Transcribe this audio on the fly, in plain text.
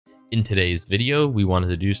In today's video, we wanted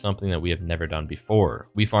to do something that we have never done before.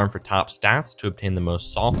 We farmed for top stats to obtain the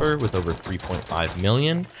most sulfur with over 3.5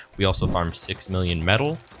 million. We also farmed 6 million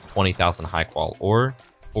metal, 20,000 high qual ore,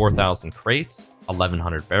 4,000 crates,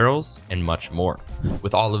 1,100 barrels, and much more.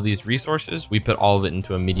 With all of these resources, we put all of it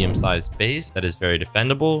into a medium-sized base that is very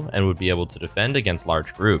defendable and would be able to defend against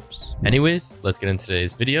large groups. Anyways, let's get into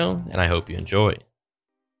today's video, and I hope you enjoy.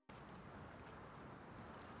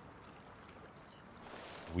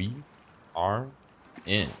 We are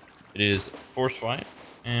in. It is Force Fight,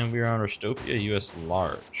 and we are on Restopia US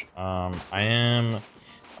Large. I am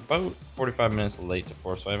about 45 minutes late to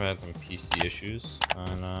Force Fight. I had some PC issues,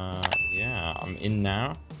 and yeah, I'm in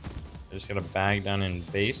now. I just got a bag down in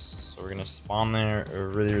base, so we're gonna spawn there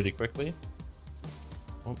really quickly.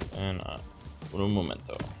 Oh, and un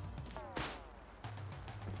momento.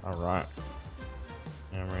 All right.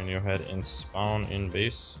 And we're gonna go ahead and spawn in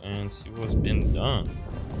base and see what's been done.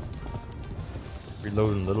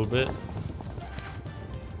 Reload a little bit.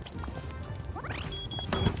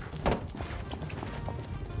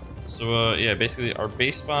 So yeah, basically our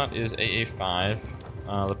base spot is AA5.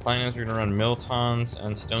 The plan is we're gonna run Miltons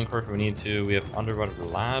and Stonecore if we need to. We have underwater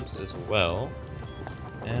labs as well.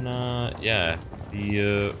 And yeah,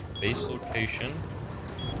 the base location.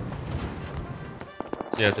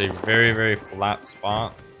 So yeah, it's a very flat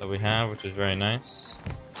spot that we have, which is very nice.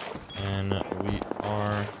 And we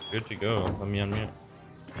are good to go. Let me unmute.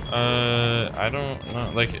 I don't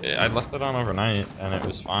know. Like, I left it on overnight and it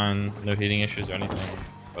was fine. No heating issues or anything.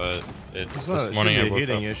 But this morning I woke up.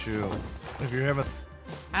 Heating issue. If you have a...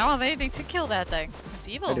 I don't have anything to kill that thing. It's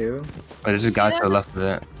evil. I do. Wait, there's a guy to the left of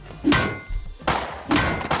it.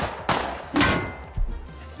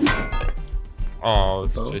 Oh,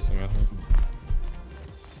 it's chasing me.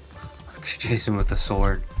 Chasing with the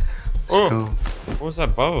sword. Oh, Go. what was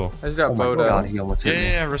that bow? I just got bowed God, out. he almost hit me.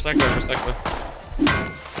 Yeah, recycler.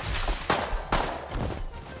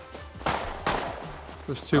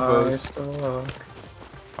 There's two bows. Oh,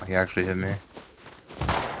 he actually hit me.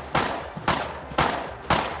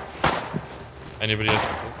 Anybody else?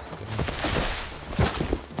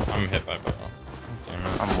 I'm hit by bow. Damn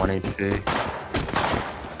it. I'm 1 HP.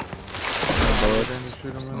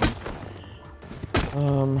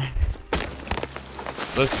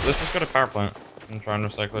 Let's just go to power plant and try and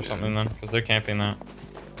recycle or something then, because they're camping that.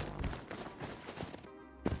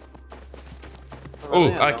 Oh,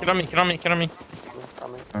 get on me.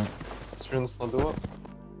 Students not do it.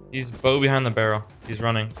 He's bow behind the barrel. He's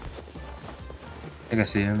running. I think I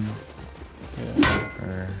see him.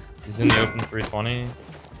 Yeah. He's in the open 320.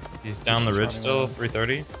 He's down the ridge still,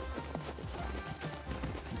 330.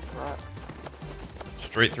 Right.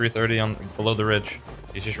 Straight 330 on below the ridge.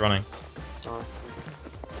 He's just running. Oh, I see.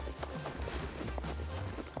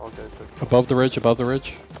 I'll go quick. Above the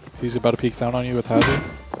ridge. He's about to peek down on you with hazard.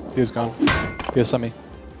 He is gone. He has semi.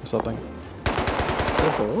 Or something.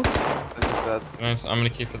 Oh, I think that. Nice. I'm gonna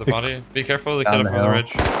keep for the body. Be careful, the kid up on the hill.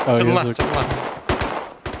 ridge. Oh, To the he left, has to the left.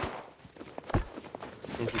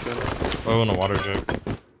 Think you good? Oh, and a water jug.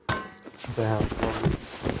 Damn.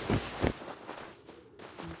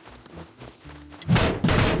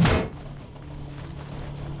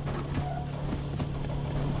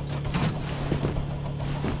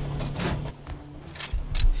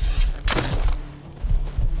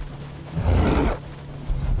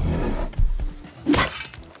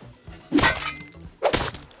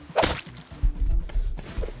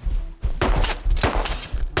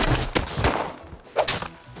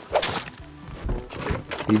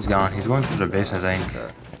 He's gone. He's going through the base, I think.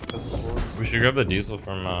 We should grab the diesel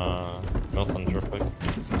from Milton's real quick.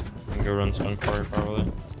 And go run stone quarry probably.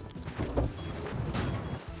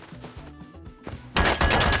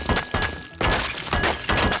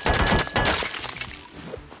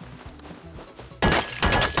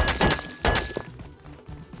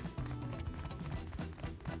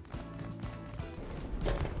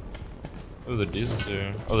 Oh, the diesel's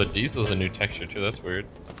here. Oh, the diesel's a new texture too. That's weird.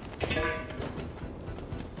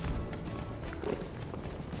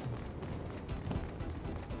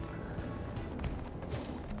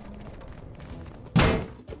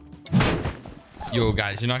 Yo,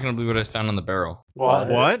 guys, you're not gonna believe what I found on the barrel.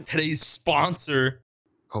 What? Today's sponsor,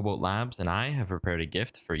 Cobalt Labs, and I have prepared a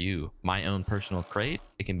gift for you. My own personal crate.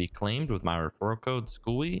 It can be claimed with my referral code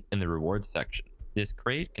Schoolwe in the rewards section. This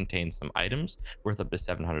crate contains some items worth up to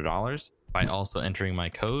 $700. By also entering my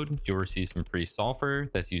code, you'll receive some free sulfur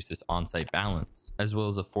that's used as on-site balance, as well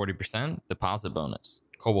as a 40% deposit bonus.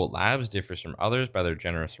 Cobalt Labs differs from others by their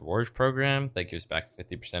generous rewards program that gives back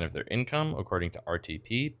 50% of their income, according to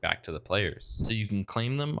RTP, back to the players. So you can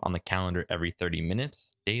claim them on the calendar every 30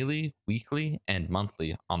 minutes, daily, weekly, and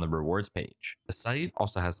monthly on the rewards page. The site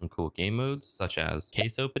also has some cool game modes such as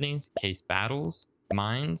case openings, case battles,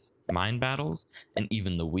 mines, mine battles, and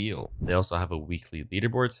even the wheel. They also have a weekly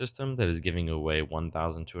leaderboard system that is giving away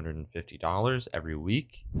 $1,250 every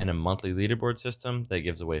week, and a monthly leaderboard system that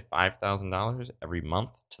gives away $5,000 every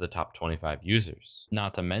month to the top 25 users.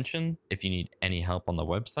 Not to mention, if you need any help on the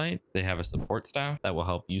website, they have a support staff that will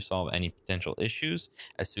help you solve any potential issues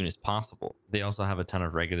as soon as possible. They also have a ton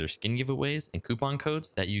of regular skin giveaways and coupon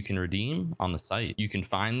codes that you can redeem on the site. You can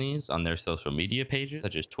find these on their social media pages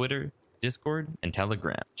such as Twitter, Discord, and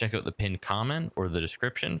Telegram. Check out the pinned comment or the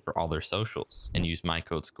description for all their socials, and use my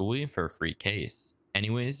code Schoolwe for a free case.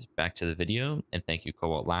 Anyways, back to the video, and thank you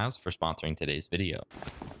Cobalt Labs for sponsoring today's video.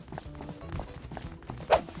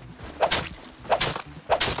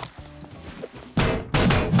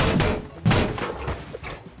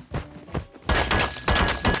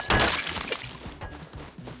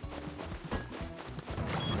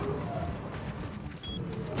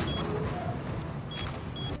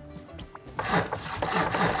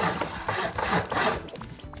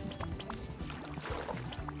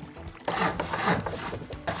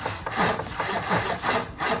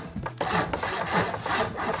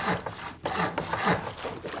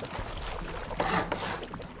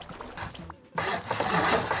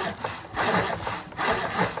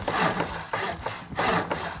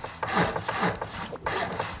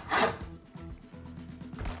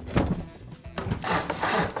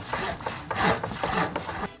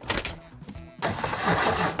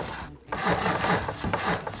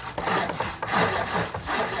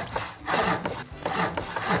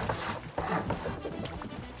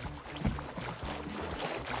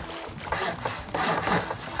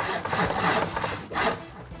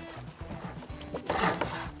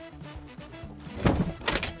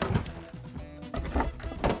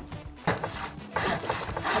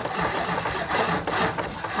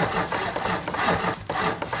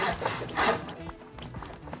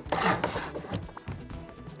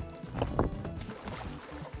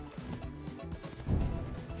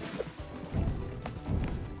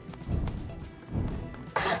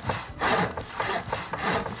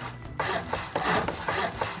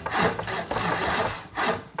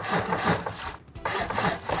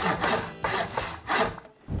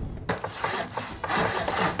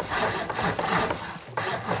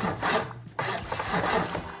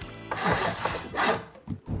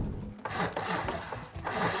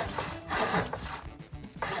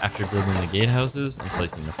 After building the gatehouses and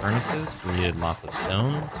placing the furnaces, we needed lots of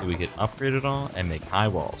stone so we could upgrade it all and make high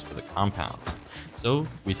walls for the compound. So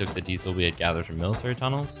we took the diesel we had gathered from military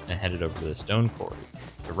tunnels and headed over to the stone quarry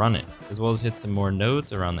to run it, as well as hit some more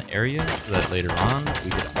nodes around the area so that later on we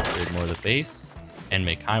could upgrade more of the base and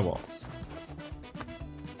make high walls.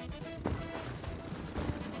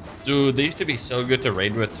 Dude, they used to be so good to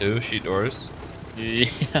raid with too, sheet doors. Yeah,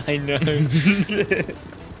 I know.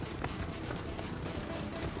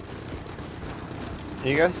 Can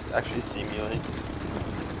you guys actually see me, like?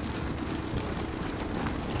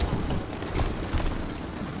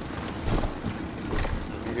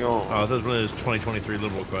 Yo. Oh, this is one of those 2023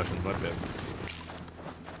 liberal questions, my bad.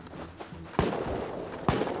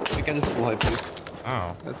 You can just full height, please.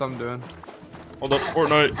 Oh. That's what I'm doing. Hold up,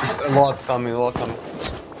 Fortnite. There's a lot coming, a lot coming.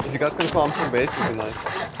 If you guys can come from base, it'd be nice.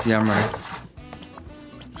 Yeah, I'm ready.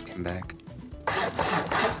 Just came back.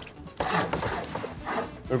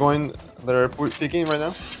 They're going, they're peeking right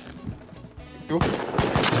now. 2.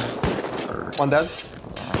 1 dead.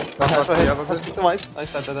 1 headshot hit. Just put the ice.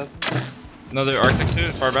 Nice, dead. Another Arctic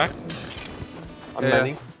suit, far back. I'm Yeah.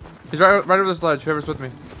 landing. He's right over the sledge. Whoever's with me.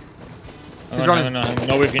 He's running. No,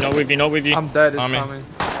 not with you, not with you, not with you. I'm dead. It's Tommy. coming.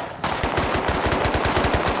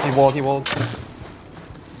 He walled.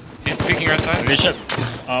 He's peeking right side. Bishop.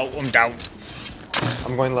 Oh, I'm down.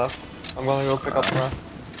 I'm going left. I'm gonna go pick up Srate.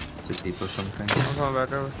 Is it deep or something? I'm coming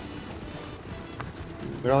back over.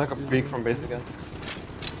 They're on like a peek from base again.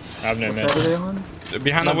 I have no What meds. side are they on?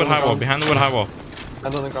 Behind the wood high wall, behind the wood high wall.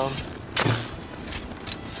 Hand on the ground.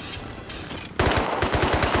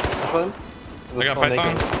 I shot him. I got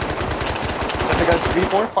Python. Is that the guy 3,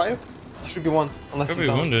 4, 5? He should be 1, unless Could he's be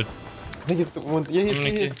down. wounded. I think he's wounded. Yeah, he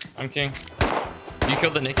is. I'm king. You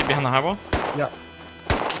killed the naked behind the high wall? Yeah.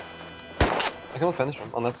 I cannot finish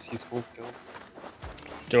him unless he's full kill.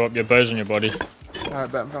 Do up your bows on your body. Alright,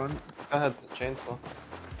 bet I'm coming. This guy had chainsaw.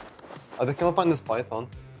 I cannot find this Python.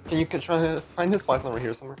 Can you try to find this Python right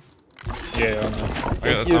here somewhere? Yeah, I know.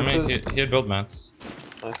 Okay, that's on me. He had build mats.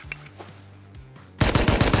 Nice.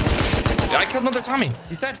 I killed another Tommy.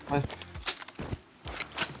 He's dead. Nice.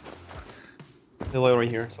 They're right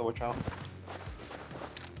here, so watch out.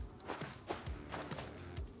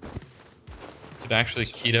 Did actually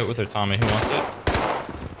keyed out with their Tommy. Who wants it?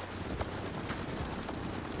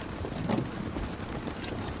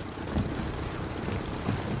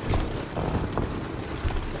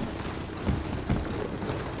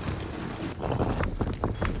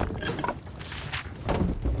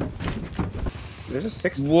 There's a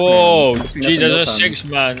 6. Whoa, between gee, us and there's a Milton.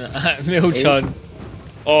 6-man at Milton.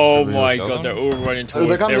 Oh Should we my go god, down? they're all running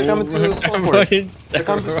They're towards. coming to the stone quarry. They're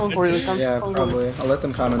coming to running. stone quarry. They're coming to Yeah, stone quarry. probably. I'll let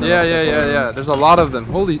them come in. Yeah. There's a lot of them.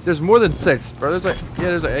 Holy, there's more than 6, bro. There's like, yeah,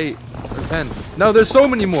 there's like 8 or 10. No, there's so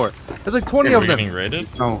many more. There's like 20 Are of we them. getting raided?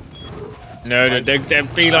 No. No, they're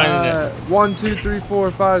beelining it. 1, 2, 3,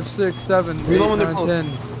 4, 5, 6, 7, We 8, know when they're 9, close.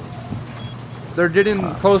 10. They're getting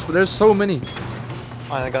close, but there's so many. It's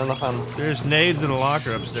fine, I got enough ammo. There's nades in the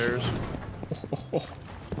locker upstairs.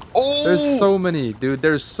 Oh! There's so many, dude.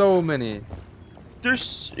 There's so many.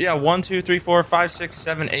 There's, yeah, 1, 2, 3, 4, 5, 6,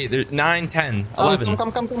 7, 8. There's 9, 10, 11.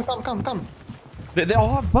 Come. They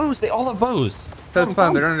all have bows. They all have bows. That's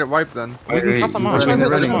fine. They're gonna get wiped then. We can cut them off. They're Let's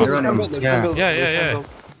running, go they're running. build. Yeah,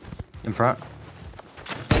 in front.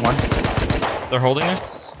 One. They're holding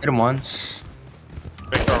us. Hit him once.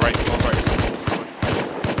 Right, go right, go right.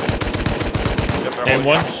 Yep, they're And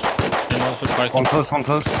holding. once with Python. One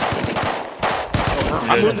close.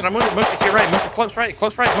 I'm wounded. Moshi, to your right. Moshi, close right.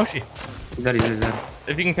 Moshi. He's dead.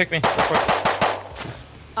 If you can pick me, real quick.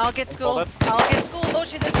 I'll get school.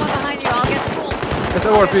 Moshi, there's one behind you. I'll get school. It's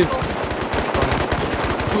I'll get ORP. school.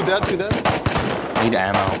 Two dead. Need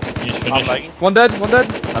ammo. He's I'm finished. lagging. One dead. Other one dead.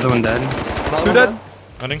 Another Two one dead.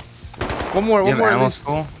 Nothing. One more. You One have more. at ammo, least.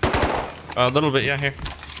 School? A little bit, yeah, here.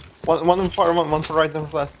 One far, one for right, one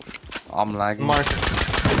for left. I'm lagging. Mark.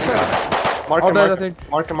 All dead, I think.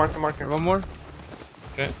 Marker. One more.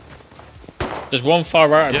 Okay. There's one far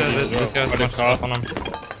right. I Yeah, believe, as this well, guy's by the much car. stuff on him.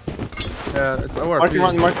 Yeah, it's ORP.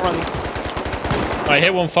 Marker running. I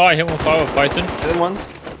hit one fire with Python. Hit one.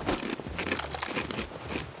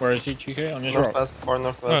 Where is he, GK? On his rock. Northwest, far No,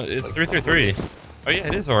 northwest. it's 333. Oh yeah,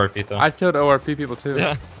 it is ORP though. I killed ORP people too.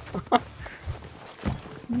 Yeah.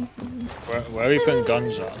 Where are we putting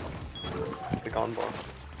guns at? The gun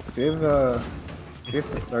box. Do you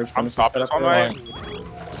have large I'm premises top set up on there?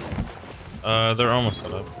 my. They're almost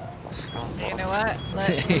set up. You know what?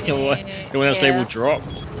 The one that's labeled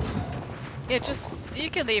dropped. Yeah, you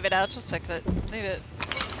can leave it out. Just fix it. Leave it.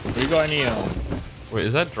 We got any? Wait,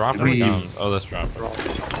 is that drop or We down? use- Oh, that's drop.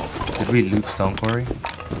 Did we loot Stone Quarry?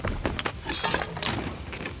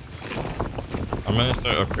 I'm gonna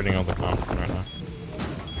start upgrading all the comp right now.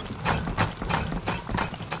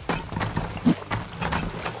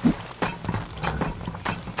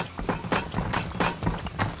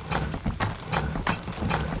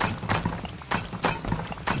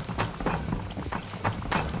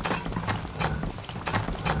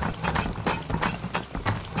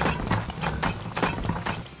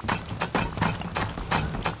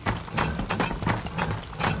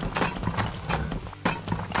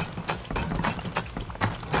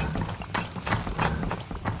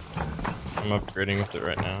 I'm upgrading with it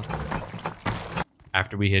right now.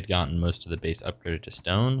 After we had gotten most of the base upgraded to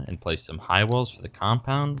stone and placed some high walls for the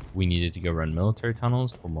compound, we needed to go run military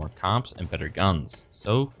tunnels for more comps and better guns,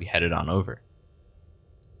 so we headed on over.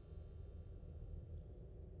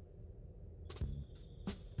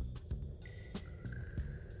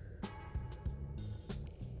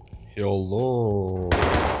 Hello.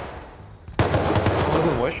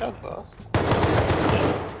 Wasn't voice shot to us.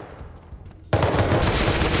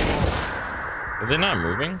 Are they not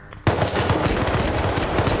moving?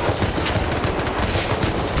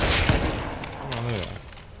 Oh, there they are.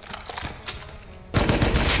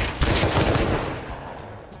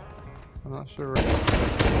 I'm not sure.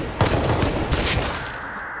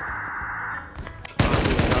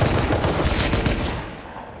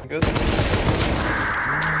 Good.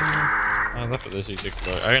 I left it this easy.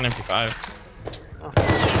 I got an MP5.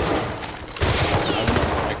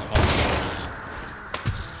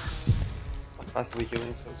 Passively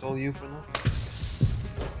healing, so it's all you for now.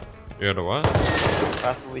 You got a what?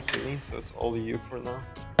 Passively healing, so it's all you for now.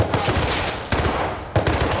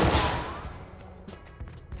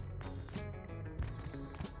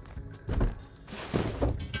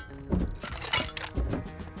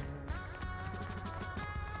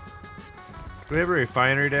 Do we have a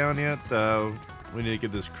refinery down yet? We need to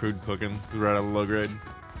get this crude cooking. We're at a low grade.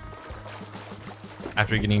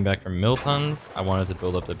 After getting back from mill tons, I wanted to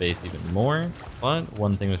build up the base even more, but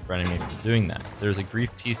one thing was preventing me from doing that. There was a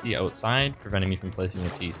grief TC outside preventing me from placing a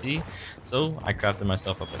TC, so I crafted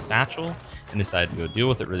myself up a satchel and decided to go deal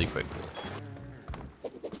with it really quickly.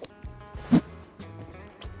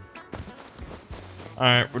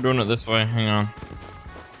 Alright, we're doing it this way, hang on.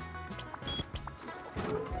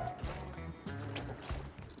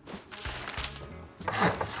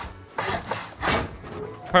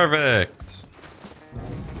 Perfect!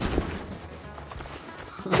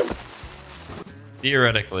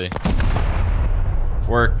 Theoretically.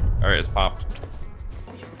 Work. Alright, it's popped.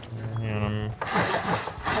 And I'm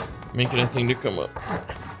making a thing to come up.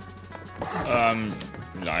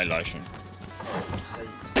 Annihilation.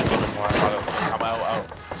 I'm out.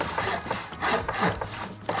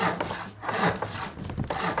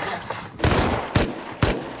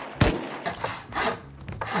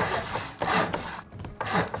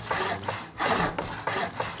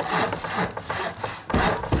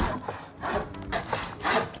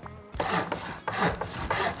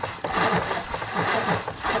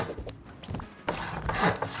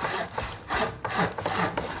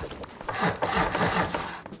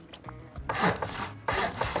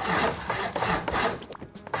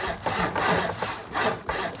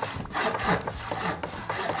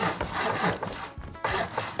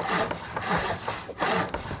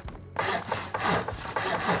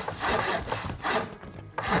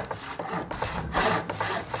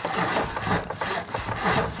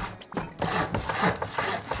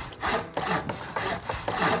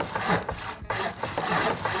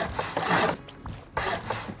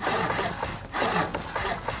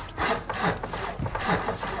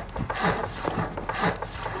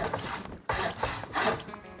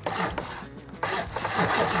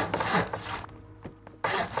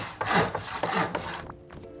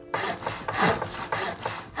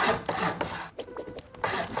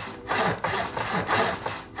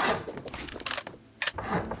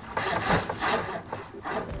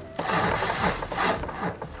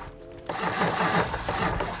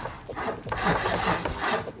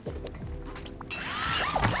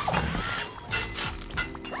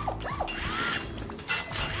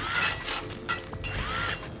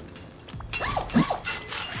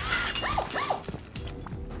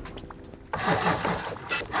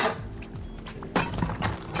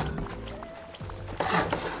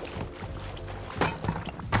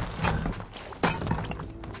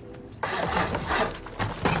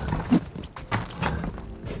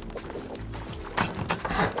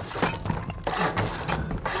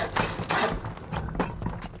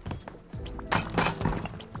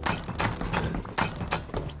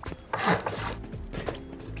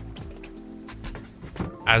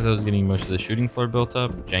 As I was getting most of the shooting floor built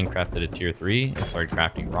up, Jen crafted a tier 3 and started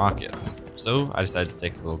crafting rockets. So I decided to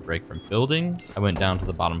take a little break from building. I went down to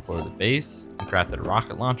the bottom floor of the base and crafted a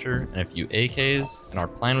rocket launcher and a few AKs, and our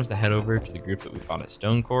plan was to head over to the group that we fought at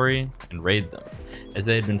Stone Quarry and raid them, as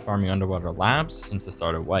they had been farming underwater labs since the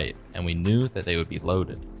start of Wipe, and we knew that they would be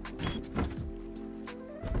loaded.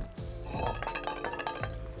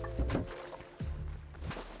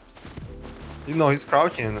 You know, he's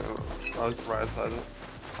crouching. Right side.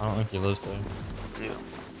 I don't think he lives there. Yeah.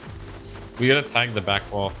 We gotta tag the back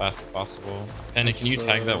wall as fast as possible. Penny, can you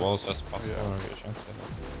tag that wall as fast as possible? Yeah. I don't get a chance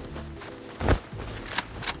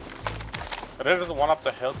to. There is one up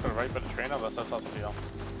the hill to the right by the train, unless I saw somebody else.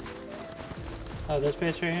 Oh, this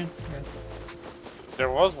base right here? Yeah. There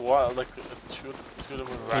was one, like two that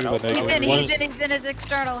were right out. He's in his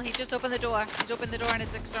external. He just opened the door. He's opened the door and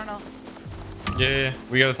it's external. Yeah,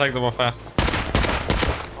 we gotta tag the wall fast.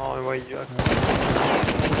 Oh, wait, you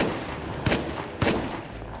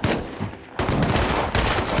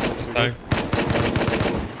Just tag.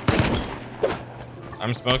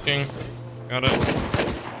 I'm smoking. Got it.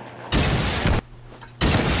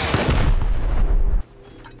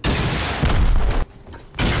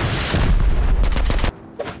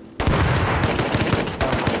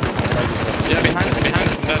 Yeah, behind us,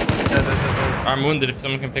 I'm dead. I'm wounded, if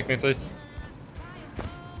someone can pick me, please.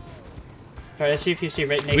 Alright, let's see if you see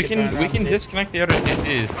right naked. We can disconnect the other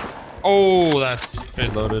TCs. Oh, that's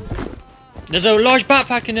straight loaded. There's a large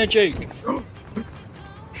backpack in there, Jake. Jake,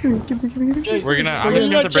 I'm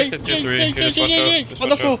just gonna have to break the tier 3. Just watch out. Just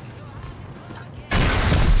watch out.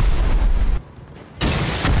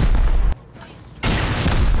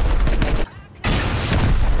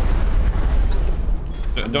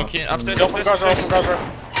 Don't keep upstairs.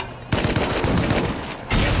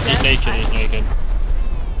 He's naked.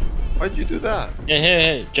 Why'd you do that? Yeah,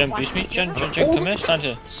 here. Jen, boost me. Jen, come here. Stand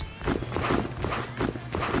here.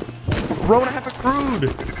 Rona have accrued!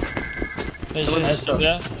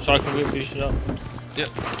 Yeah, so I can boost it up. Yep.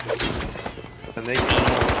 And they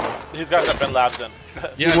These guys have been labs in.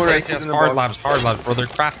 Yes, more yes, AKs yes. in the Hard box. labs, bro. They're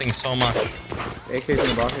crafting so much. AKs in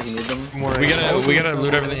the box, you can need them. more. We gotta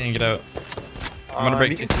loot everything and get out. I'm gonna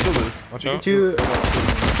break we can TC. steal this. Watch We can out. steal- I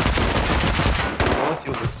wanna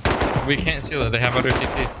steal this. We can't seal it. They have other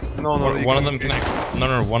TCs. No, no. you One of can- them connects.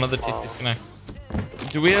 No, one of the TCs connects.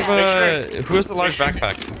 Do we have a... Who has the large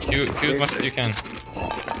backpack? Q as much as you can.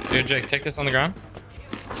 Here, Jake, take this on the ground.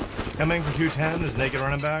 Coming for 210, there's naked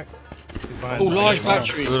running back. Oh, large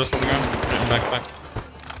battery. Loot us on the ground. Backpack.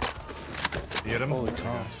 Get him. Holy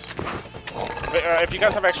comms. Wait, if you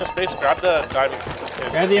guys have extra space, grab the diamonds.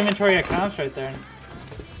 Grab the inventory of comms right there.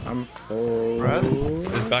 I'm full. Brad?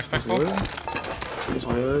 Is backpack full? There's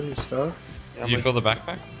wood and stuff. Yeah, You but- fill the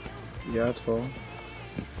backpack? Yeah, it's full.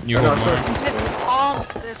 You I know, hold I still more. have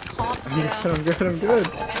some There's space. comps. There's comps down. I'm good, I'm good.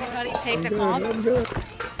 Anybody take I'm the good, comp? I'm good.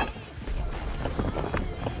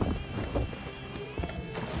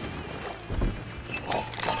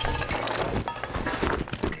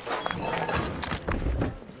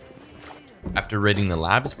 After raiding the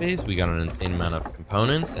lab space, we got an insane amount of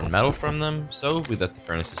components and metal from them, so we let the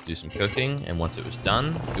furnaces do some cooking, and once it was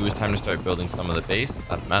done, it was time to start building some of the base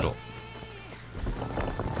out of metal.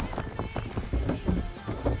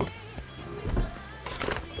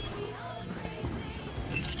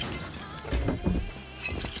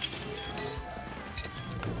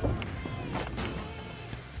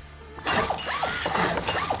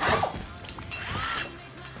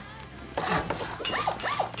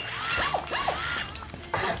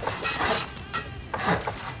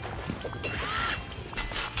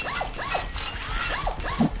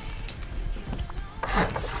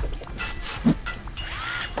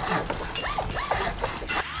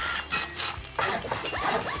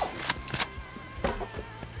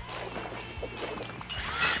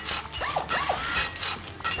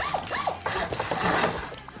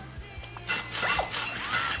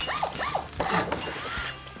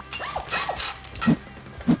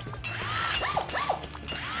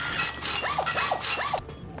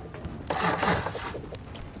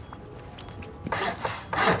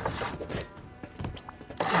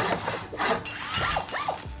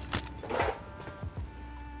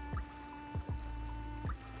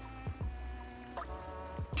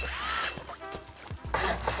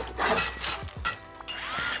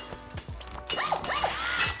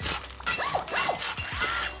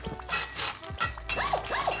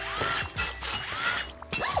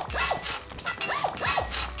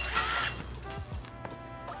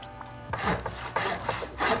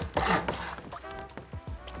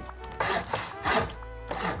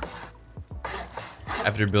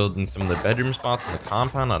 After building some of the bedroom spots in the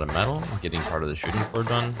compound out of metal and getting part of the shooting floor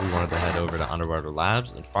done, we wanted to head over to Underwater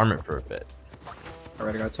Labs and farm it for a bit.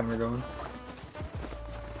 Alright, I got a timer going.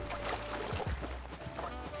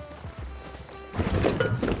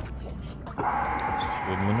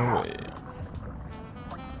 Swimming away.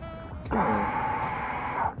 Okay.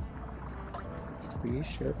 We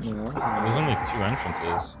should now. There's only 2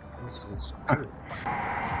 entrances. This is cool.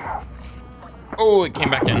 Oh, it came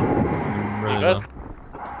back in. Really good? low.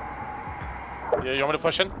 Yeah, you want me to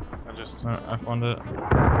push in? And just. No, I found it.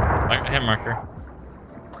 I hit marker.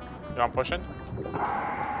 You want pushing?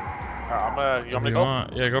 I'm gonna. You want me to If go?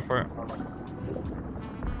 want. Yeah, go for it.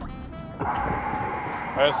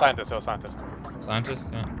 I was a scientist. I was a scientist.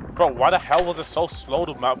 Scientist? Yeah. Bro, why the hell was it so slow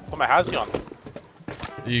to put my Hazy on?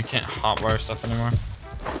 You can't hotwire stuff anymore.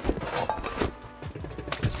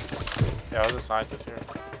 Yeah, I was a scientist here.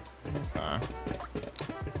 Okay.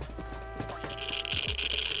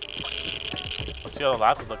 Let's see how the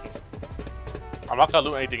lab is looking. I'm not gonna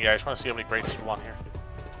loot anything yet. I just want to see how many crates you want here.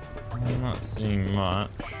 I'm not seeing much.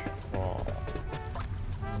 Well,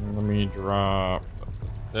 let me drop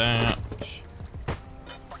that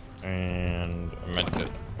and a medkit.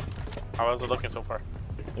 How is it looking so far?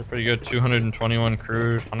 They're pretty good. 221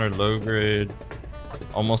 crude, 100 low grade,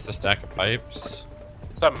 almost a stack of pipes.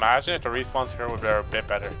 So imagine if the respawns here would be a bit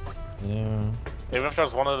better. Yeah. Even if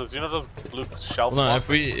there's one of those, you know, those blue shelf Well, no, spawns?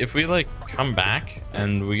 if we like come back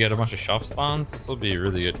and we get a bunch of shelf spawns, this will be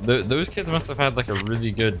really good. Those kids must have had like a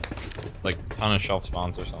really good, like ton of shelf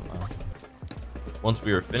spawns or something. Once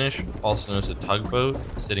we were finished, False noticed a tugboat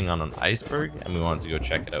sitting on an iceberg, and we wanted to go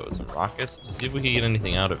check it out with some rockets to see if we could get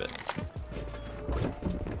anything out of it.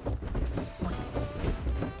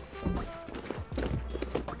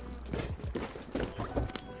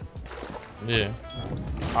 Yeah.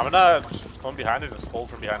 I'm gonna just go behind it and hold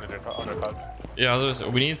from behind it on their tug. Yeah,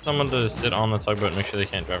 we need someone to sit on the tugboat and make sure they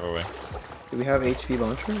can't drive away. Do we have HV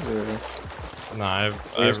launchers or? Nah, I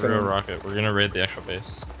have a real rocket. We're gonna raid the actual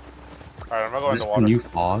base. Alright, I'm gonna go in the Just water. new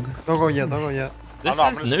fog. Don't go yet, don't go yet. This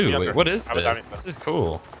I'm is gonna see new. under. Wait, what is I'm a this? This is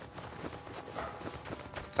cool.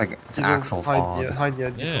 It's like it's an Just actual hide, pod. yeah, hide, yeah,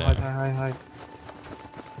 Yeah. hide.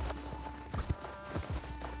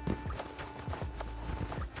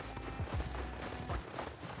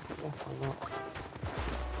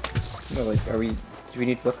 No, like, do we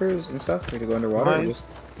need flippers and stuff? Do we go underwater or Right. just...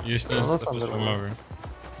 You just need Oh, stuff to that's swim over.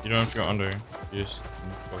 You don't have to go under. You just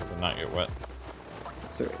go over and not get wet.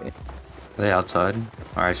 Is there... Are they outside?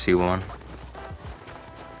 Or I see one.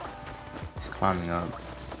 He's climbing up.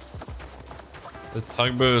 The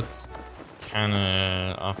tugboat's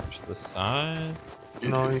kinda off to the side.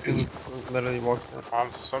 No, you can literally walk there.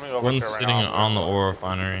 I'm swimming over One's to it sitting right now. on the ore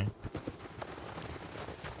refinery.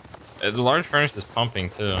 The large furnace is pumping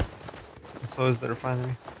too. So is the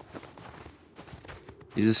refinery.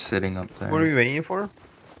 He's just sitting up there. What are we waiting for?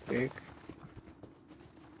 Jake?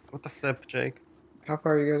 What the flip, Jake? How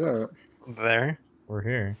far are you guys out? There. We're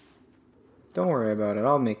here. Don't worry about it.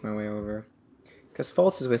 I'll make my way over. Because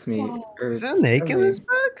Fultz is with me. or Is that naked in Henry. his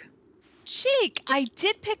back? Jake, I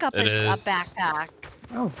did pick up It a is. backpack.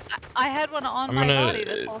 Oh, I had one on I'm my body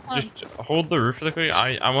gonna this whole time. just hold the roof really quick.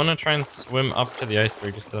 I want to try and swim up to the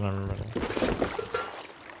iceberg just so that I'm ready.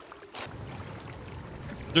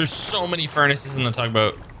 There's so many furnaces in the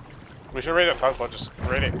tugboat. We should raid that tugboat. Just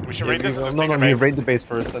raid it. We should raid this. And just No, take no, it we back. raid the base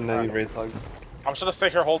first and then we raid tug. I'm just gonna stay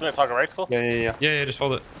here holding the tugboat, right, School? Yeah. Yeah, just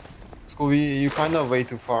hold it. Schoolwe, you kind of way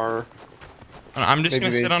too far. I'm just Maybe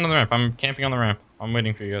gonna wait. sit on the ramp. I'm camping on the ramp. I'm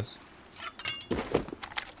waiting for you guys.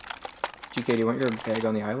 GK, do you want your bag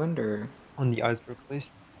on the island or... On the iceberg,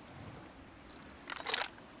 please.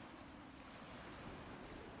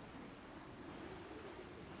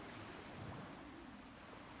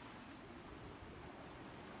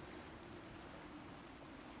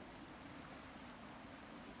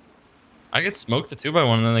 I get smoked a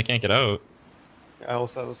 2x1 and then they can't get out. I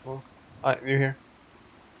also have a smoke. Alright, we're here.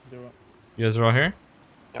 You guys are all here?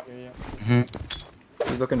 Mm-hmm.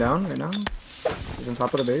 He's looking down right now. He's on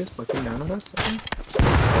top of the base, looking down at us. I think.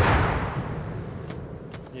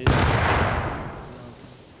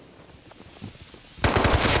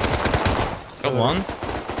 Got one.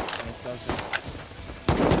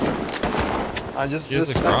 I just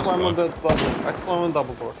Use the exclaim on crossbow. the double, exclaim on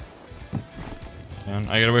double door. Man,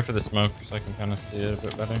 I gotta wait for the smoke so I can kind of see it a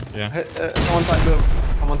bit better. Yeah. Hey,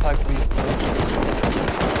 someone tag please.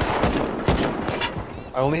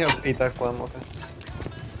 I only have 8 exclaim, okay.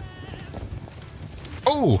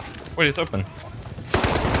 Oh! Wait, it's open.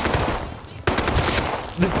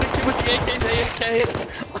 The picture with the AK's AFK!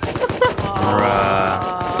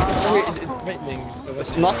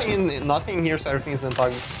 There's nothing here, so everything is in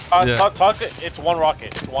tug. Yeah. Tug, it's one rocket.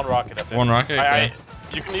 It's one rocket. That's it. One rocket? Okay.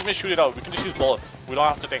 You can even shoot it out. We can just use bullets. We don't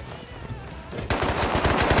have to think.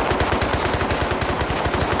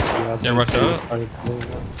 Yeah, watch out.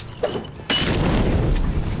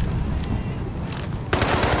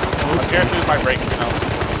 I'm scared to use my brake, you know.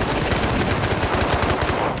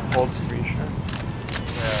 Full screen share.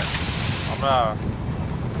 Yeah. I'm gonna.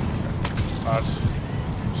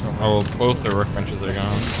 Oh, well, both their workbenches are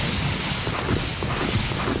gone.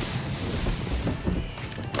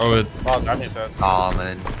 Oh, it's Oh, that means that.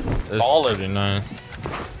 Solid. it's Solid. pretty nice.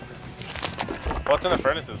 What's in the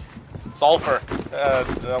furnaces? Sulfur.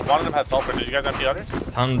 One of them had sulfur. Did you guys empty others?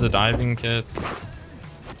 Tons of diving kits.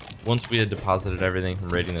 Once we had deposited everything from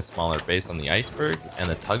raiding the smaller base on the iceberg and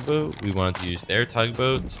the tugboat, we wanted to use their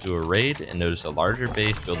tugboat to do a raid and noticed a larger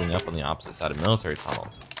base building up on the opposite side of military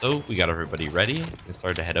tunnels. So we got everybody ready and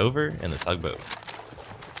started to head over in the tugboat.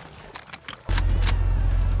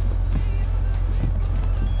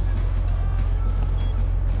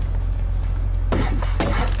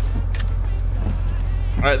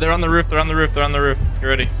 Alright, they're on the roof, they're on the roof, they're on the roof. Get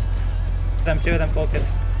ready. Two of them full kits.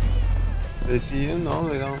 They see you? No,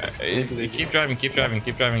 they don't. Keep driving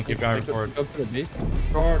forward. Go for the base.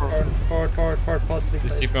 Go Forward, plus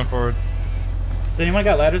Just keep going forward. So anyone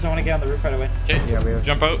got ladders? I want to get on the roof right away. Okay, Yeah, we have...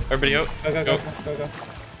 jump out, everybody out. Go, Let's go, go. go, go, go.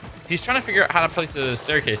 He's trying to figure out how to place a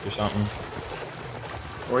staircase or something.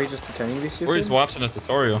 Or he's just pretending to be stupid? Or he's watching a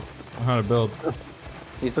tutorial on how to build.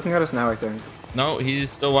 He's looking at us now, I think. No, he's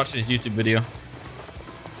still watching his YouTube video.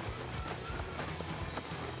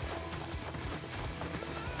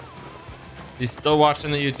 He's still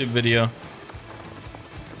watching the YouTube video.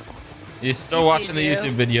 He's still watching the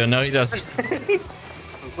YouTube video. No, he does.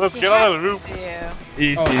 Let's get on the roof.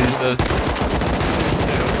 He sees us.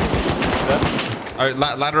 Alright,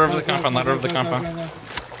 ladder over the compound, ladder over the compound.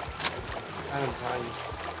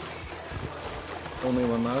 Only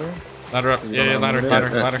one ladder? Ladder up. Yeah, ladder,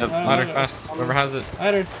 fast. Whoever has it.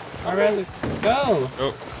 Ladder. Alright, go.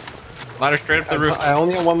 Go. Ladder straight up the roof. I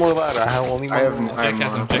only have one more ladder. I have only one more ladder. Jake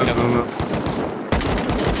has him. Jake has him.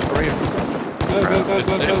 Right here. Go.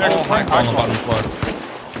 It's all high on the bottom floor.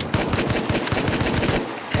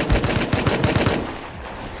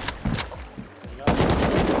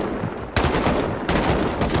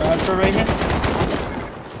 For right here.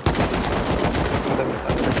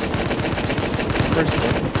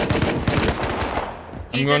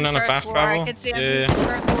 I'm going down a fast travel. I can see him. Yeah.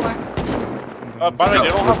 First floor. By the way,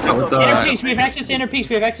 they don't have Inner peaks. We have access to inner peaks.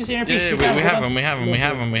 We have access to inner peaks. Yeah, we have him. We have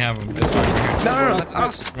him. It's fine. No, that's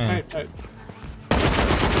us, man.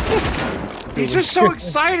 He's just so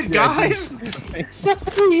excited, guys. So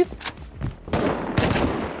please.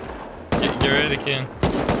 Get ready, Ken.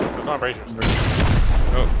 There's no braziers.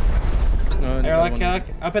 Oh. Airlock cock.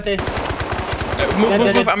 Up at the.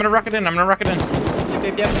 Move. I'm gonna rock it in.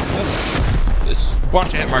 Yep. This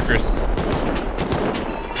bunch of hit markers.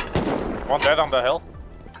 One dead on the hill.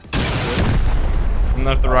 And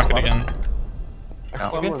there's the rocket again.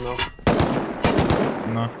 Explode or no?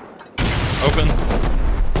 No. Open.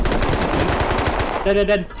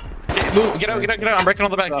 Dead. Okay, move. Get out. I'm breaking all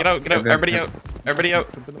the bags. Get out. Everybody out.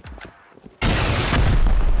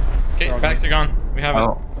 Okay, bags are gone. We have it.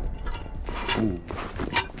 Ooh.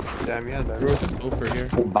 Damn, yeah, that. Over here.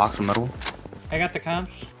 Box of metal. I got the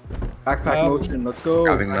comps. Backpack motion, let's go.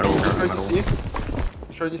 Grabbing metal.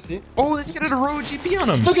 Sure, you see? Oh, this kid had a road GP on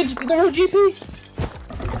him. Look at the road GP.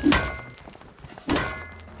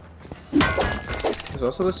 There's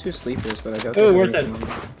also those 2 sleepers, but I doubt Oh, they're worth really it.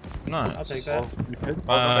 fun. Nice. I'll take that.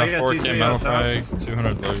 4K metal frags,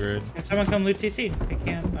 200 low grade. Can someone come loot TC? I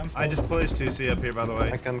can't. I just placed 2C up here, by the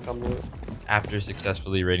way. I can come with it. After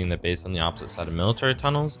successfully raiding the base on the opposite side of military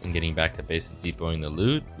tunnels and getting back to base and depoting the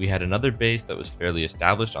loot, we had another base that was fairly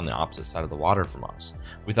established on the opposite side of the water from us.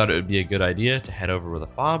 We thought it would be a good idea to head over with a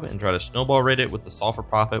fob and try to snowball raid it with the sulfur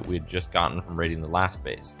profit we had just gotten from raiding the last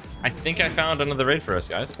base. I think I found another raid for us,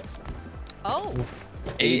 guys. Oh.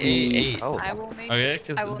 888. Oh. I will make. Okay,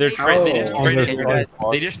 because I will they make-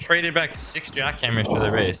 just traded back 6 jackhammers to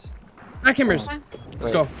their base. Jackhammers.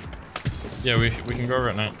 Let's go. Yeah, we can go over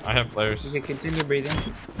at night. I have flares. You can continue breathing.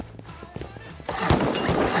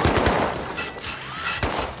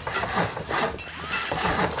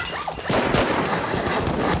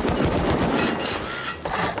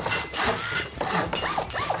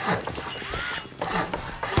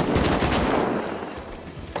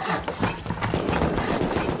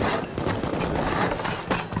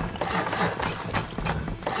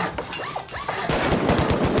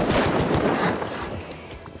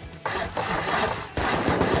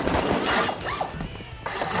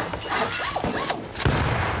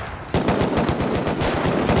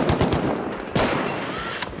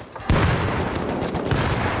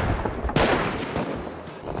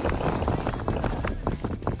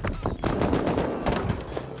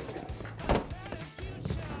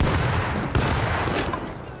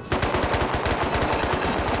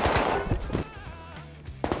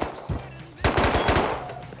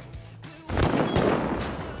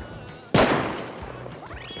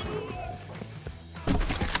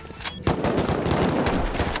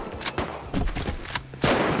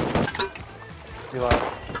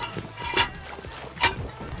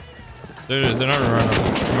 They're not running.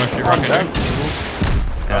 You must shoot rocket.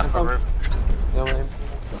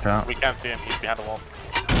 Yeah. We can't see him. He's behind the wall.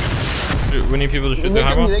 Shoot, we need people to shoot the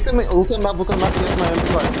high wall. Look at the map. Look at the map. Here's my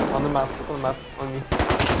MP5 on the map. Look at the map on me.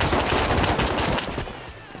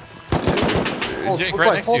 Jake,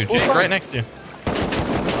 right next to you. Jake, right next to you.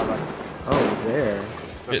 Oh, there.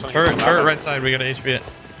 Yeah, turret right side. We got to HV it.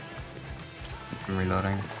 I'm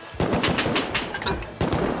reloading.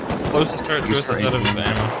 Closest turret to us is out of the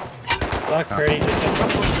ammo. Block Purdy just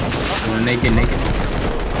Naked.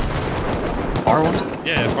 Far one?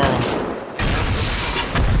 Yeah, far one.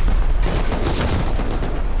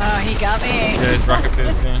 Oh, he got me. Yeah, it's rocket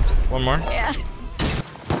proof. Yeah. One more. Yeah.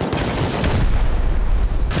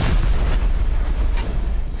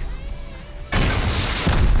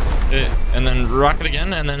 Okay, and then rocket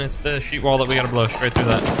again, and then it's the sheet wall that we gotta blow straight through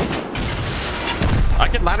that. I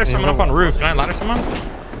could ladder someone up on the roof. Can I ladder someone?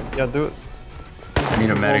 Yeah, do it. I need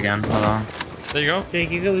a med again. Hold on. There you go.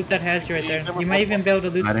 Jake, you can loot that hazard right there. You might even be able to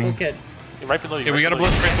loot the full kit. He might be low. Okay, we gotta blow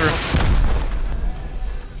straight through.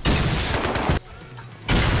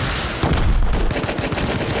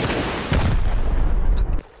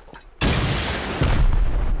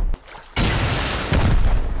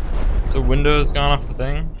 The window's gone off the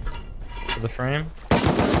thing. For the frame.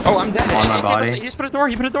 Oh, I'm dead. On my body. He just put a door.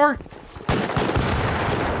 He put a door.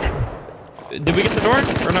 Did we get the door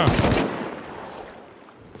or no?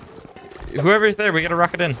 Whoever's there, we gotta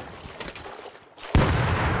rocket in.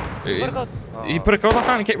 You put a code lock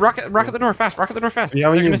on. Okay, rocket the door fast. Rocket the door fast. You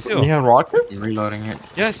have rockets? Reloading it.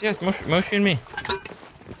 Yes, Moshi and me.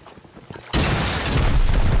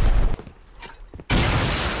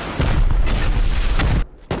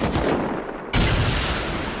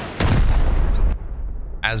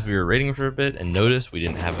 As we were raiding for a bit and noticed we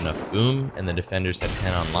didn't have enough boom and the defenders had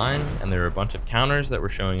 10 online and there were a bunch of counters that were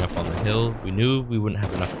showing up on the hill, we knew we wouldn't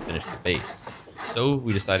have enough to finish the base. So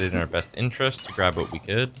we decided in our best interest to grab what we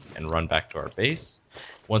could and run back to our base.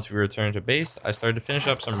 Once we returned to base, I started to finish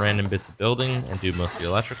up some random bits of building and do most of the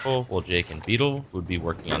electrical while Jake and Beetle would be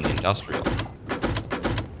working on the industrial.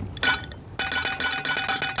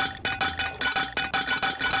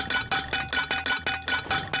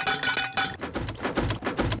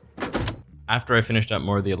 After I finished up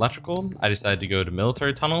more of the electrical, I decided to go to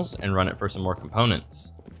military tunnels and run it for some more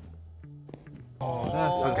components.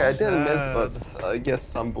 Oh, okay, I didn't miss, but I guess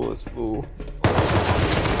some bullets flew. The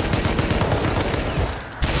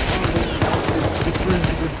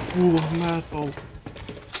fridge is full of metal.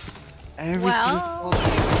 Everything's full.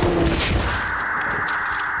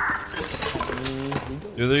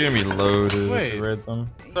 Dude, they're gonna be loaded if you raid them.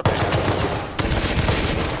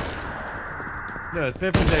 No, it's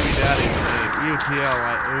Pippin Baby Daddy, EOTL,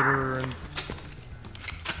 like odor and...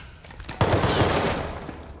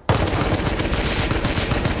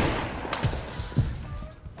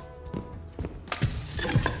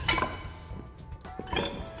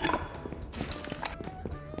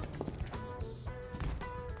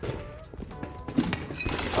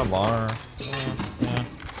 Bar. Yeah.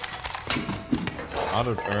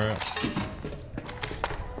 Auto turret.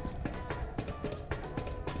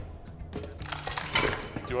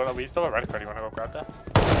 Do you want to? We still have a red card. You want to go grab that?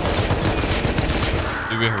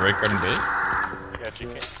 Do we have a red card in base? Yeah,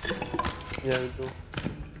 GK. Yeah, we do.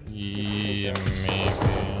 Yeah,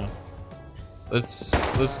 maybe.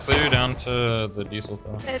 Let's clear down to the diesel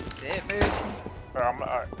though. It moves.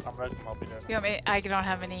 Alright, I'm ready. I'll be there. You want me? I don't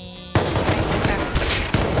have any.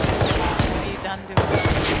 Are you done doing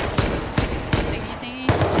thingy?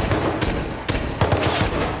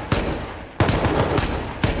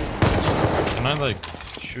 Can I like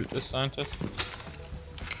shoot this scientist?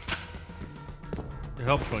 It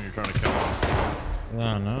helps when you're trying to kill him.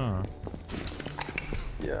 Yeah, no.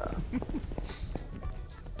 Yeah.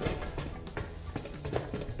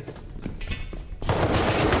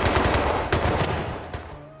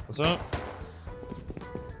 What's up?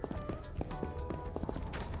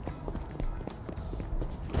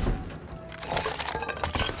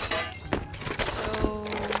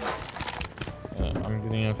 I'm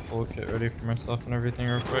getting a full kit ready for myself and everything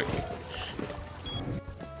real quick.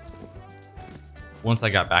 Once I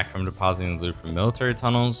got back from depositing the loot from military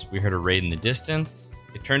tunnels, we heard a raid in the distance.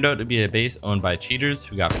 It turned out to be a base owned by cheaters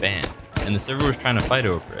who got banned, and the server was trying to fight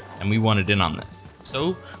over it, and we wanted in on this.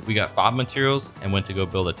 So we got fob materials and went to go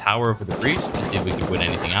build a tower over the breach to see if we could win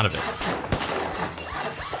anything out of it.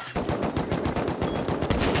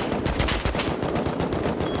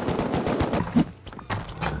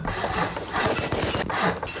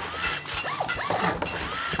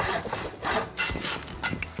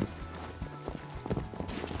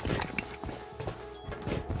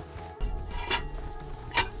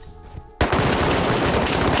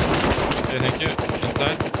 Okay, thank you.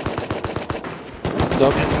 Inside.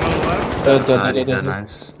 Up. Dead.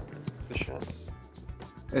 Nice. Good shot.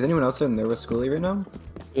 Is anyone else in there with Schoolwe right now?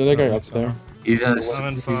 Yeah, that guy up there. He's in the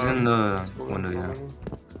window, yeah.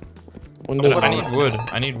 I need wood.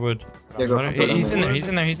 I need wood. Yeah, go for it. He's in there. He's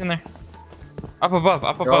in there. He's in there. Up above.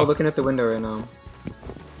 Up They're all above. looking at the window right now.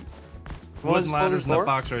 One ladder's in the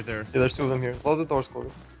box right there. Yeah, there's two of them here. Close the doors, Schoolwe.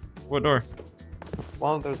 What door?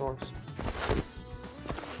 One of their doors.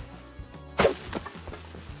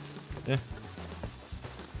 Yeah.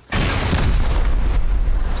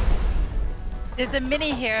 There's a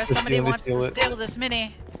mini here. Just Somebody steal it, wants steal to it. steal this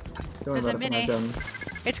mini. Don't There's a let it mini. jump.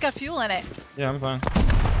 It's got fuel in it. Yeah, I'm fine.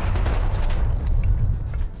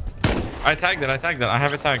 I tagged it. I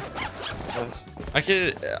have it tagged. Nice.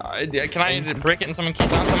 Can I break it and someone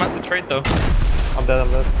keys on? Someone has to trade though. I'm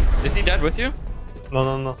dead. Is he dead with you? No.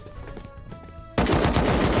 One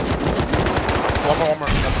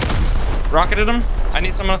more. Rocketed him. I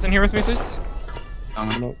need someone else in here with me, please.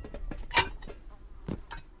 Nope.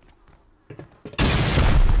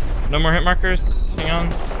 No more hit markers. Hang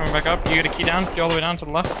on. Coming back up. You get a key down. Key all the way down to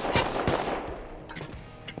the left.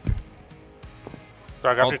 So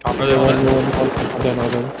I got your top. Are they all dead? All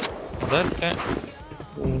done. Dead? Okay.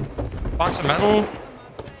 Box of metal.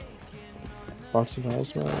 Box of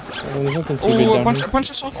metals, man. There's nothing too big Oh, down a bunch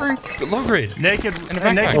of sulfur. Low grade. Naked. In the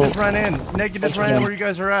Hey, Naked backpack. just ran in. Naked just ran in where you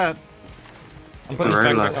guys are at. I'm putting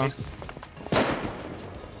this back on.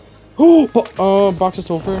 Oh, box of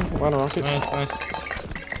sulfur. Wow, rocket. Nice.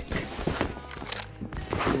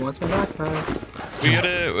 Who wants my backpack? We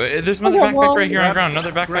gotta. There's another backpack right here on ground.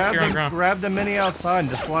 Another backpack here on ground. Grab the mini outside and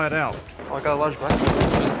just fly it out. Oh, I got a large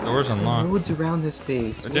backpack. This door's unlocked. Roads around this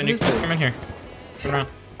base. Then you can just come in here. Turn around.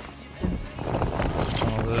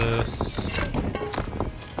 All this.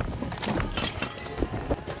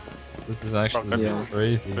 This is actually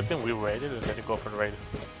crazy. Good thing we raided and let it go for the raid.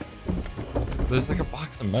 There's like a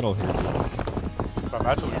box of metal here.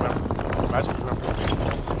 Imagine we remember.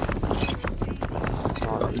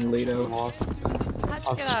 Lato. Lost. How'd I'll you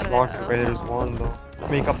get just out of lock there? it. Wait, there's one though.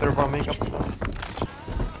 Make up there, bro. Make up.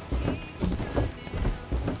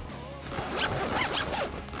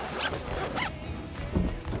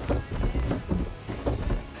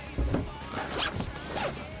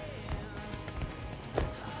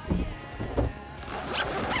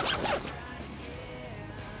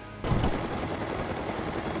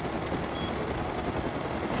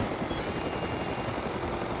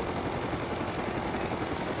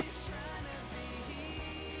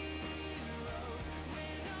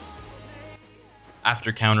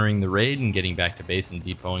 After countering the raid and getting back to base and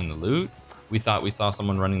depoting the loot, we thought we saw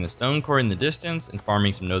someone running the stone quarry in the distance and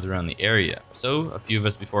farming some nodes around the area. So a few of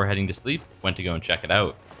us before heading to sleep went to go and check it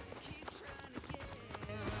out.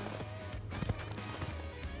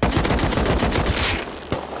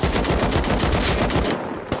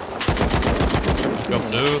 Killed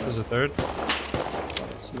two, there's a third.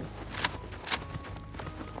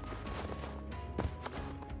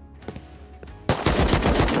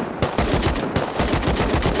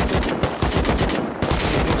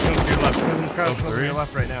 Crouching over your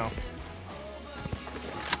left right now.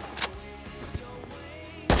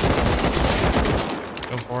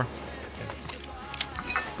 Go for.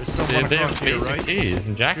 There's still one across to your right. Keys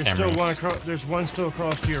and jackhammers. There's one still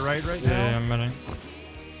across to your right now. Yeah, I'm ready.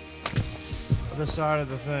 Other side of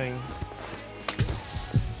the thing.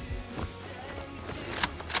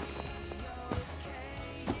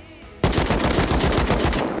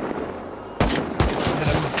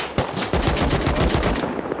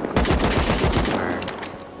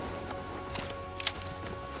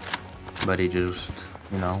 But he just,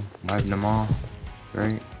 you know, wiped them all,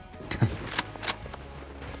 right?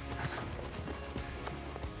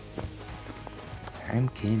 I'm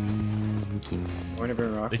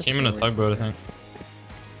Kimmy. They came in a tugboat, I think.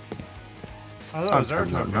 I thought it was our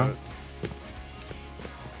tugboat.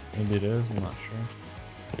 Maybe it is, I'm not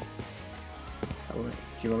sure. Do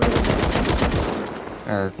you want me to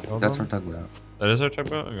that's our tugboat. That is our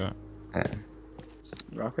tugboat? Okay. Yeah.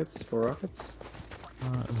 Rockets? 4 rockets?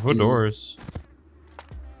 Four doors.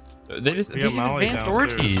 They just these advanced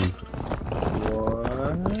orties.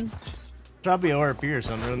 What? Probably ORP or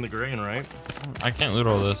something in the grain, right? I can't loot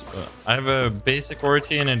all this, but I have a basic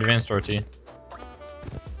orty and an advanced orty.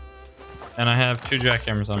 And I have 2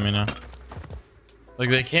 jackhammers on me now. Like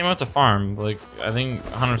they came out to farm. Like I think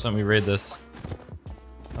 100% we raid this.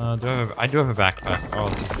 I do have a backpack. Oh,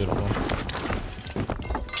 this is beautiful.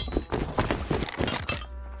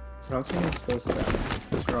 I don't see any explosive ammo.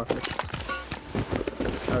 There's rockets.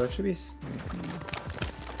 There should be.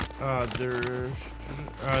 There's.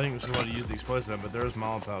 I think we should want to use the explosive, but there's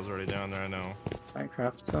Molotovs already down there. I know. I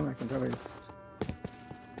craft some. I can probably.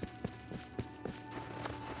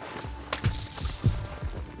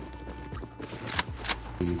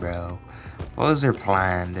 Bro, what was their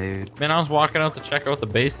plan, dude? Man, I was walking out to check out the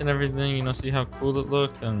base and everything, you know, see how cool it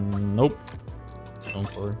looked, and nope. Going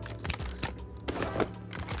for it.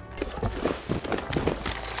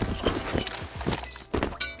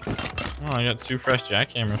 Oh, I got 2 fresh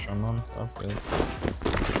jackhammers from them, so that's good.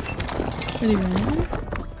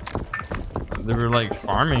 They were like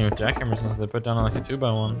farming with jackhammers and they put down like a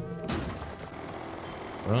 2x1.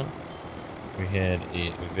 Well, we had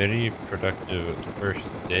a very productive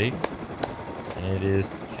first day, and it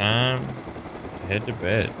is time to head to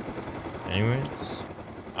bed. Anyways,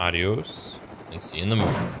 adios, and see you in the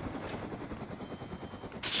morning.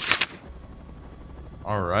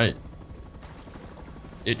 Alright.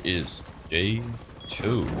 It is day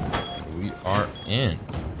 2. We are in.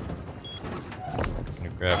 I'm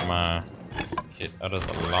gonna grab my kit out of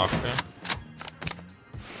the locker.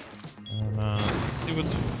 And let's see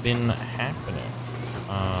what's been happening.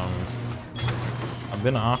 I've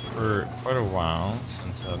been off for quite a while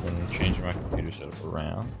since I've been changing my computer setup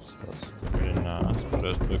around, so that's pretty nice. But I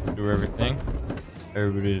was able to do everything.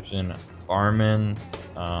 Everybody's been farming.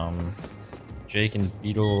 Jake and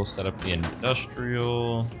Beetle set up the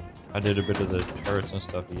industrial. I did a bit of the turrets and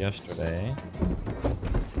stuff yesterday.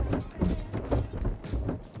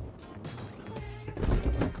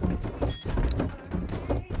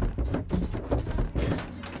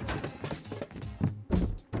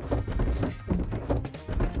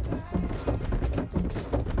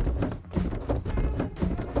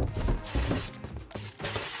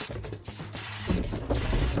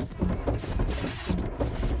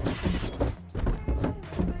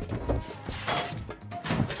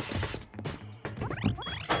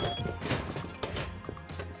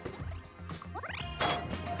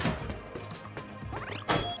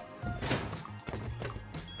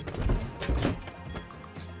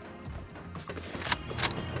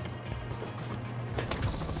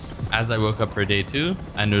 As I woke up for day 2,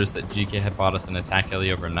 I noticed that GK had bought us an attack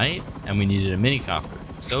heli overnight, and we needed a mini copter.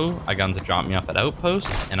 So I got him to drop me off at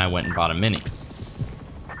Outpost, and I went and bought a mini.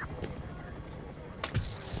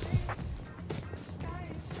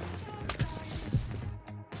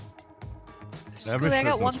 School, I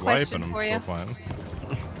got one question for you.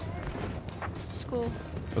 School.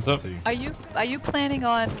 What's up? Are you planning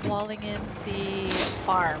on walling in the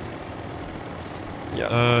farm?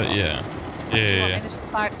 Yes. Yeah. Do you want me to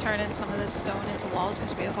start turning some of this stone into walls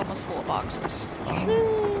because we have almost 4 boxes?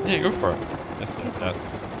 Yeah, go for it.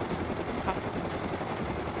 Yes.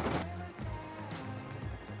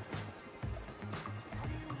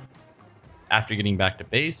 After getting back to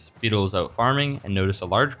base, Beetle was out farming and noticed a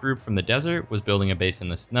large group from the desert was building a base in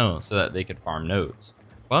the snow so that they could farm nodes.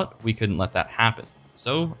 But we couldn't let that happen.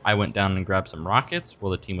 So I went down and grabbed some rockets while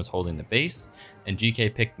the team was holding the base, and GK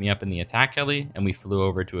picked me up in the attack heli and we flew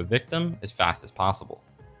over to evict them as fast as possible.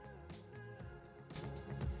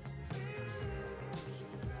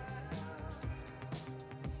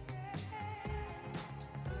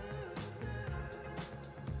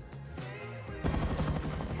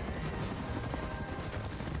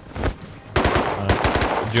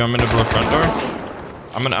 Do you want me to blow front door?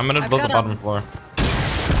 I'm gonna blow the bottom floor.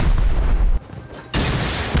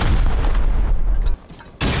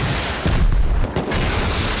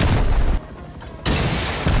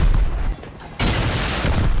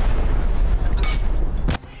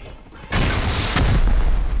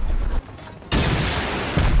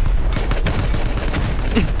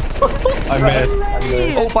 I missed.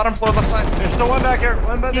 Oh, bottom floor left side. There's still one back here.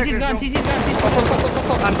 One back TC's gone, here. TC's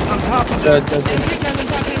gone. On top of Dead, that. dead,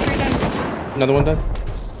 dead. Another one dead.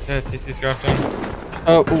 Okay, TC's dropped down.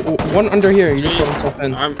 One under here. You just saw himself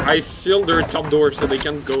in. I sealed their top door so they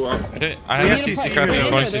can't go up. Okay, I have TC crafting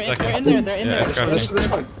in 22 seconds. Yeah, it's crafting. This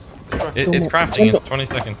one. It's crafting, it's 20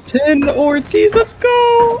 seconds. 10 Ortiz, let's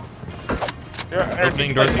go!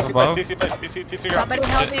 Opening doors from above. Somebody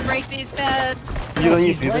help me break these beds. You don't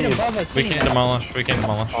need. We can't demolish,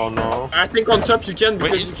 Oh no. I think on top you can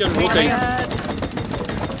because you can rotate.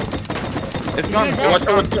 It's gone, it's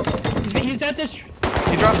gone. He's at this. He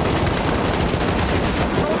dropped.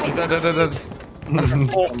 He's dead.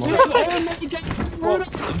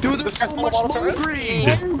 Dude, there's so much low grade!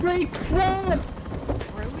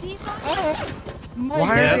 Why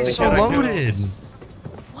are they so loaded?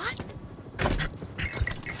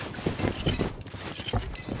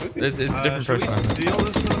 It's a different person.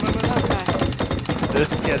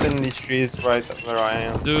 There's cat in these trees right where I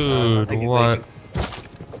am. Dude, what?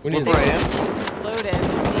 Look where I am. Loaded.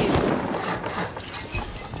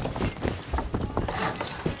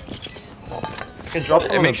 You can drop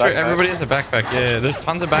some on Make the sure backpack. everybody has a backpack. Yeah, there's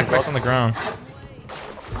tons of backpacks on the ground.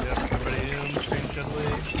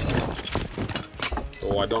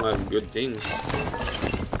 Oh, I don't have good things.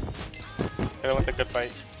 Hit him with a good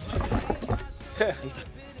fight.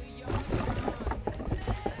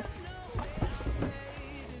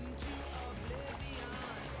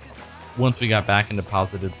 Once we got back and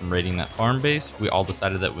deposited from raiding that farm base, we all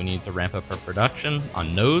decided that we needed to ramp up our production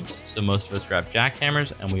on nodes, so most of us grabbed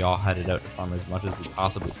jackhammers and we all headed out to farm as much as we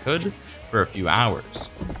possibly could for a few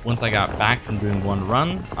hours. Once I got back from doing one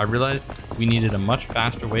run, I realized we needed a much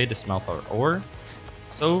faster way to smelt our ore,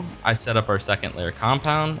 so I set up our second layer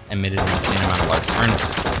compound and made an insane amount of large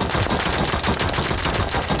furnaces.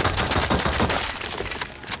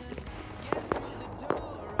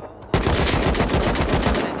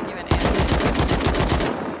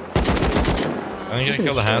 I think I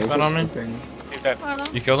killed a hazmat on me. He's dead.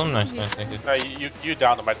 You killed him? Nice, thank you. No, you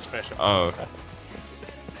downed him. I just finished him. Oh, okay.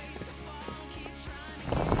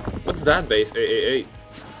 What's that base? Hey.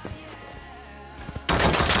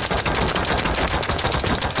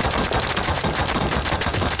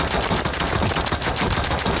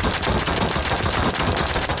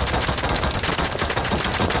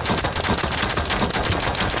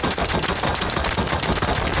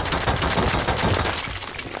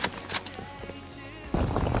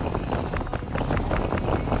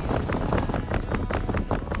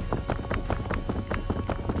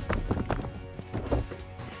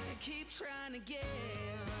 Trying to get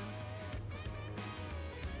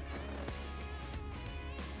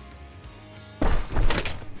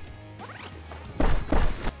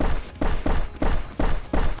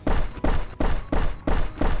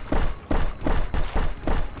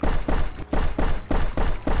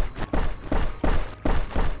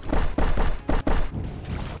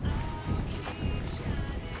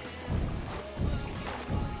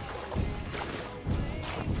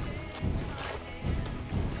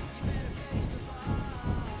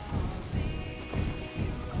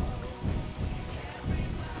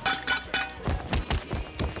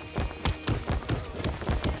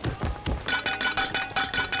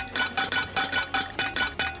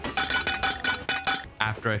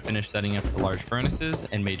After I finished setting up the large furnaces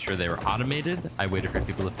and made sure they were automated, I waited for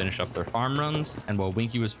people to finish up their farm runs, and while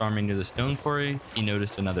Winky was farming near the stone quarry, he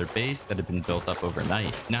noticed another base that had been built up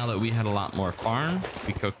overnight. Now that we had a lot more farm,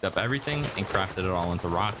 we cooked up everything and crafted it all into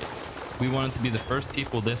rockets. We wanted to be the first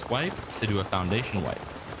people this wipe to do a foundation wipe.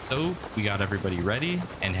 So we got everybody ready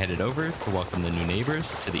and headed over to welcome the new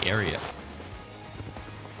neighbors to the area.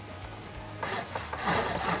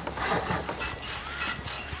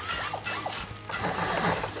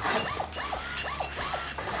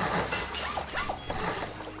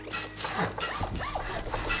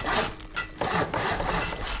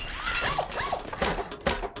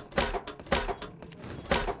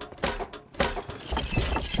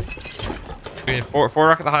 Okay, four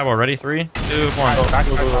rocket the high wall. Ready? 3, 2, 1. Go back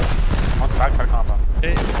to Once back to compound.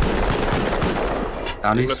 Okay.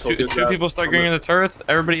 Two people start going in the turrets.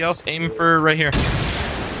 Everybody else aim for right here.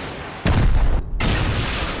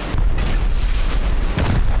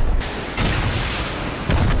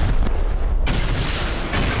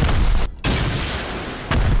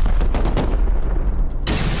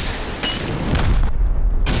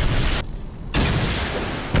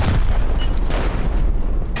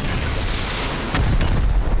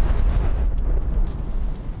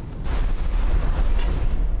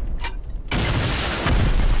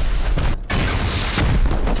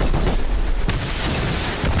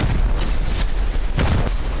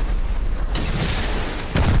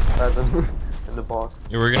 In the box.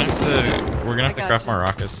 Yeah, we're gonna have to craft more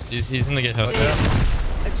rockets. He's in the gatehouse.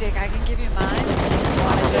 Jake, I can give you mine.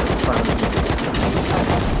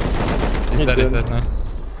 He's dead, nice.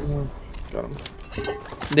 Got him.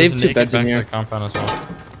 They have 2 beds in here. Compound as well.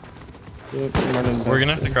 Yep, we're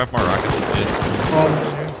gonna have to craft more rockets in base. I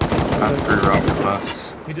have 3 rocket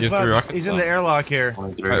bots. He just left. He's in the airlock here.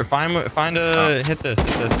 Right, find a hit this.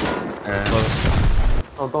 It's close.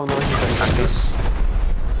 Oh, don't know anything.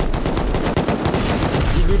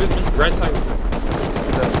 He looted me. Right side.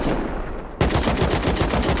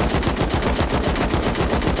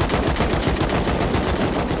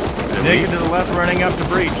 Naked to the left, running up the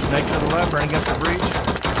breach. Naked to the left, running up the breach.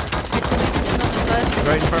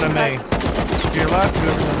 Right in front of me. To your left,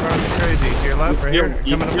 whoever's in front of me crazy. To your left, right here.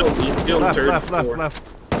 Coming up. Left.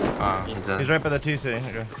 He's right by the TC.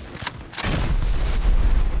 Okay.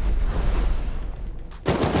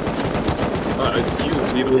 It's you.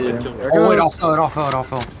 Oh wait, I'll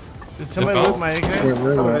fill. Did somebody loot my AK?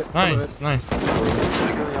 Nice.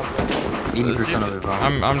 80% of it, bro.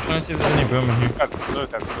 I'm trying to see if there's any boom in here. Hey,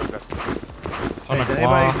 did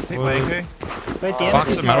anybody take my AK? Box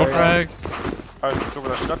of metal frags. I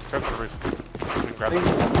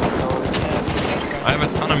have a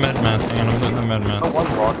ton of med mats, and I'm losing med mats.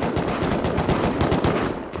 One rocket.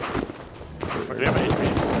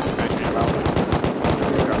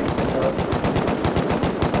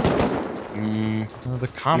 The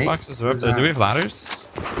comp boxes are up there. Do we have ladders?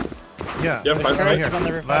 Yeah, right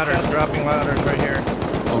here. Ladders, dropping ladders right here.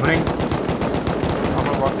 Opening. I'm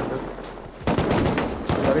gonna rocket this. Is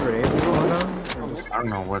that a grenade that's going down? I don't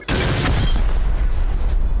know what that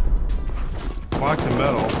is. Box of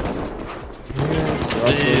metal.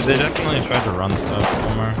 They definitely tried to run stuff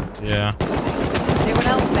somewhere. Yeah. They went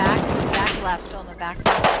out back left on the back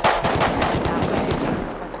side. That way.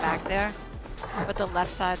 What's back there? But the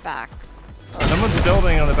left side back. Someone's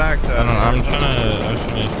building on the back side. I was trying to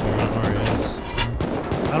figure out where he is.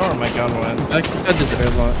 I don't know where my gun went. I had this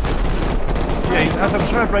airlock. Yeah, I'm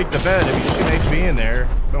trying to break the bed. If you shoot HV in there,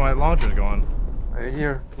 but my launcher's going. Right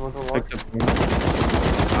here. You want to launch?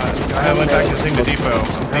 I went back to the depot.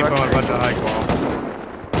 Depot and a bunch of high qual.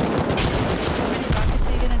 How many rockets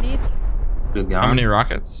are you gonna need? How many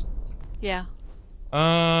rockets? Yeah.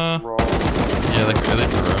 Yeah, like at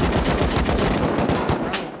least a row.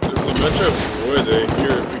 There's a bunch of wood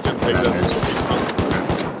here if we can take that.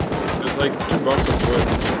 There's like 2 boxes of wood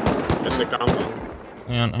in the compound.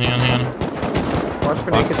 Hang on. Watch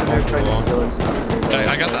for naked in there trying to steal and stuff. I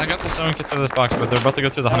got the sewing kits out of this box, but they're about to go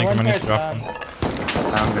through the honeycomb. I need to drop them.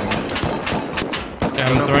 Okay,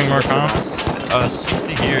 I'm throwing more comps.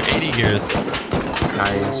 60 gear, 80 gears.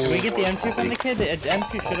 Nice. Did we get the M2 from the kid? The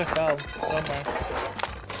M2 should have fell somewhere.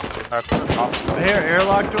 Here,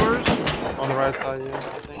 airlock doors. On the right side, yeah, I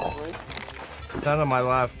think, right? Down on my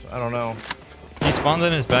left. I don't know. He spawned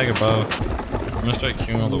in his bag above. I'm gonna start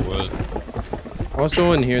queuing all the wood.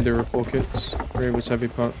 Also in here, there were full kits. Or it was heavy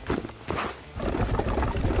pot.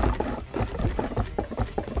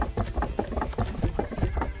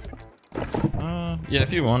 Yeah,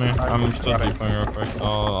 if you want to. I'm still deeping real quick, so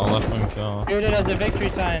I'll left wing kill. Shoot it as a victory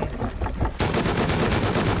sign.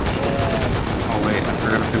 Oh wait, I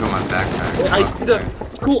forgot to pick up my backpack. I see the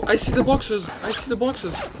Cool. I see the boxes. I see the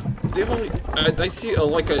boxes. They have only. I see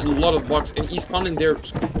like a lot of boxes, and he's spawning there.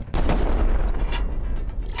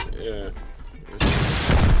 Yeah.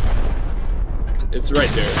 It's right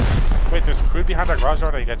there. Wait, there's crude behind that garage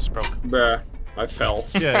door that you guys just broke. Bruh, I fell.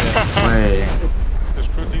 Yeah. Wait. There's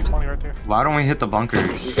crude these money right there. Why don't we hit the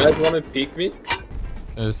bunkers? You guys want to peek me?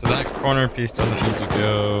 Okay, so that corner piece doesn't need to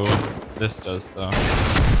go. This does, though.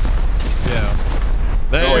 Yeah.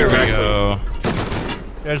 There we go.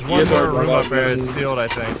 There's one more room up there. It's sealed, I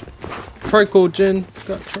think. Trico, Jin.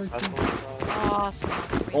 Got Trico. Awesome.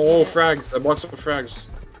 Oh, frags. A box of frags.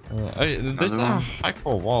 There's a high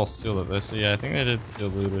core wall sealed of this, so yeah, I think they did seal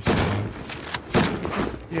loot or something.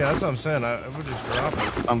 Yeah, that's what I'm saying. I would just drop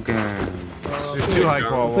it. Okay. There's 2 high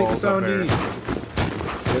core walls up there.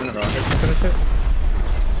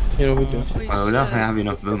 You know, we do. Well, we don't have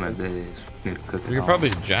enough movement. They need to cook it We could off. probably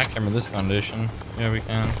jackhammer this foundation. Yeah, we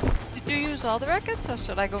can. Did you use all the records, or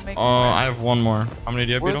should I go make Oh, more? I have one more. How many do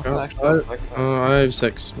you have, Where's Beetle? the extra? I have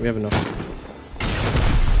 6. We have enough.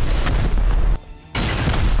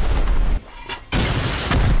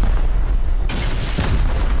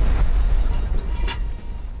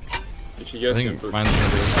 I think mine's gonna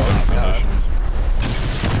be stone foundations.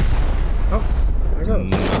 Oh, there goes.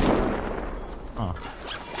 No. Oh.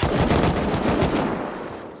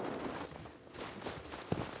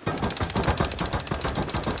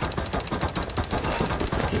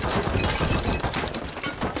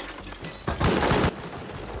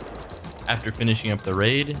 After finishing up the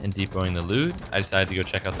raid and depoting the loot, I decided to go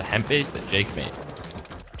check out the hemp base that Jake made.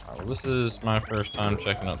 Well, this is my first time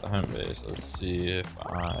checking out the hemp base. Let's see if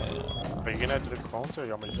I... Are you gonna do the clones or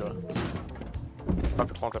you want me to do it? Not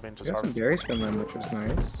the clones, I mean just Got some harvest. berries from them, which was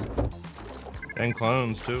nice. And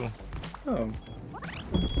clones, too. Oh.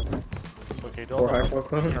 So, okay, do 4 all high that. core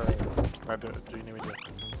clones. Or do you need me to do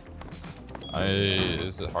it?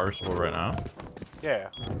 Is it harvestable right now? Yeah,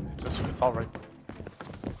 it's all right.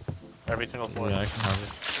 Every single floor. Yeah, I can have it.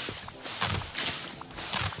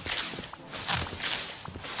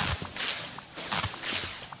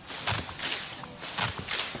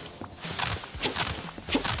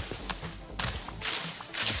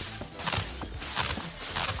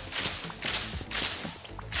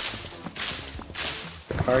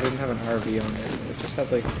 The car didn't have an RV on it. It just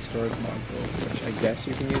had like a storage module, which I guess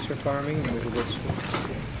you can use for farming, but it was a bit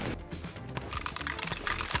sweet.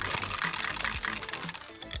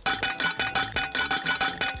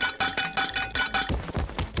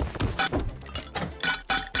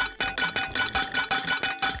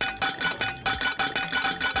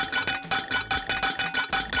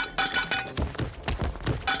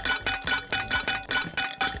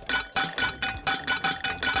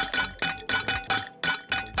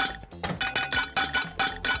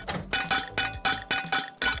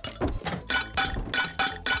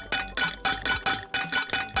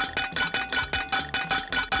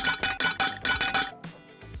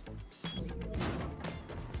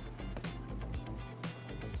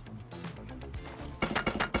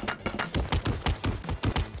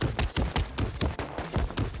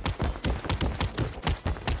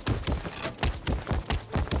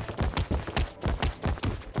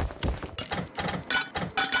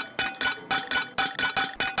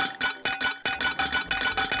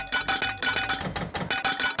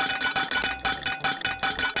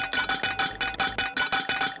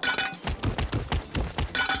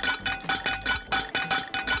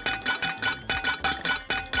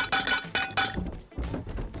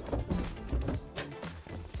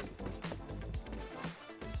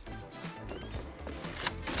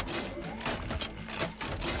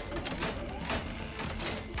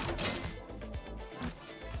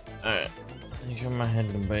 Alright, I think I'm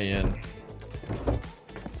heading to bed.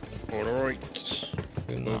 Alright.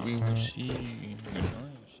 Good We will night. see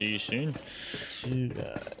you soon. See you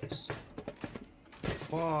guys.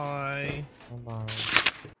 Bye. Bye-bye.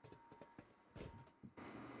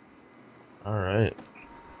 Alright.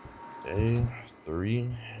 Day 3,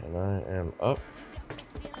 and I am up.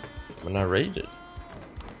 When I raided.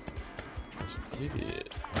 Let's see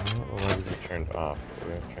it. I don't know why these are turned off. But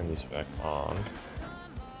we're gonna turn these back on.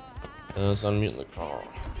 And let's unmute the call.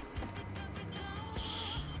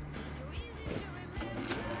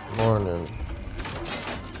 Morning.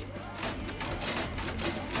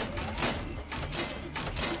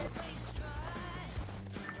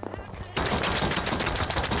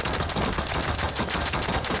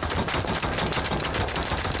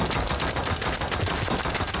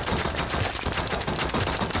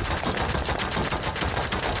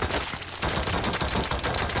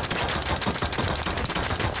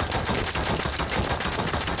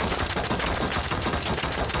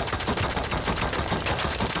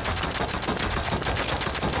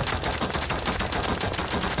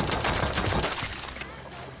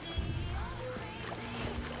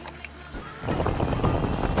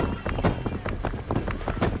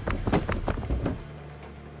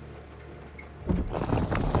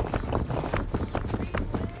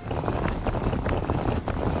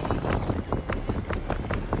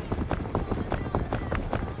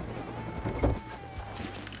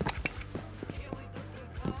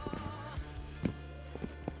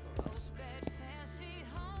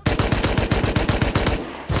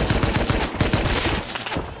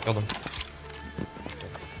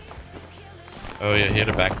 he had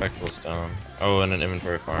a backpack full of stone. Oh, and an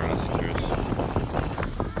inventory farm. That's yours.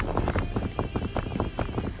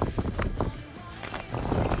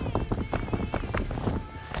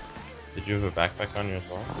 Did you have a backpack on you as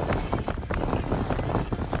well?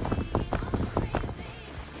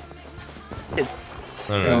 It's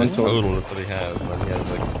no, it's total. That's what he has. But he has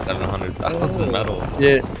like 700,000 metal.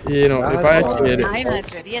 Yeah, you know, if I actually hit it.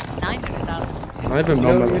 900. He has 900,000. I have a You no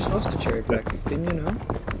know, metal. you're supposed to cherry pick. Didn't you know?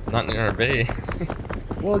 Not in our base.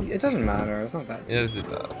 Well, it doesn't matter. It's not that. Yes, it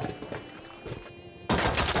does.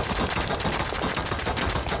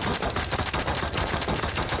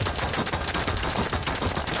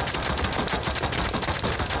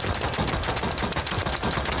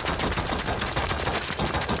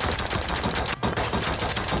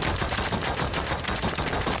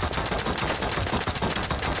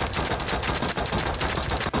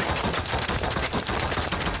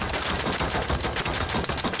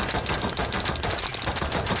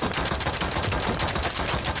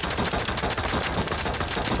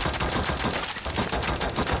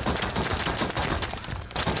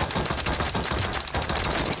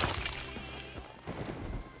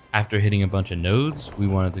 After hitting a bunch of nodes, we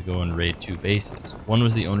wanted to go and raid 2 bases. One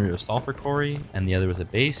was the owner of Sulfur Quarry, and the other was a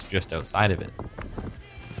base just outside of it.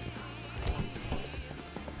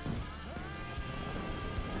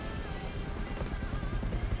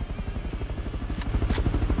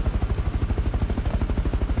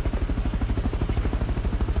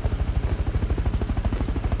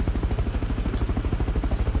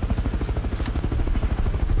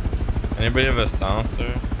 Anybody have a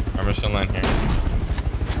silencer? I'm just gonna land here.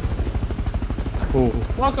 Oh.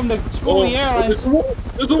 Welcome to Schoolwe Airlines. There's a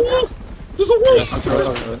wolf! There's a wolf! There's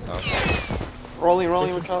a wolf! Rolling,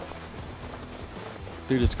 watch out.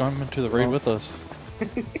 Dude, it's going into the raid with us.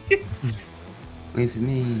 With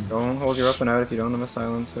me. Don't hold your weapon out if you don't have a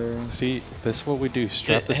silencer. See, this is what we do.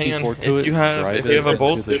 Strap the Hang on, C4 to if it. you have a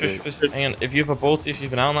bolt, hang hang on. If you have a bolt, if you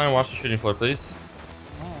have an outline, watch the shooting floor, please.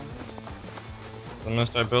 I'm gonna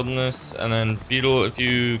start building this, and then Beetle, if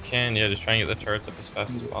you can, yeah, just try and get the turrets up as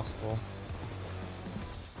fast as possible.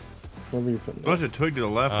 There's a twig to the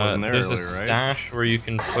left, wasn't there? There's earlier, a stash where you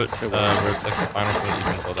can put, where it's like the final thing that you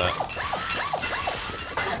can build at.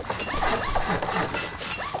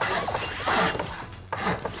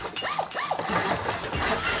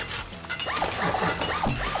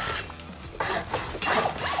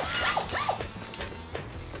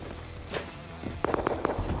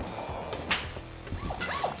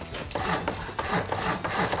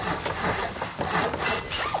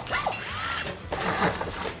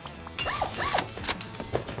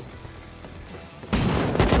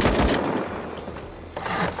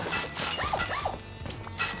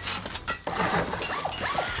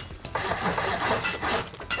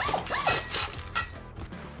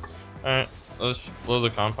 Alright, let's blow the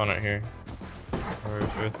compound out here. Or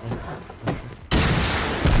is you with me?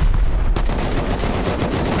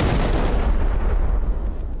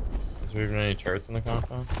 Is there even any turrets in the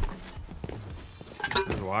compound?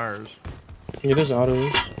 There's wires. Yeah, there's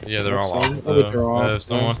autos. Yeah, they're all off though. If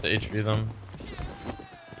someone wants to HV them.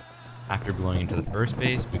 After blowing into the first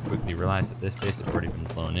base, we quickly realized that this base had already been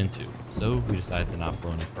blown into, so we decided to not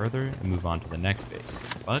blow any further and move on to the next base.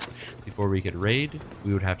 But before we could raid,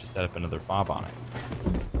 we would have to set up another fob on it.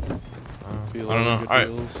 I don't know. Alright,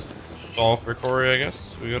 Sulfur Quarry, I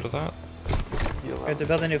guess. We go to that. We have to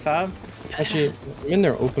build a new fob? Actually, I'm in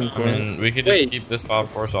their open I core. mean, we could just keep this fob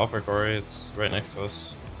for Sulfur Quarry. It's right next to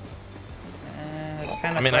us. It's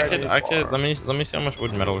kind of I mean, I could. Let me see how much wood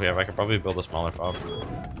and metal we have. I could probably build a smaller fob.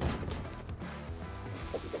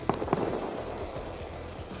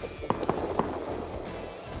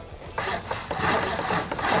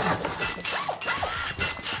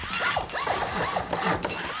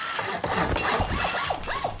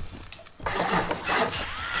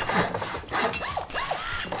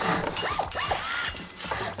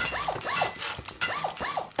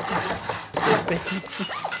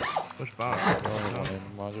 Push back.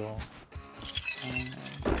 Module.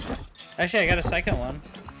 Actually, I got a second one.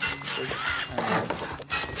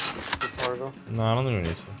 No, I don't think we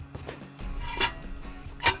need to.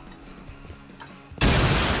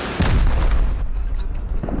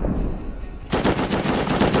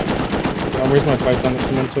 Where's my python that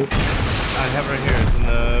someone took? I have it right here. It's in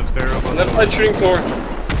the barrel. Left side shooting floor.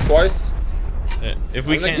 Twice. Yeah, if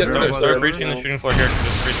we can't start breaching the shooting floor here,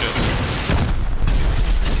 just breach it.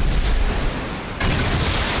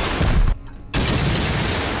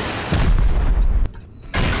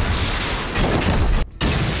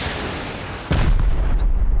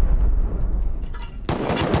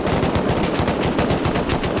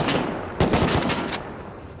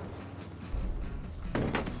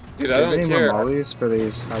 Dude, I Do you have don't any care. more mollies for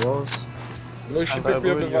these high walls? No, she picked me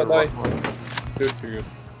up if I die. Dude, you're good.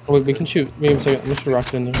 Oh wait, we can shoot. Wait a second. I'm gonna shoot a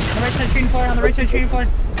rocket in there. On the right side shooting floor, on the right side shooting floor.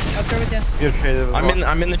 I'll start with you. You're traded as well.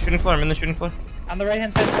 I'm in the shooting floor. I'm in the shooting floor. On the right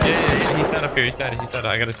hand side. Yeah. He's dead up here. He's dead.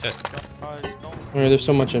 I gotta check. Alright, there's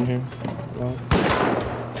so much in here. Wow.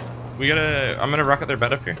 I'm gonna rocket their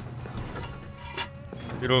bed up here.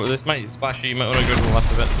 This might splash you. You might want to go to the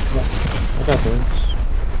left of it. I got this.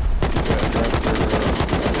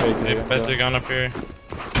 Hey, beds are gone up here.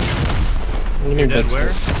 You're dead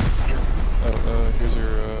where? Here's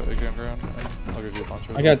your exam ground. I'll give you a bunch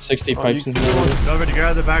of. I got 60 pipes in here. Over to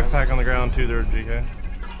grab the backpack on the ground too there, GK.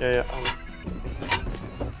 Yeah.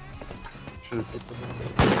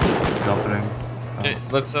 Opening. Okay,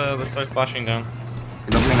 let's start splashing down.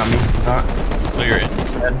 He's opening on me. Oh, you're in.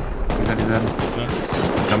 He's dead.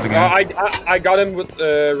 Nice. Jumping in. I got him with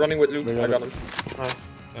running with loot. I got him. Nice.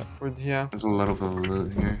 Yeah. There's a little bit of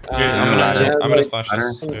loot here. I'm gonna splash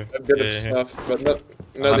this. A bit of stuff, but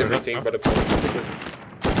not everything. But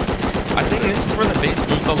I think this is where the base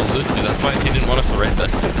moved all the loot to. That's why he didn't want us to raid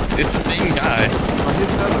this. It's the same guy. Oh, he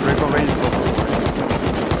said the Rico raid Sulfur.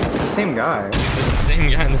 It's the same guy. It's the same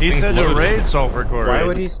guy. And this He said to loaded. raid Sulfur Core. Why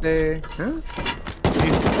would he say? Huh?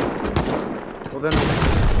 Well then.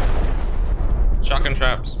 Shotgun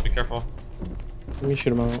traps. Be careful. Let me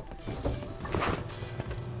shoot him out.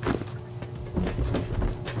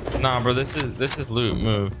 Nah, bro. This is loot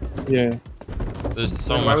moved. Yeah. There's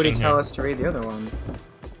so Then much why would he in tell here. us to raid the other one?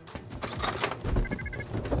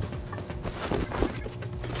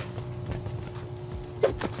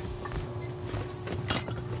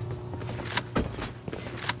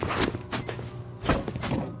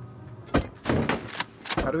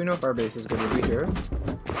 How do we know if our base is good? Would we hear it?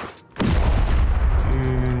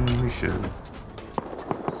 We should.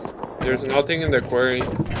 there's nothing in the quarry.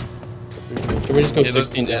 Should we just go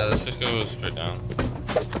 16 down? Yeah, let's just go straight down.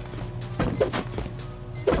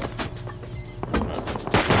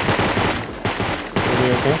 Are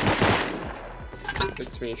we okay?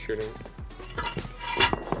 It's me shooting.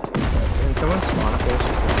 Can someone spawn up there?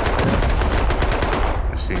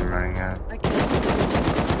 I see him running out.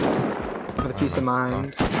 For the peace of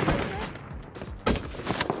mind.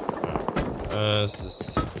 This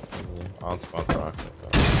is odd spot rock.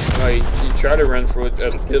 Like, you try to run through it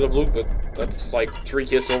at a bit of loot, but that's like 3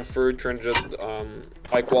 kills Sulfur, 300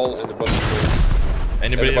 high wall, and a bunch of kills.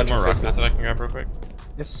 Anybody have more rockets that I can grab real quick?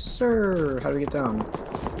 Yes, sir. How do we get down?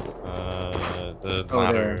 The Oh,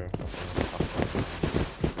 ladder. there.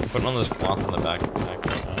 I'm putting on those cloths on the back right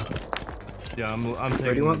now. Yeah, I'm Where do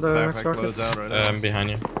taking you want the backpack rockets? clothes out right now. I'm behind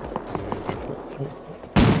you.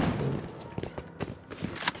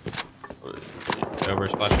 Yeah, we're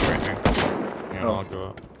splashing right here. Here, Oh. I'll go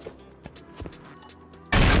up.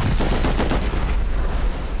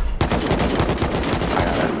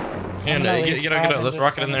 And get out. Let's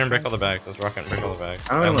rocket in there and break all the bags. Let's rocket and break all the bags.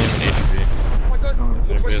 I don't only have an HP. Oh my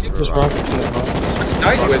god. Just rocket in the box.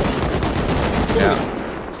 Died with. Yeah.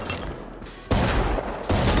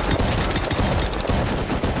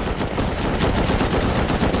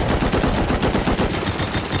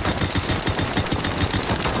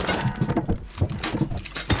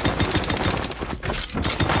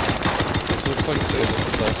 This looks like safe,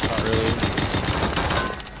 but that's not really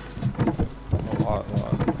a lot.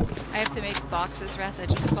 I have to make boxes, Wrath. I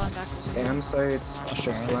just spawned back. Stam sites,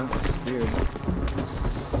 just left. This is weird.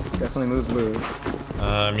 Definitely move loot.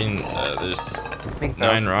 I mean, there's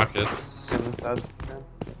 9 rockets. Uh,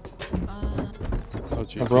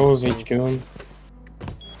 A row of HQ.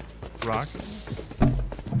 Rock.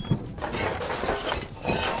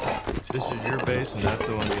 This is your base, and that's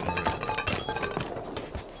the one getting rid of.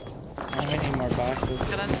 I need more boxes.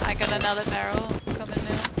 I got another barrel coming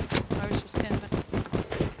now. I was just standing by.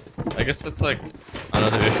 I guess that's like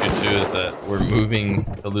another issue too, is that we're moving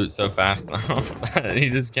the loot so fast now that you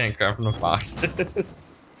just can't grab enough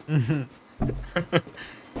boxes.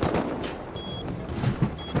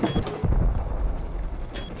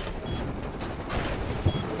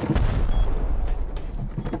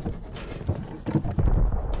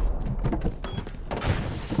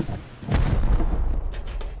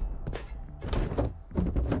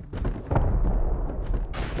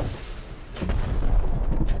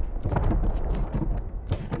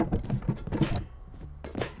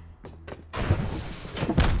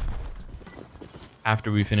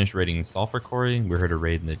 After we finished raiding Sulfur Quarry, we heard a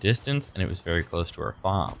raid in the distance, and it was very close to our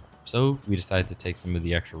fob. So we decided to take some of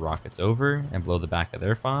the extra rockets over and blow the back of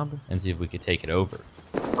their fob and see if we could take it over.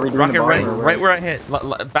 Rocket right where I hit.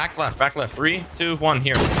 Back left. 3, 2, 1,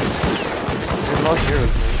 here. It's not here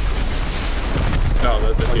with me. No,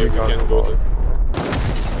 that's okay. We can go there.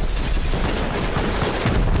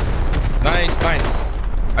 Nice.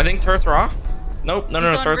 I think turrets are off. Nope. No, He's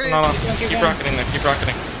on turrets are bridge. not off. Keep Keep going. rocketing there. Keep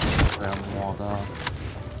rocketing.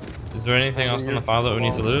 Is there anything else on the file that we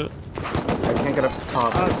need to loot? I can't get up the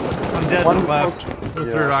top. I'm dead. One left. left. There's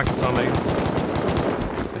Yeah. 3 rockets on me.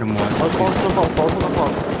 Hit him one. Close on the top. Close on the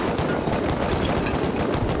top.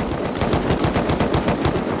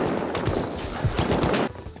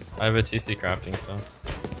 I have a TC crafting though.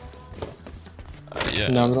 Yeah.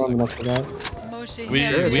 No, we it's don't have like- enough for that. Moshi, We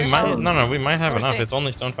here, we here's might some. we might have enough. Moshi. It's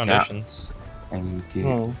only stone foundations. Thank you.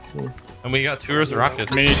 Oh, cool. And we got 2 rows of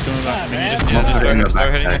rockets. Mini's coming back. Mini Just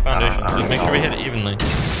start hitting the foundations. Just make sure we hit it evenly.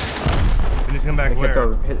 And he's come back Hit,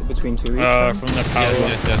 where? hit between 2 each. one? From the power.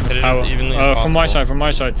 Yes. Hit it Power. as evenly as possible. From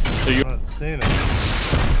my side. So you. I'm not seeing it.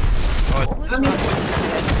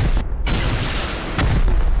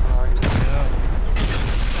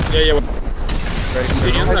 Yeah. Right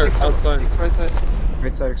Is he in external. there? Outside. It's right side.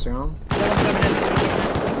 Right side external.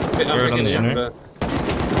 Wait, no, Turret on he's the in inner. there.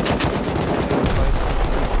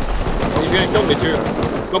 He's gonna kill me too.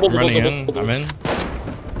 Double. Running in. I'm in.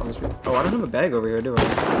 On the street. Oh, I don't have a bag over here, do I?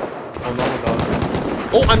 Oh no, no.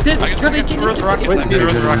 Oh, I'm dead. I got 2 rows of rockets. I have 2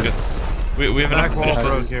 rows of rockets. We have enough Back to wall finish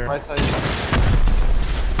broke this. here. Right side.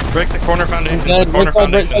 Break the corner foundations. Dead, The corner right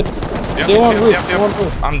side, right side. foundations. Stay on roof, stay on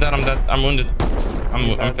roof. I'm dead. I'm wounded.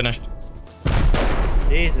 I'm finished.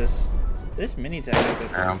 Jesus. This mini tag.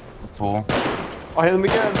 I'm full. I hit him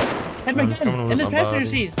again. Hit him again. In this passenger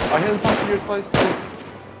seat. I hit him passenger twice too.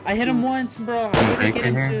 I hit him once, bro. I Take didn't get it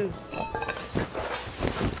him here. too.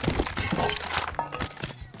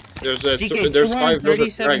 There's GK, there's 5 builder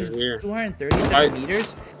frags 237, here. 237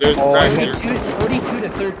 meters. There's Oh, I frags hit- here. 32 to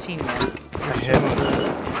 13, man. I hit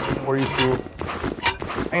him. 42. Oh,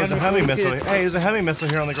 there's a heavy missile. Hey, there's a heavy missile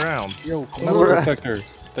here on the ground. Yo, Where metal at? detector.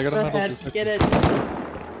 They got a Go metal ahead, detector. get it.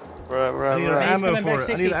 I need Right. ammo coming for back,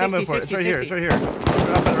 it. I 60, need ammo 60, for it. It's 60, right here. It's 60. right here.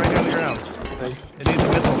 Drop it right here on the ground. Thanks. It needs a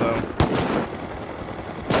missile though.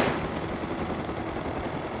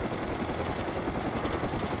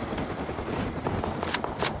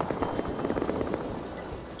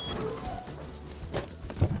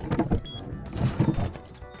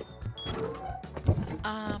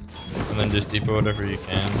 And then just depot whatever you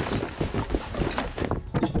can.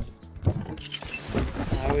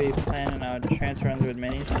 How are we planning out transfer runs with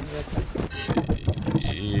minis?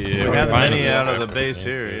 Yeah, We we're have the buying mini those out of type the base minis,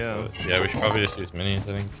 here, but- yeah. Yeah, we should probably just use minis. I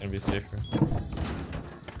think it's gonna be safer.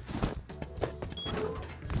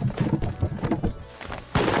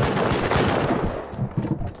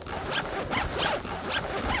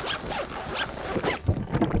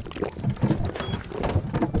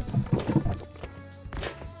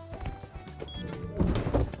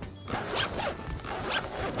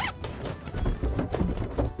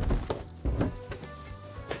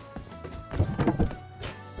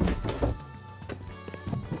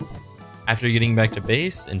 After getting back to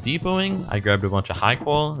base and depoting, I grabbed a bunch of high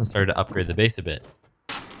qual and started to upgrade the base a bit.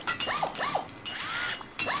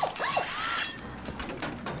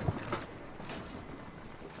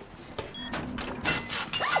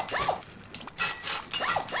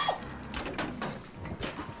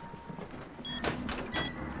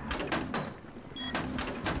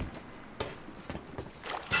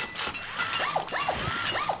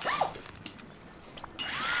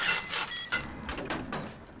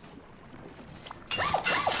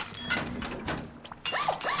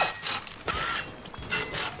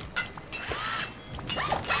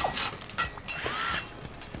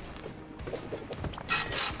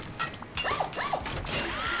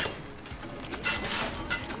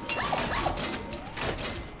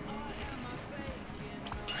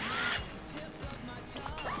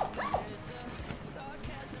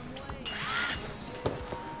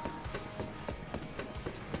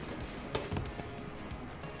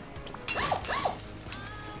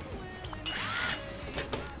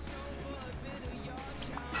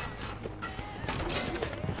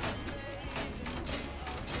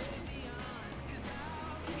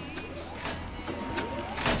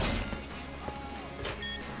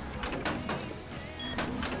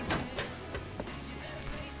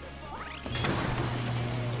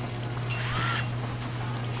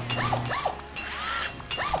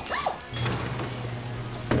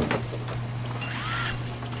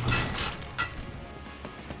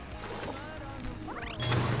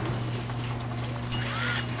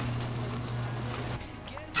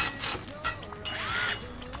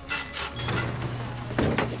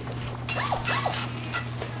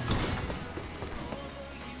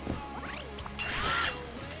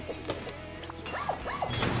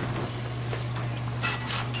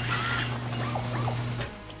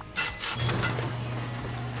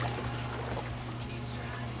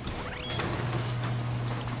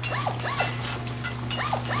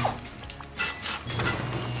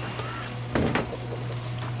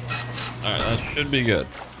 Alright, that should be good.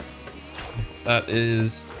 That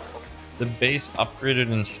is the base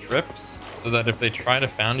upgraded in strips, so that if they try to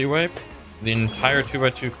foundry wipe, the entire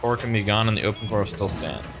 2x2 core can be gone and the open core will still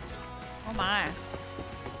stand. Oh my.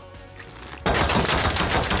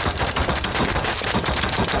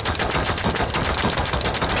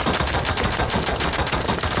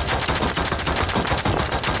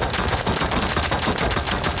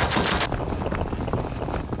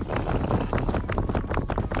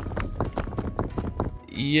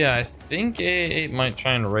 Yeah, I think A8 might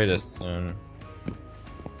try and raid us soon.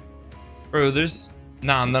 Bro, there's...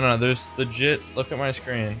 No, there's legit... Look at my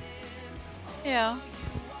screen. Yeah.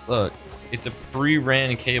 Look, it's a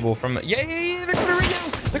pre-ran cable from... Yeah, they're coming to raid now!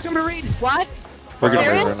 They're coming to raid! What? We're gonna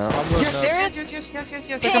raid Serious? right now.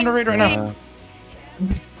 Yes, they're coming to raid right now.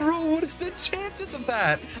 Bro, what is the chances of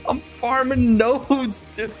that? I'm farming nodes,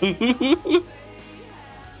 dude.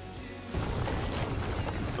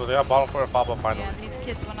 So they have bottom floor of Fabo finally. Yeah, these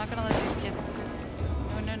kids, we're not gonna let these kids.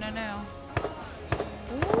 No.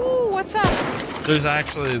 Ooh, what's up? There's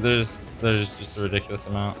actually, there's just a ridiculous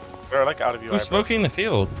amount. They're like out of UI. Who's smoking the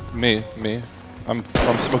field? Me. I'm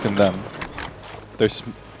smoking them. There's.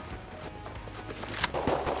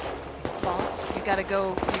 Faults. You gotta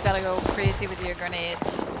go crazy with your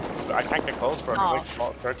grenades. I can't get close, bro. Oh. There's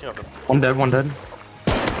like 13 of them. One dead.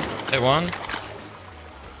 Hit one.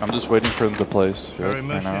 I'm just waiting for them to place. Very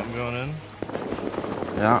much now. going in.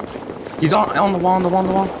 Yeah. He's on the wall.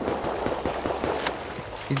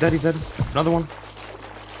 He's dead. Another one.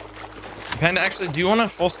 Panda, actually, do you want to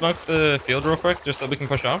full smoke the field real quick, just so we can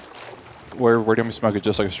push up? Where do we smoke it?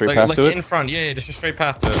 Just like a straight path like to it? in front, yeah, just a straight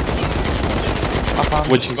path to it.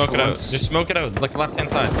 Which Smoke it out. Just smoke it out, like left hand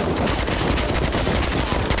side.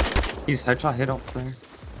 He's headshot hit up there.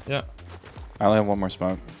 Yeah. I only have one more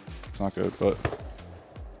smoke. It's not good, but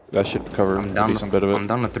that should cover a decent bit of it. I'm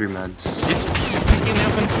down to 3 meds. He's peeking in the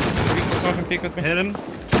open. Someone can peek with me. Hit him.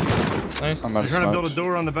 Nice. I'm They're trying to build a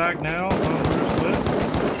door on the back now. We're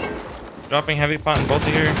split. Dropping heavy pot and bolt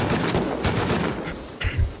here.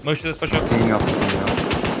 Motion, let's push up. Hanging up.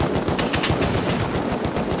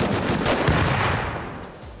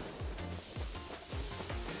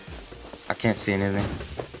 I can't see anything.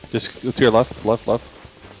 Just to your left.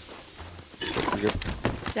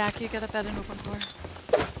 Zach, you got a bed in open core.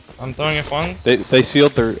 I'm throwing it once. They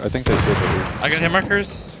sealed their. I think they sealed their. I got hit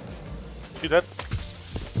markers. You dead?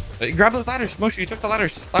 Grab those ladders. Moshe, you took the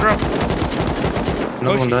ladders. Ladder up.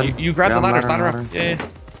 Another one Moshe, dead. you grabbed the ladders. Ladder up. ladder. Yeah.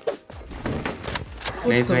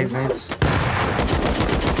 Nades.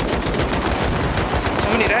 So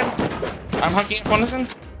many dead. I'm hucking F1 in.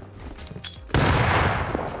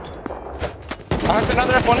 I hucked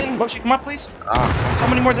another F1 in. Moshe, come up, please. So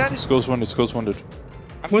many more dead. Skull's wounded.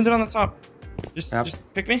 I'm wounded on the top. Just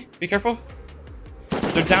pick me. Be careful.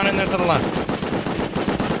 They're down in there to the left.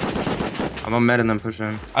 I'm on med and then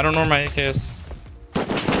pushing. I don't know where my AK is.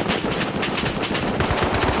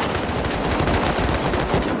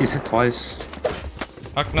 He's hit twice.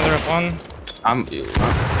 Huck another F1.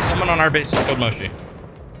 Someone on our base just killed Moshe.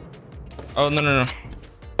 Oh, no.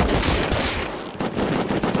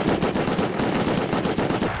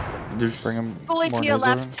 Just bring him. Fully to your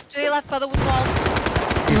left. To your left by the wood wall.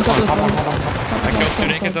 He's on top. I killed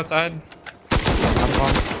 2 nakeds outside.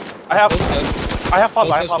 I have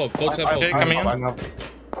fought. Folks have Okay, coming in.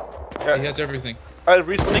 Yeah. He has everything.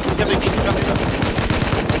 Respawn.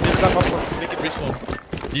 Naked respawn.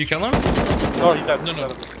 Did you kill him? No, he's dead. No.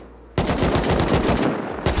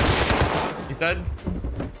 He's dead.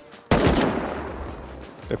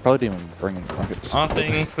 They probably didn't even bring in buckets.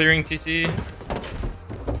 Offing, clearing TC.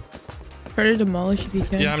 Try to demolish if you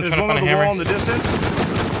can. Yeah, I'm There's trying to one find a on the hammer. wall in the distance.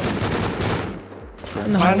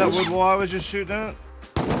 In the Behind that house. wood wall I was just shooting at.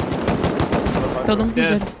 Killed him. He's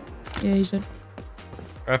Dead. dead. Yeah, he's dead.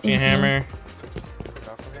 Crafting a hammer.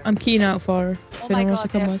 I'm keying out far. Oh If my anyone wants to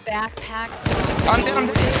god, come they have up. backpacks. I'm dead.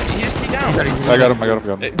 He just keyed down. I got him.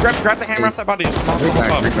 Grab the hammer off that body. Just demolish the whole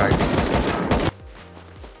fob.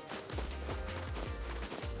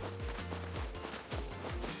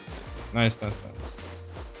 Nice.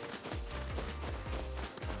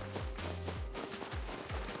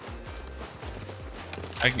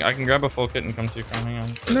 I can grab a full kit and come to you. Hang on.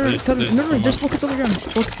 No, there's full kits on the ground.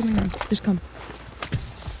 Just come.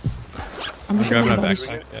 I'm just grabbing showing a bodies.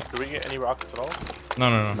 backpack. Do we get any rockets at all? No.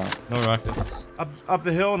 No rockets. Up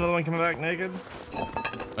the hill, another one coming back naked.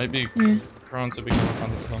 Might be Yeah. prone to be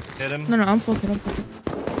on the hill. Hit him. No, I'm full kit.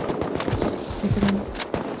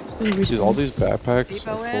 Dude, all these backpacks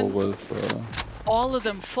Depot are full in. with. All of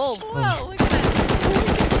them full. Whoa, look at that.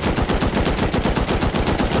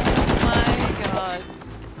 Oh my god.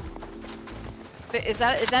 But is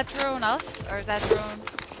that drone us or is that drone?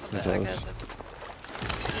 That's Okay, us.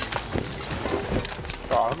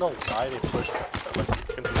 Bro, I don't know why they pushed, like,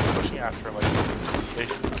 continue pushing after, like, they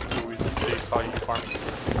saw you farming.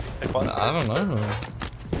 I don't know.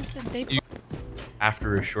 Listen, they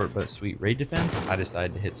After a short but sweet raid defense, I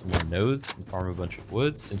decided to hit some more nodes and farm a bunch of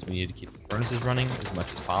wood since we need to keep the furnaces running as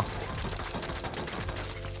much as possible.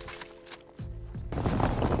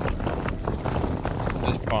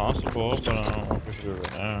 It's possible, but I don't know if we should do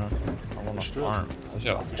it right now. I want to farm. I just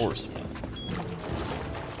got a horse, man.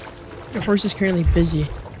 Your horse is currently busy.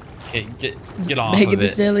 Okay, get off Megan of Thee it.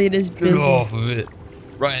 Stallion is busy. Get off of it.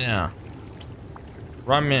 Right now.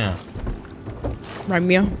 Right now. Right,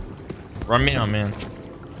 meow. Right meow, man.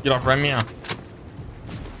 Get off right meow.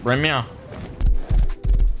 Right meow.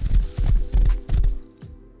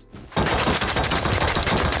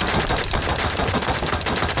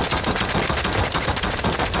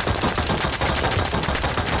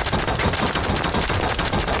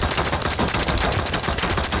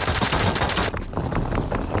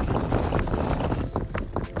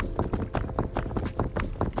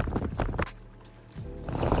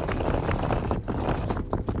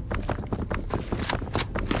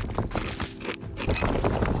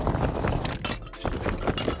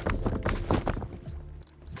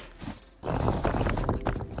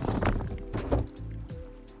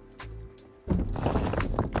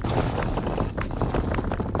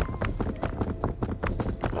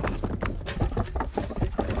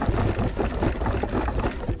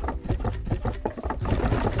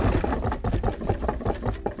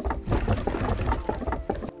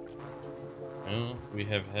 We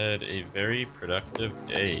have had a very productive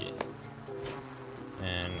day,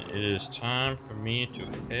 and it is time for me to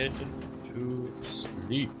head to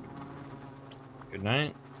sleep. Good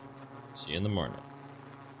night. See you in the morning.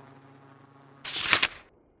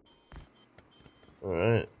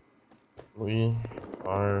 Alright, we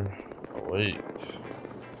are awake.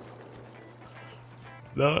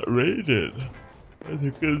 Not raided. That's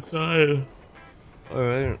a good sign.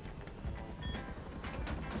 Alright.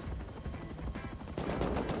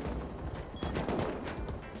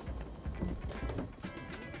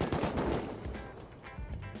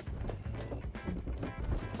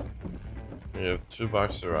 We have 2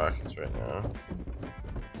 boxes of rockets right now.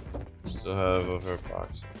 Still have over a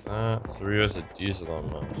box of that. 3 was a diesel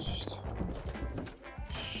almost.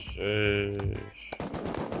 Sheesh.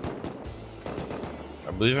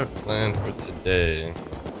 I believe our plan for today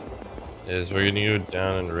is we're gonna go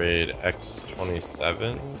down and raid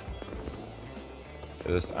X27.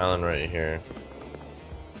 This island right here.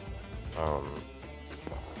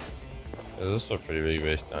 There's also a pretty big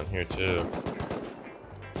base down here too.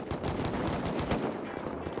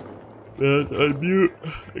 Let's unmute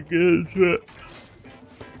and get into it.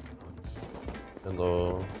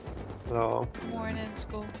 Hello. Hello. Morning,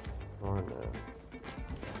 school. Morning.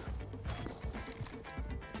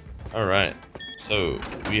 Alright, so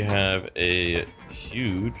we have a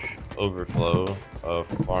huge overflow of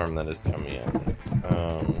farm that is coming in.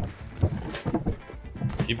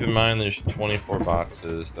 Keep in mind there's 24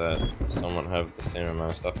 boxes that somewhat have the same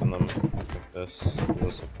amount of stuff in them like this. There's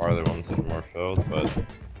also farther ones that are more filled, but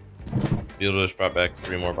Beetle just brought back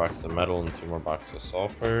 3 more boxes of metal and 2 more boxes of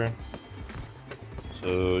sulfur.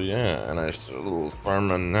 So yeah, and I just did a little farm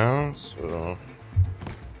run now, so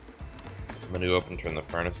I'm gonna go up and turn the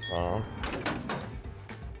furnaces on.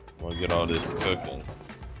 We'll get all this cooking.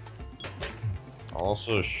 I'll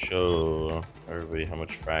also show everybody how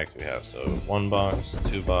much frags we have. So 1 box,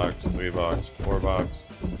 2 box, 3 box, 4 box,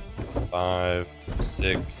 5,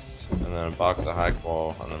 6, and then a box of high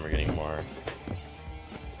qual, and then we're getting more.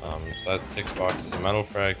 So that's 6 boxes of metal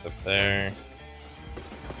frags up there.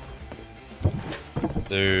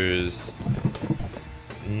 There's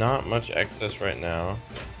not much excess right now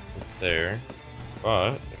there,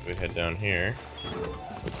 but if we head down here,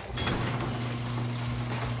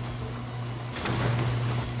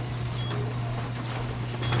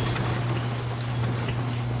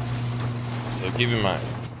 so keep in mind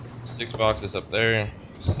 6 boxes up there,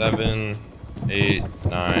 7, 8,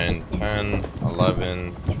 9, 10,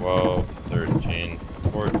 11, 12, 13,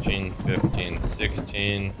 14, 15,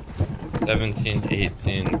 16, 17,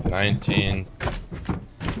 18, 19,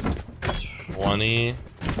 20,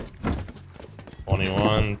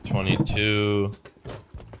 21, 22,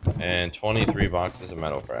 and 23 boxes of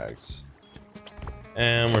metal frags.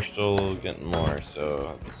 And we're still getting more,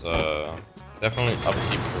 so it's definitely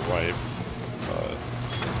upkeep for wipe, but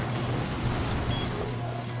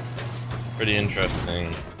it's pretty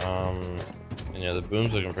interesting. And yeah, the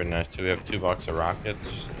boom's looking pretty nice too. We have 2 boxes of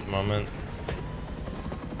rockets at the moment.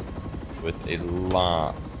 with a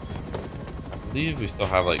lot. I believe we still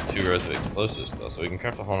have like 2 rows of explosives still, so we can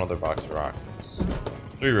craft a whole other box of rockets.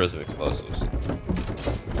 3 rows of explosives.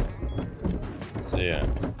 So yeah.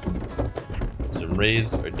 Some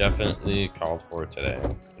raids are definitely called for today.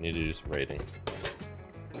 We need to do some raiding.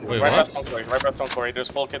 Wait, right what? Stone Quarry, right by Stone Quarry. There's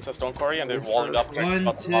full kits at Stone Quarry and they're walling up.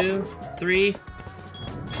 1, 2, 3.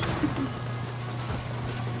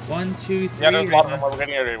 1, 2, 3. Yeah, there's a lot of them. We're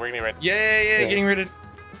getting ready. We're getting ready. Yeah, getting raided.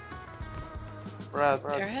 Brad.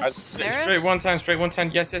 Straight 110, straight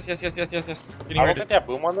 110. Yes. Getting I don't raided. think they have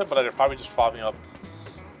boom on them, but they're probably just fobbing up.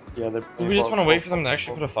 Yeah, they're. Do we just want to wait for them to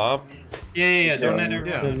actually put a fob? Yeah. Don't let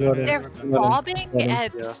everyone. They're fobbing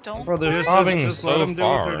at Stone. Bro, they're Just fobbing let so them do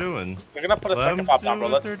what far. they're doing. They're gonna put a Let second them fob do down, bro.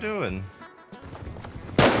 what Let's. they're doing.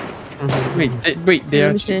 Wait, they Let me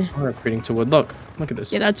actually are upgrading to wood. Look at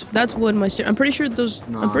this. Yeah, that's wood, my I'm pretty sure those.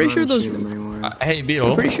 I'm pretty sure those. Hey, Beetle.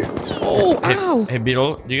 I'm pretty sure. Oh, ow! Hey,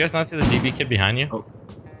 Beetle. Do you guys not see the DB kid behind you? Ow,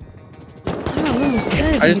 I'm almost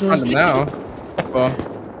dead. I just found them now. Well,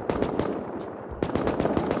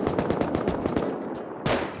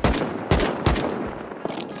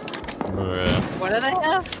 What do they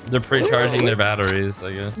have? They're pre-charging their batteries,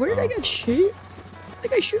 I guess. Where did I get shoot? Where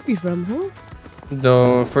did I shoot me from, huh?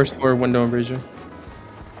 the first floor window embrasure.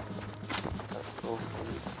 That's so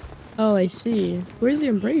funny. Oh, I see. Where's the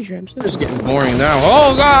embrasure? I'm so It's getting boring now.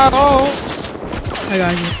 Oh god! Oh! I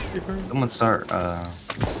got you.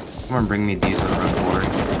 Someone bring me diesel run board.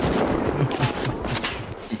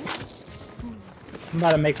 I'm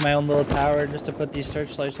about to make my own little tower just to put these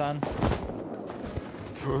searchlights on.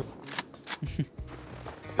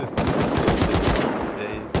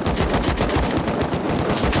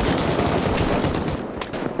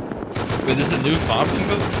 Wait, this is a new fob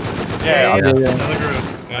input? Yeah. Yeah. Another group.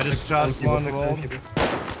 I just shot one wall.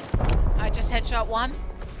 I just headshot one.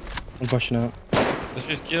 I'm pushing out. Let's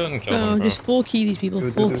just kill and kill No, them, bro. just full key these people.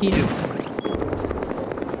 Full key. Can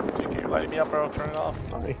you light me up, bro? Turn it off.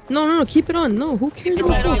 Sorry. No. Keep it on. No, who cares Keep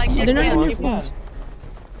about it on, full key? like, They're not yeah, even keep your it on.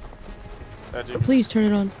 phones. Please turn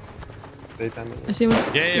it on. Stay timing. I see one.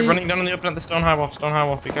 Yeah, running down on the open at the stone high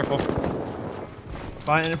wall. Be careful.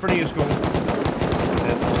 Fine, in front of you, School.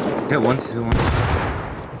 Yeah, one, two, one.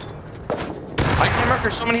 I hit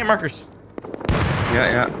markers, so many hit markers.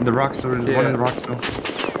 Yeah, the rocks, there's one in the rocks still.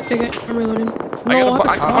 Okay, I'm reloading.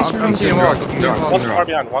 I can't see him. One's far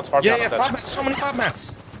behind. One's far behind. Yeah, fob mats, so many fob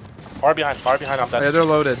mats. Far behind. I'm dead. Yeah, they're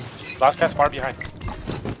loaded. Last guy's far behind.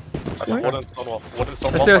 That's a wooden stone wall. Wooden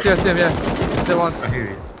stone wall. I see him, yeah. I see once. I hear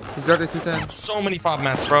you. He's directly 210. So many fob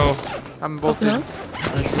mats, bro. I'm bolted. One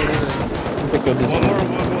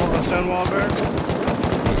more, a stone wall, bro.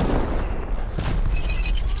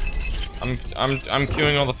 I'm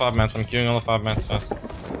queuing all the fob mats. Fast.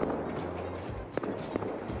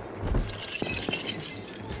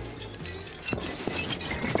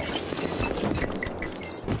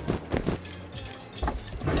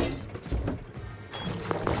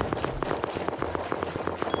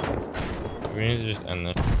 We need to just end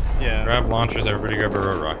this. Yeah. Grab launchers, everybody grab our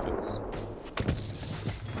road rockets.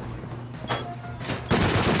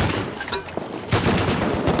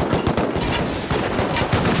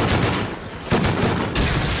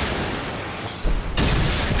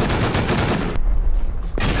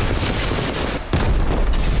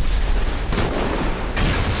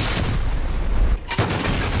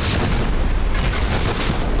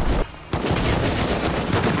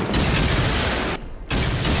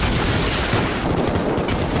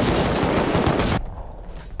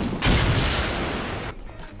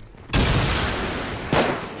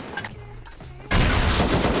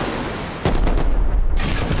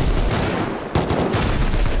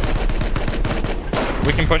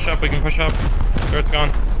 We can push up. Turret's gone.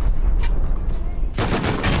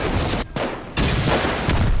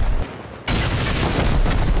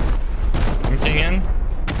 I'm keying in.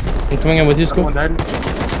 I'm coming in with you, School. Dead.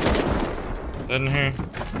 Dead in here.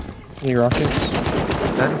 Any rockets?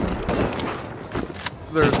 Dead.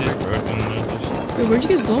 This is broken. Wait, where'd you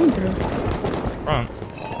guys blowing through? Front.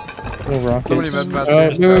 No rockets. Somebody med mats.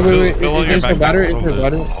 Wait. Fill all your Is there a battery?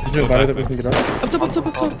 backpacks. Is there a battery that we can get up? Up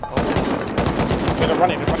top. They're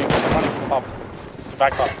running from the top. To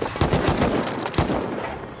back top.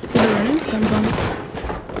 Is it running? I'm gone.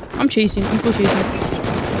 I'm chasing. I'm full chasing.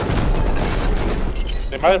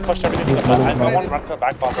 They might have pushed everything to the back. I want to run to the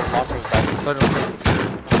back top. The launcher is back.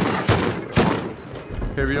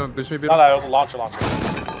 Here, we don't boost me, No, the launcher.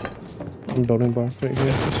 I'm building box right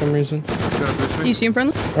here for some reason. Do you see him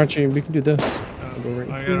friendly? Archie, we can do this. I'll go right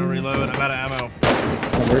I here. gotta reload. I'm out of ammo.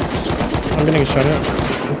 That works. I'm getting a shot at.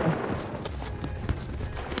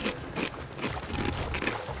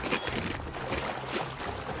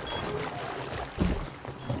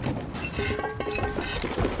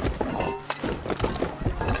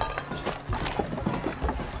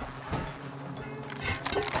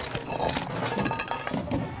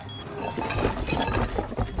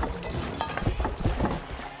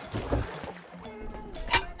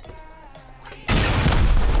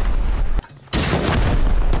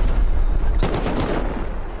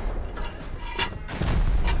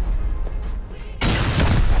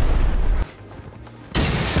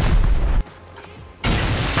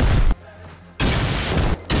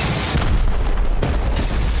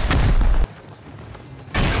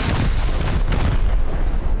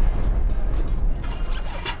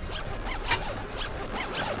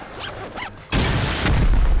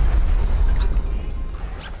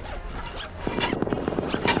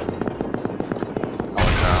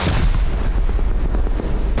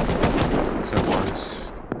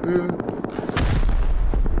 I'm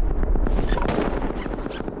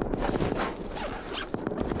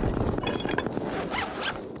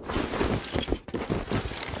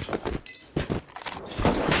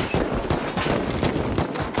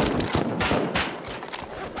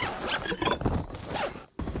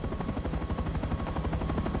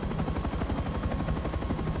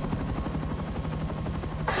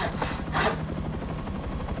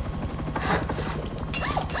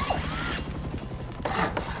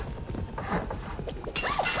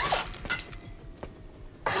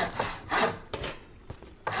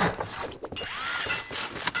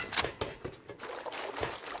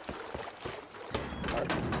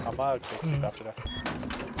gonna go sleep after that.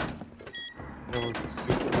 That was the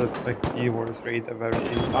stupid, the worst raid I've ever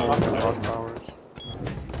seen in all the last hours.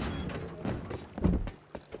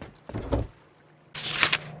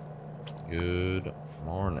 Good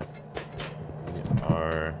morning. We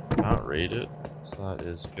are not rated, so that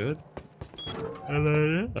is good. And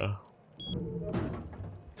then, yeah.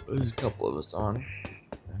 There's a couple of us on.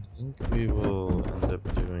 I think we will end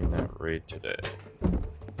up doing that raid today.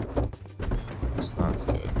 So that's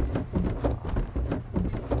good.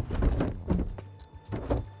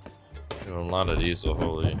 Doing a lot of diesel,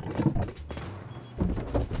 holy.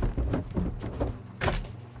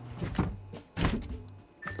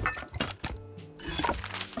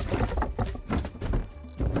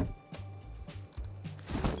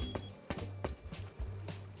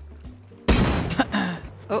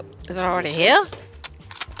 Oh, is it already here?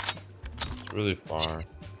 It's really far.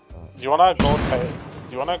 Do you wanna go tag?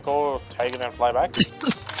 Do you wanna go tag and then fly back?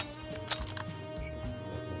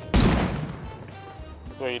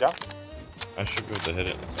 Are you down? I should be able to hit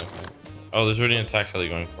it in a second. Oh, there's already an attack heli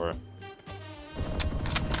going for it.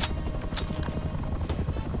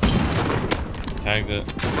 Tagged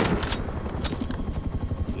it.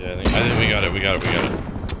 Yeah, I think we got it. We got it.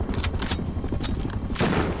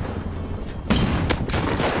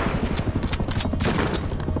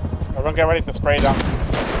 Everyone get ready to spray down.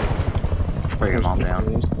 Spray them all down.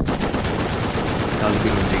 That was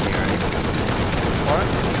being big here, right? What?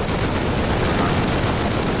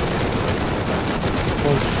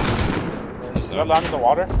 Is that land in the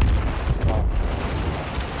water? Oh.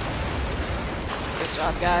 Good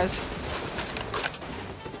job, guys.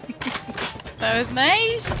 That was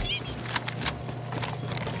nice.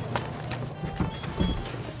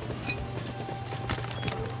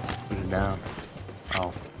 Put it down.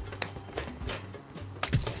 Oh.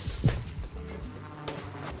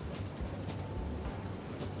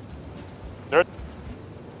 Dirt.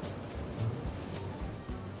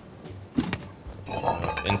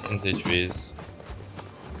 Instance HVs.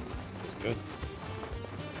 That's good.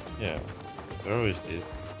 Yeah. They're always deep.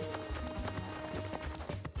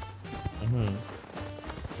 Yeah.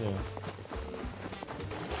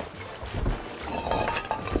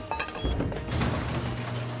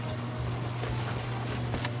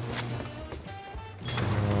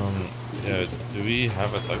 Yeah, do we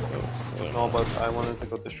have a tugboat still? No, but I wanted to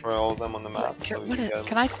go destroy all of them on the map. So you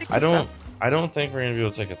Can I take I this don't. up? I don't think we're gonna be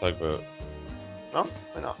able to take a tugboat. No?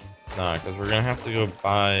 Why not? Nah, because we're gonna have to go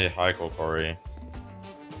buy Heikel Quarry.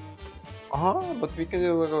 But we can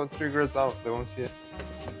go 3 grids out. They won't see it.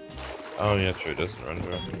 Oh yeah, true. It doesn't run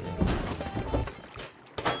directly.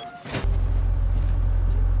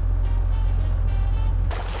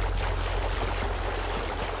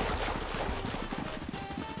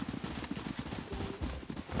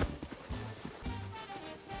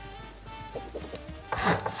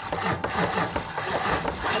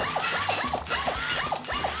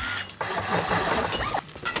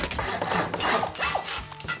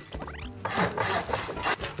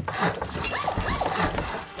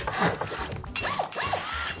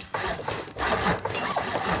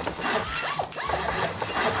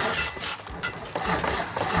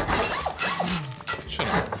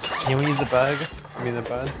 Can we use a bag? I mean a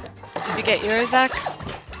bed? Did you get yours, Zach?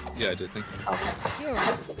 Yeah, I did. Thank you. Oh,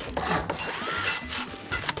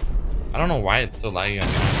 I don't know why it's so laggy on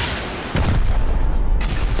that.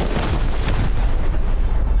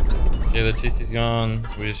 Yeah, the TC's gone.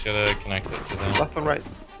 We just gotta connect it to them. Left or right?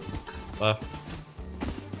 Left.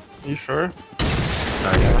 You sure?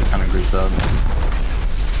 Yeah, we're kind of grouped up.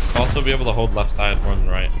 Faults will be able to hold left side more than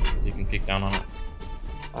right, because he can peek down on it.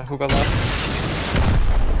 Who got left?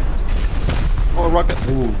 Oh, rocket!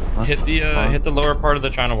 Ooh, hit the lower part of the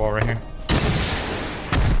China wall right here.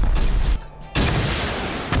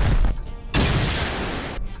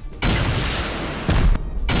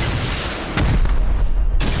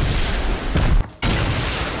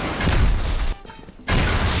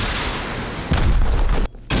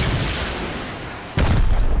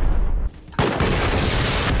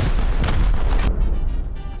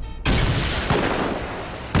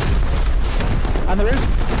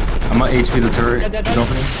 HP the turret. He's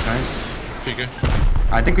opening. Nice. Bigger.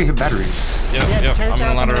 I think we hit batteries. Yep. I'm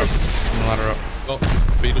gonna ladder up. Oh,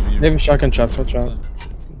 BW. They have a shotgun trap. Watch out.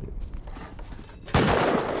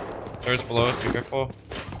 Turret's below us. Be careful.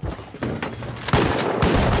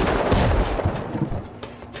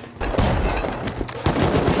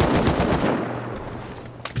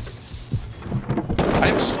 I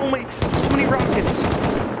have so many rockets.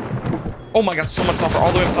 Oh my god, so much sulfur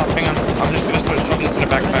all the way up top. Hang on. I'm just gonna start shoving this in a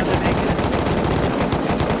backpack.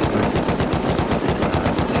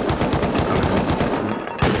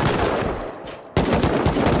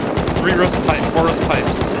 3 rows of pipe, 4 rows of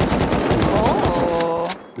pipes. Oh.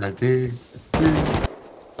 Like this.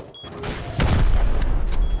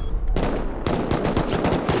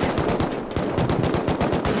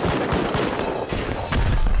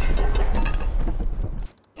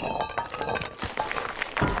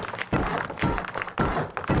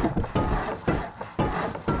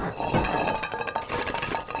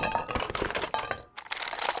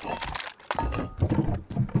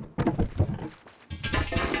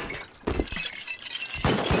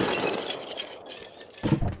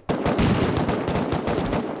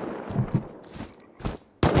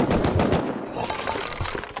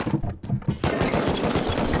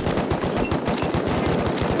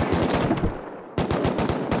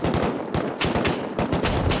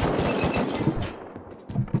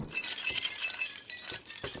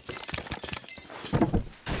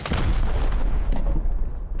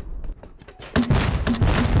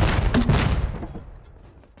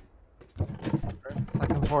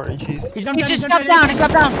 Second floor, and cheese. He just got down. He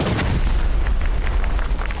got down.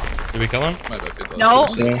 Did we kill him? No.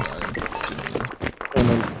 Yeah. Oh,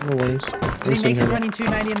 no worries. I'm sitting here. Running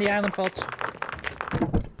 290 in the island faults.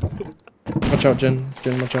 Watch out, Jen.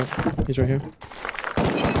 Jen, watch out. He's right here.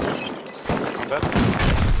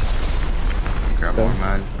 Grab more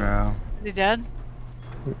mines, bro. Is he dead?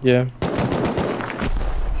 Yeah.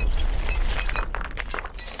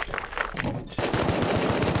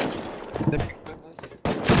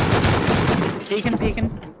 Peeking.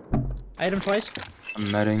 I hit him twice.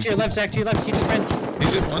 I'm medding. To your left, Zach. To your left. Keep the friend.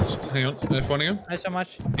 He's hit once. Hang on. Finding him. Nice so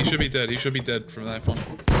much. He should be dead. He should be dead from that phone.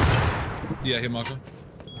 Yeah, hit Marco.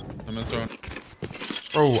 I'm gonna throw him.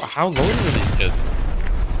 Bro, how loaded are these kids?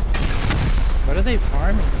 What are they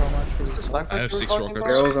farming so much for this? I have 6 rockets.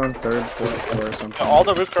 Girls on 3rd, 4th floor or something. All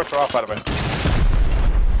the roof trucks are off, by the way.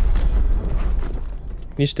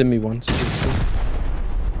 Can you stim me once?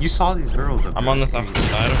 You saw these barrels up I'm there. on this opposite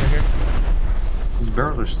side over here. These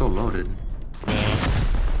barrels are still loaded. Yeah.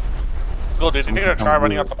 School, did you need to try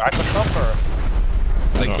running out the back and stuff, or?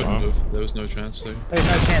 They couldn't move. There was no chance to. There's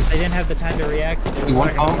no chance. They didn't have the time to react. You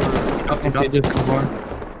want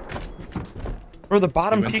Bro, the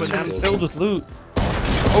bottom peaks are just filled with loot.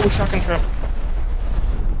 Oh, shotgun trap.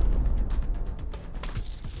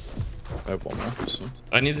 I have 1 more. So.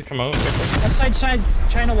 I need to come out. Left side,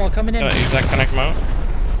 China wall coming in. Exact, can I come out?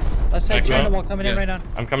 Left side, Can I China come wall out? coming in right now.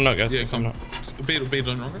 I'm coming out, guys. Yeah, I'm coming out. Bait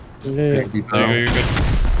on longer. Yeah. There you go, you're good.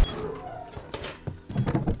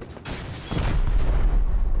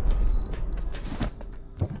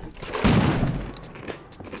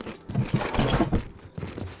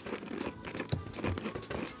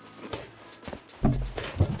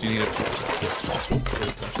 Do you need a flashlight?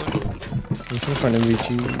 I'm trying to find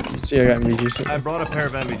MVG. See, I got MVGs. I brought a pair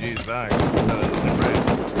of MVGs back. That isn't great.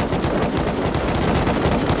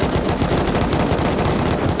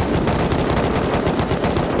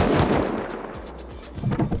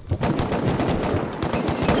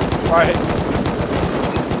 Right.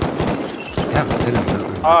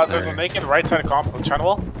 Yeah, there's a naked right side comp channel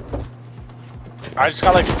wall. I just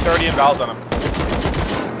got like 30 invals on him.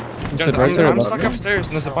 Guys, right I'm stuck upstairs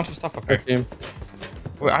and there's a bunch of stuff up here. Okay.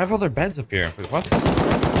 Wait, I have other beds up here. Wait, what?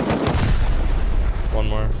 1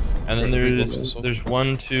 more. And then there's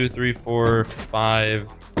 1, 2, 3, 4,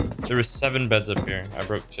 5. There was 7 beds up here. I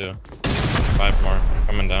broke 2. There's 5 more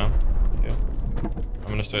coming down. 2. I'm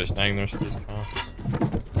gonna start snagging the rest of these comps.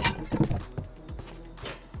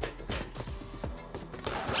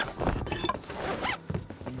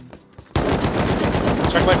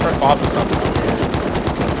 Check like for fobs and stuff.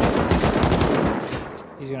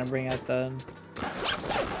 He's gonna bring out the.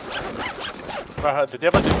 Did they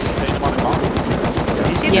have like an insane amount of comps?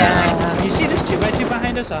 You see this? You see this 2x2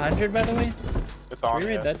 behind us? 100, by the way. It's on. We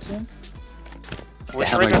read Yeah. that soon. We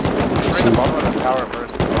should raid the bottom of the tower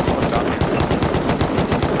first.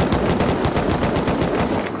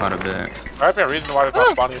 Quite a bit. There might be a reason why they're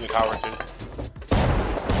not spawning in the tower too.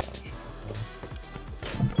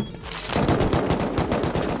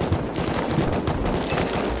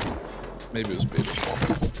 Maybe it was bait.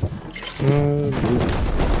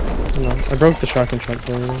 No, I broke the shotgun shot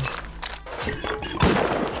for you.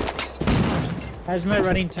 Hazmat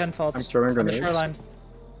running 10 faults. I'm throwing on the grenades. shoreline.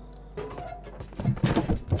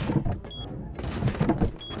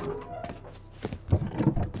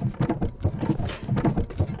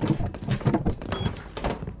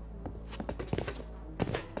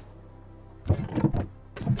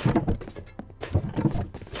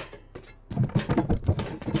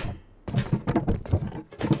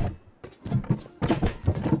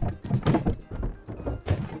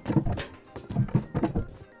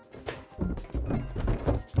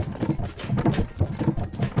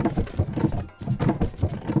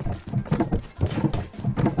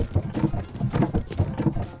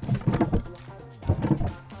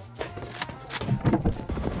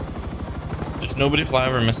 Just nobody fly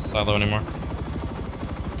over Mrs. Silo anymore.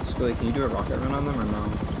 Schoolwe, can you do a rocket run on them or no?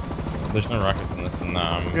 There's no rockets in this, and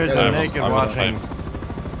There's a naked watching.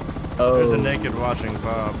 Oh. There's a naked watching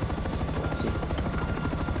Bob.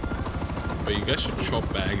 But you guys should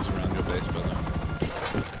chop bags around your base, brother.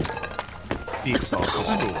 Deep thoughts of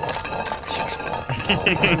school.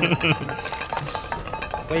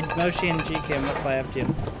 Wait, Moshi and GK, I'm gonna fly up to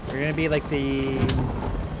you. We're gonna be like the...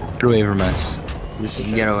 Get away from us.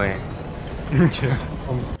 Just get away.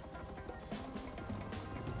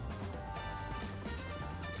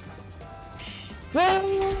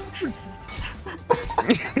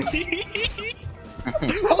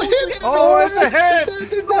 Oh, it's a hit!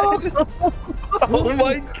 Oh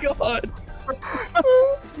my god!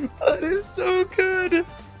 That is so good!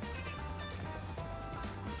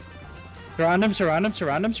 Surround him, surround him,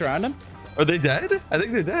 surround him, surround him. Are they dead? I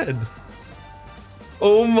think they're dead.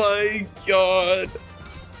 Oh my god!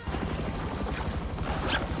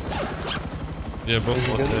 Yeah, both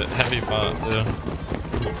looked at heavy pot too.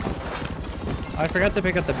 I forgot to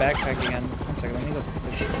pick up the backpack again. One second, let me go pick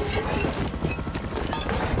this shit.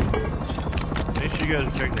 Make sure you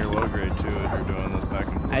guys check your low grade too if you're doing this back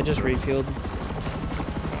and forth. I just refueled.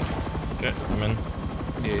 Okay, I'm in.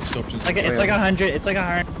 Yeah, he stopped. It's like 100. It's like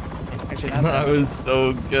 100. Actually, not That that. was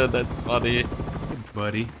so good. That's funny,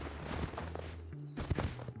 buddy.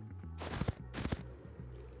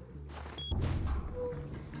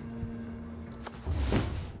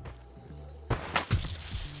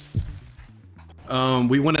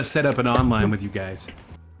 We want to set up an online with you guys.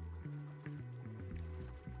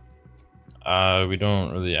 We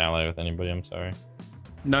don't really ally with anybody. I'm sorry.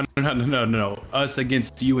 No. Us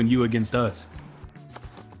against you and you against us.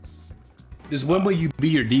 Just when will you be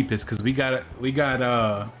your deepest? Because we got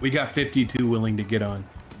 52 willing to get on.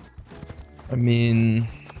 I mean,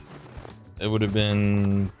 it would have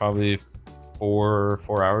been probably four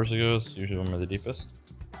hours ago. It's usually when we're the deepest.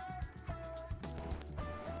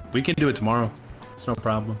 We can do it tomorrow. It's no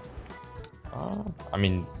problem. I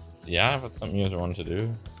mean, yeah, if it's something you guys want to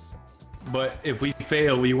do. But if we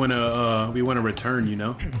fail, we wanna return. You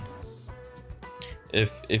know.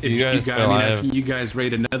 If you guys fail, I mean, asking you guys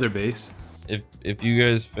raid another base. If you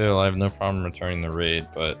guys fail, I have no problem returning the raid,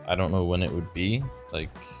 but I don't know when it would be, like,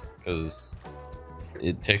 because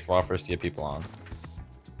it takes a while for us to get people on.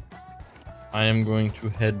 I am going to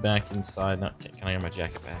head back inside. Now, can I get my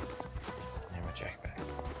jacket back? Can I get my jacket back?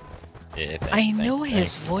 Yeah, I know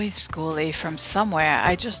his voice, Schoolwe, from somewhere.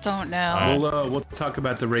 I just don't know. We'll talk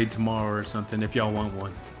about the raid tomorrow or something if y'all want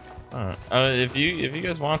one. Alright. If you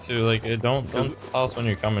guys want to, like, don't tell us when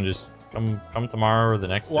you're coming. Just come tomorrow or the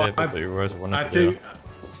next day if that's what you guys want to do.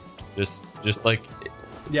 Just like.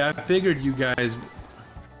 Yeah, I figured you guys.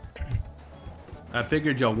 I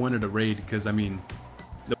figured y'all wanted a raid because I mean,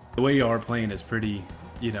 the way y'all are playing is pretty,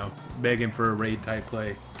 you know, begging for a raid type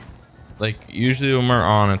play. Like usually when we're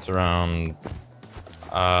on, it's around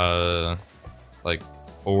like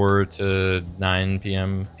 4 to 9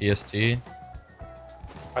 p.m. PST.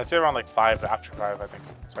 I'd say around like 5 after 5. I think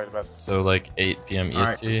it's probably the best. So like 8 p.m.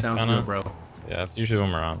 EST. Right, sounds kinda. good, bro. Yeah, it's usually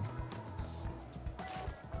when we're on.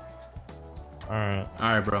 All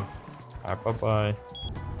right, bro. All right, bye.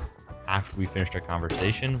 After we finished our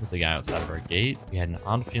conversation with the guy outside of our gate, we had an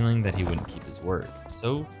odd feeling that he wouldn't keep his word.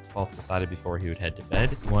 So, Fultz decided before he would head to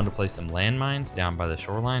bed, he wanted to place some landmines down by the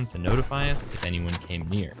shoreline to notify us if anyone came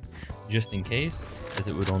near. Just in case, as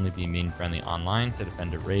it would only be me and friendly online to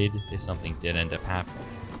defend a raid if something did end up happening.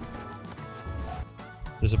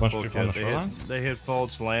 There's a bunch of people on the shoreline? They hit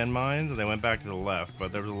Fultz landmines and they went back to the left,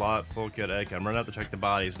 but there was a lot full kit egg. I'm running out to check the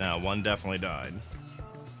bodies now. One definitely died.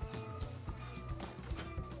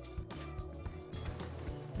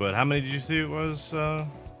 But how many did you see it was,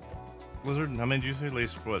 Blizzard? How many did you see? At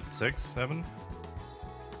least, what, 6, 7?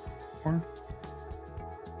 4?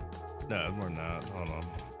 No, more than that. Hold on.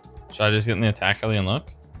 Should I just get in the attack alley and look?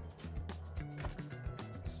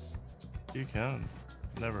 You can.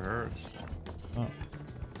 Never hurts. Oh.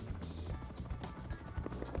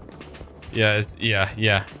 Yeah, it's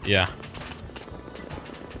yeah.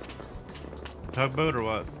 Tugboat or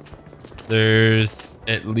what? There's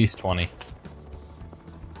at least 20.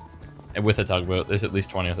 And with a tugboat, there's at least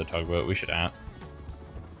 20 with a tugboat. We should at.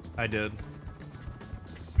 I did.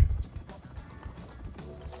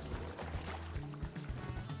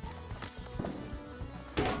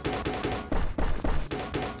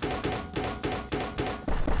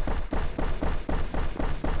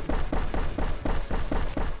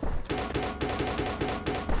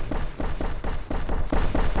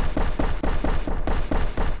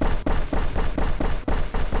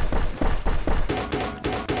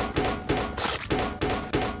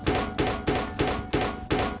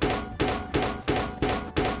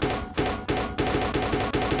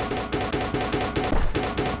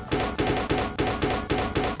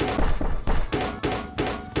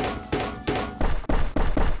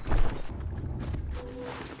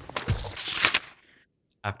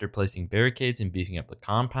 After placing barricades and beefing up the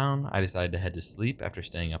compound, I decided to head to sleep after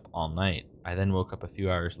staying up all night. I then woke up a few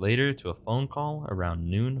hours later to a phone call around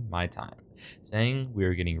noon my time, saying we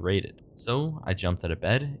were getting raided. So I jumped out of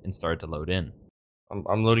bed and started to load in.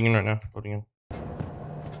 I'm loading in right now. Loading in.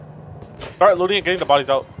 Start looting and getting the bodies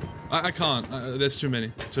out. I can't. There's too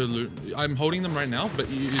many to loot. I'm holding them right now, but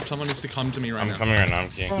someone needs to come to me right now. I'm coming right now. I'm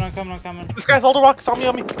king. Coming. This guy's all the rockets on me.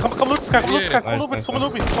 Come loot this guy. Come loot this guy. Come loot me. Someone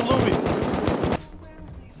loot me. Someone loot me.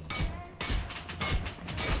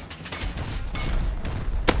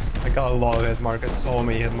 I got a lot of hit markers. So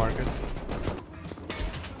many hit markers.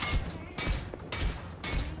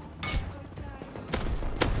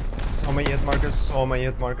 So many hit markers. So many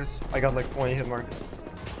hit markers. I got like 20 hit markers.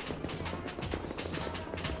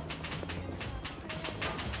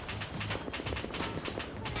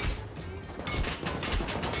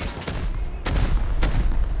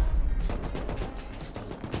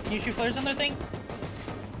 Can you shoot flares on their thing?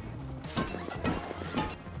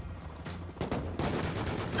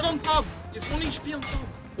 Get on top! It's 1 HP on top!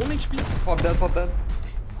 1 HP! Fob dead, fob dead.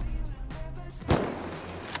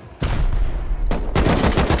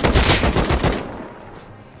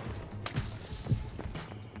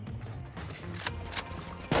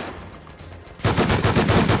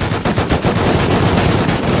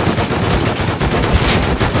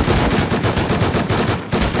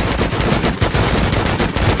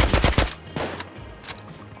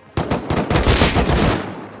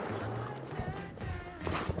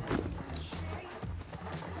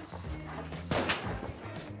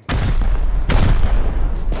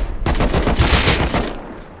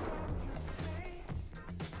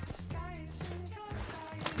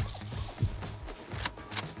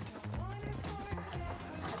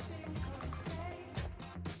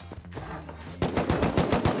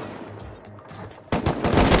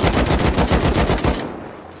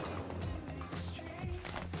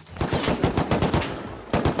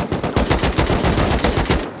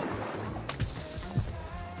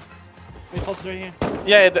 Right here.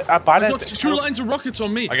 Yeah, I bought it. Got 2 lines of rockets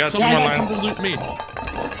on me. I got 2 Someone more come lines. to loot me.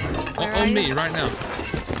 On me right now.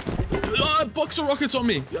 Box of rockets on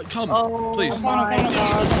me. Come, please. I'm running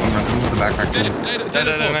with the backpack. Dead,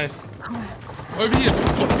 nice. Over here.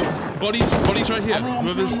 Bodies right here.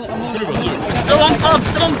 Whoever's loot. Still on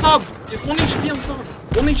top! It's 1 HP on top!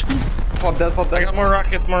 1 HP! Fob dead, fob dead. I got more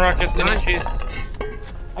rockets, and cheese.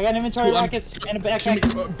 I got inventory rockets and a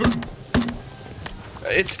backpack.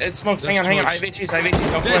 It's smokes. Hang on. I have HEs. Don't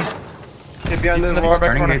go in. Hit behind the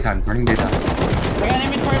Turning corner. daytime. Turning daytime. I got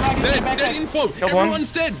inventory rockets and a Dead backpack. info. Killed one.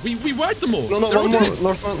 Everyone's dead. We wiped them all. No, They're all one more. dead.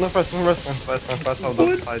 Northwest on the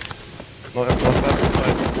side. No, northwest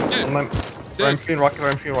side. On my, where I'm shooting rocket.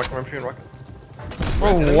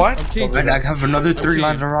 Bro, what? I have another 3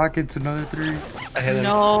 lines of rockets. Another 3. I hit him.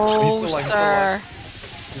 No, He's still alive. sir.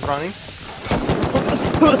 He's running.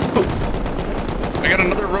 I got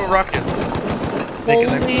another row of rockets. Holy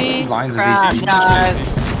lines of crap, HE.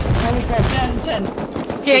 guys. Holy crap,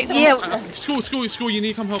 10. School, you need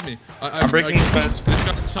to come help me. I'm breaking his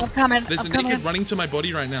beds. I'm coming. There's a I'm naked coming. running to my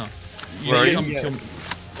body right now. You Where need are to you? come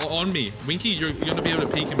on me. Winky, you're gonna be able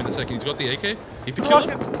to peek him in a second. He's got the AK. You can kill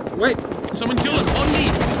him. Wait, Someone kill him on me.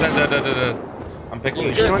 He's dead. I'm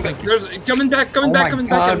picking there's coming back.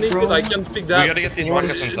 I can't pick that. We gotta get these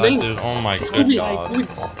rockets inside, dude. Oh my god.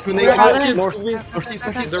 Two naked.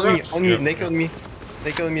 Northeast. On me.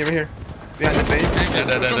 Naked on me over here. Behind the base.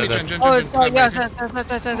 Oh, yeah.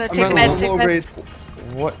 Take meds.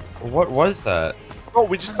 What was that? Bro,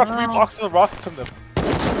 we just got 3 boxes of rockets from them.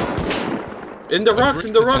 In the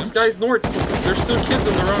rocks, guys, north. There's 2 kids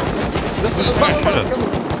in the rocks. This is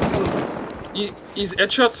He's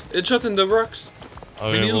headshot in the rocks.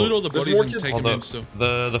 Oh, We need to loot all the There's bodies more and kids. take them in still.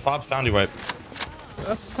 The fob found you, wipe.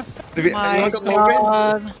 My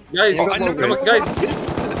God. Guys,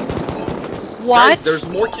 What? guys, there's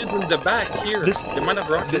more kids in the back here. They might have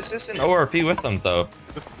rockets. This is an ORP with them, though.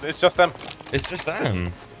 It's just them. It's just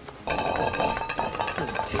them.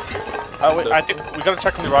 Wait, I think we gotta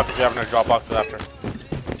check on the rockets we have in our drop boxes after.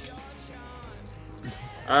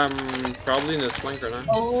 Probably in this flank right now.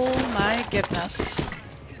 Oh my goodness.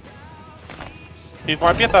 He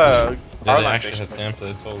might be at the Yeah, power they line actually station. had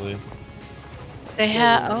Sample, totally. They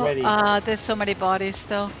have. There's so many bodies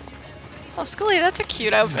still. Oh, Schoolwe, that's a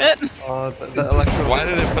cute outfit. Why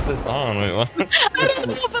did it put this on? Wait, what? I don't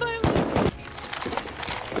know, but I.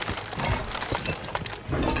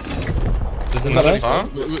 There's another fob?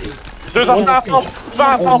 There's a fob.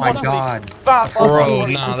 Oh my god. Bro,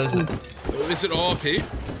 nah, there's a... Is it ORP?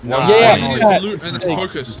 Wow. Yeah. Loot and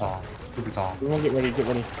focus. We want to get ready, get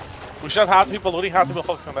ready. We should have half the people looting, half the people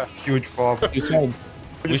focusing on that. Huge fob.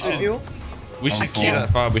 We should key that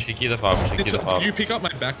fob. We should key the fob. We should key the fob. Did you pick up my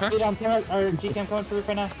backpack? Dude, I'm coming, or GCam coming for roof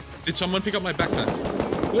right now. Did someone pick up my backpack?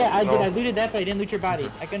 Yeah, I did. I looted that, but I didn't loot your body.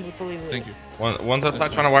 I couldn't fully loot. Thank you. One's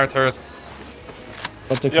outside trying to wire turrets.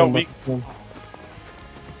 Yo, we...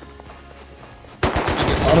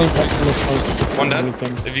 One dead.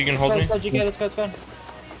 If you can hold me. Let's go, GK, let's go, let's go.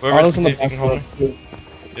 Whoever's if you can hold me.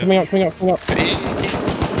 Coming up, coming up, coming up.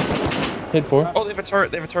 Hit 4. Oh, they have a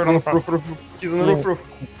turret. They have a turret on the front. Roof. He's on the roof.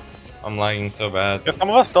 I'm lagging so bad. If some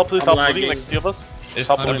of us still please help looting, like three of us. It's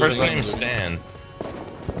Stop the looting. person named Stan.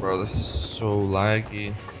 Bro, this is so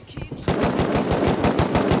laggy.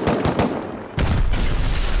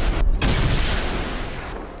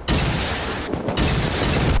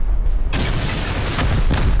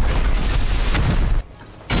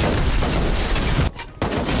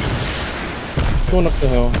 Going up the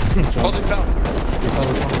hill. Oh, they fell.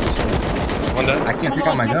 One dead. I can't pick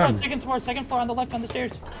up my gun. Second floor on the left on the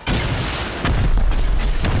stairs.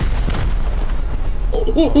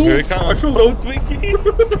 Here it comes. I feel low, Winky.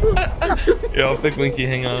 Yeah, I'll pick Winky.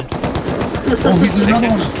 Hang on. Oh, he's another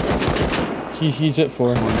one. He's at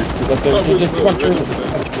 4.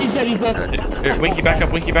 He's dead. Here, Winky, back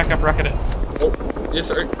up. Winky, back up. Rocket it. Oh, yes,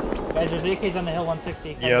 sir. Guys, there's AKs on the hill,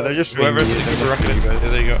 160. Yeah, they're just Whoever's shooting me. looking for rocket it.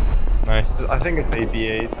 There you go. Nice. I think it's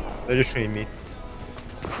AB8. They're just shooting me.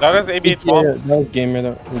 That is AB8 small. Yeah, that was Gamer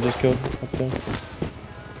that we just killed up there.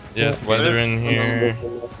 Yeah, it's weather in here.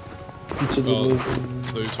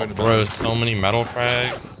 Bro, so many metal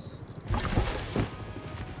frags.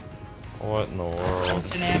 What in the world?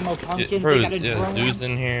 Instant ammo, pumpkin, Bro, they got a yeah, drone. Zoo's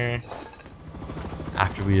in here.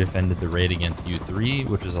 After we defended the raid against U3,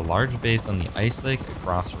 which was a large base on the ice lake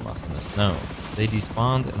across from us in the snow, they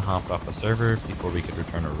despawned and hopped off the server before we could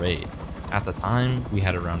return a raid. At the time, we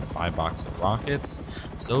had around 5 boxes of rockets,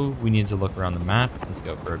 so we needed to look around the map and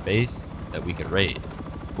scout for a base that we could raid.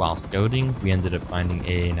 While scouting, we ended up finding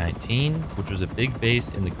AA-19, which was a big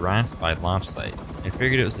base in the grass by launch site, and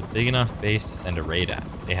figured it was a big enough base to send a raid at.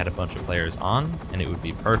 They had a bunch of players on, and it would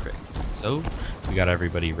be perfect. So, we got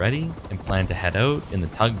everybody ready and planned to head out in the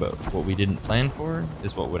tugboat. What we didn't plan for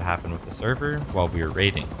is what would happen with the server while we were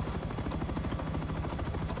raiding.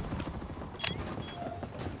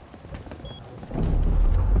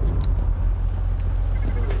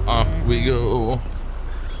 Off we go.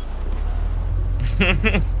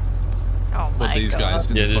 Oh my these guys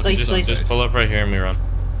God. didn't Yeah, just pull up right here and we run.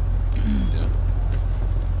 Yeah.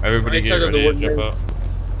 Everybody Right get side of the ready to wood jump there. out.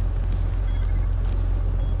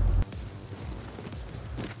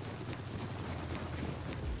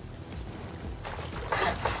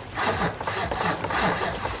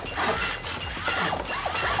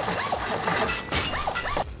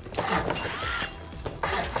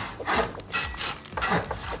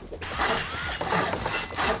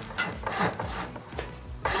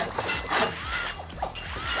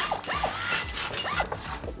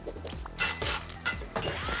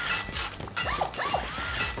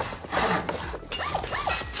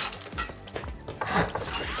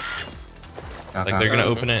 Like they're gonna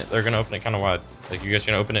open it. They're gonna open it kind of wide. Like you guys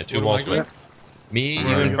are gonna open it 2 walls wide. Me, you,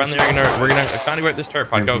 and friendly are gonna. We're gonna. Found you at this turret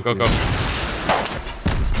pod. Go, go, go.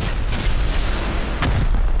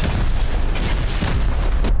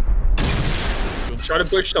 Try to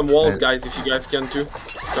push some walls, guys, if you guys can too.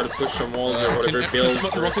 Try to push some walls or whatever. Build.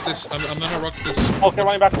 I'm rocket this. I'm gonna rocket this. Okay,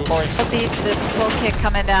 running back to Corey. The full kick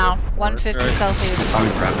coming down. 150 southeast. Probably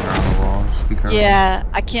grabbing around the walls. Be careful. Yeah,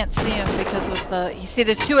 I can't see him because of the. You see,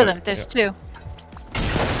 there's 2 of them. There's 2.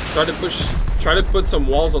 Try to push. Try to put some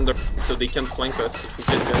walls on there so they can flank us if we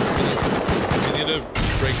can. We need to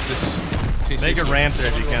break this TC. Make a ramp there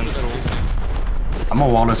if you can. I'm a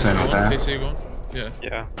Wallace in, Go on, okay? TC, go on. Yeah.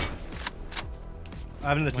 Yeah.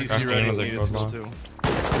 I'm in the TC Crafting ready. another You code still mod. too.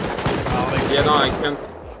 Yeah, no,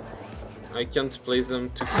 I can't place them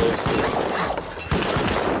too close.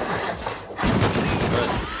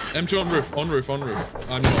 M2 on roof, on roof, on roof.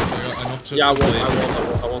 I'm not. Yeah, I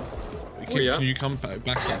won't. Can you come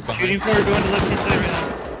backside behind? Shooting forward, going to left hand side right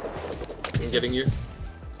now. I'm getting you.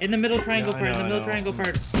 In the middle triangle part, I know. triangle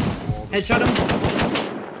part. Headshot him.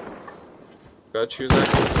 Got you,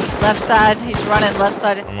 Zach. Left side, he's running left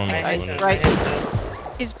side. I'm on He's the bright.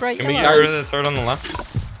 He's bright Can we get yellow. rid of the third on the left?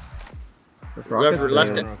 Whoever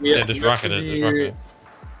left it. Yeah, just rocket it. Just rocket it.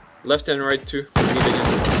 Left and right too. Leaving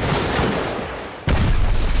it.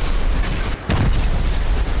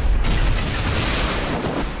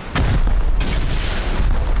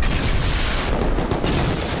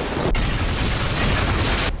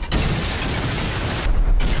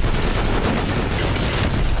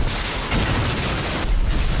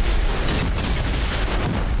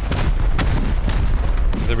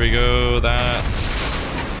 There we go.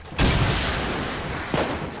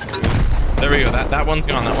 There we go. That one's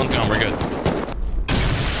gone. That one's gone. We're good.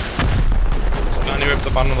 Just found you up the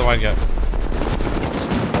bottom of the wide gap.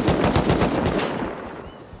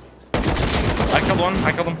 I killed one.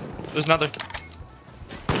 I killed him. There's another.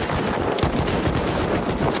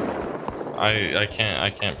 I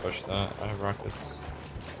can't push that. I have rockets.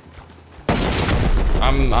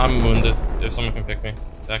 I'm wounded. If someone can pick me,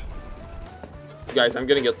 Zach. Guys, I'm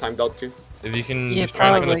gonna get timed out too. If you can, Yeah, just try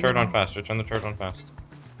and turn the probably. turret on fast. Turn the turret on fast.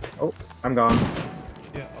 Oh, I'm gone.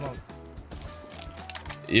 Yeah, hold on.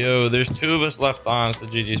 Yo, there's 2 of us left on. It's the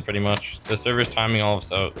GG's pretty much. The server's timing all of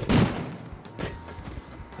us out.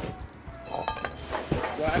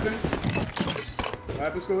 What happened? What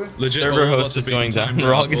happened, Schoolwe? Legit, Server all of host us is are being going down. timed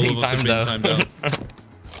We're all out. getting of us are timed being out. timed out.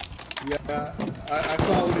 Yeah, I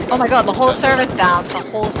saw what you Oh my guys god, the whole server's down. The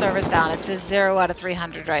whole server's down. It says 0 out of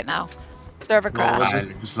 300 right now. Server crash. I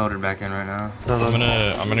just loaded back in right now. I'm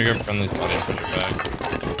gonna grab friendly's body and push it back.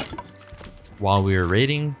 While we were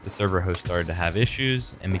raiding, the server host started to have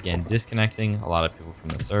issues and began disconnecting a lot of people from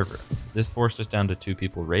the server. This forced us down to 2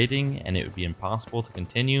 people raiding, and it would be impossible to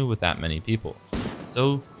continue with that many people.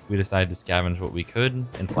 So we decided to scavenge what we could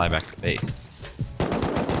and fly back to base.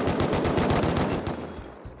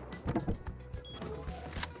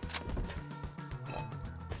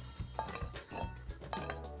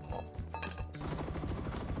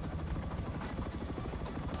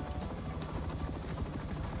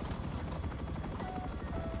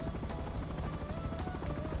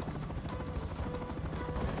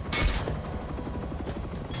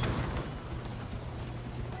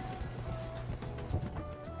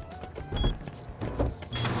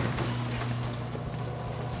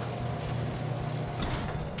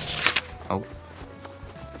 Oh.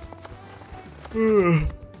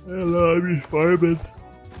 Hello, I'm just farming.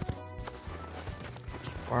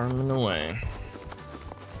 Just farming away.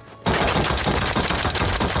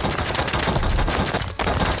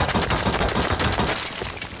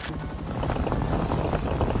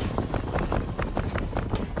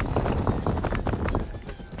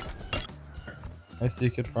 I see a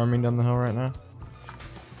kid farming down the hill right now.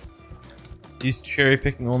 He's cherry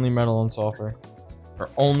picking only metal and sulfur. Or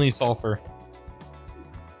only sulfur.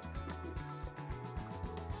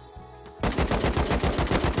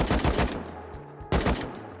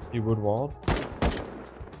 He wood walled?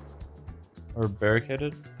 Or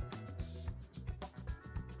barricaded?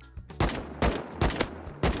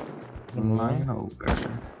 Mine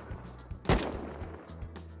over.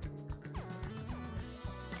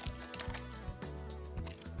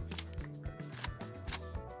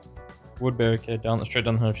 Wood barricade down straight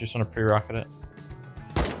down the hill if you just want to pre-rocket it.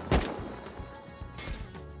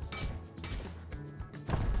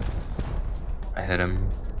 I hit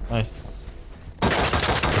him. Nice.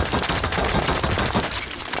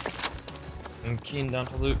 I'm keen down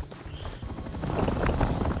to loot.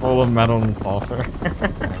 Full of metal and sulfur.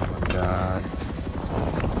 Oh my god.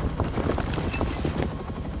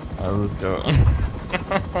 Alright, let's go.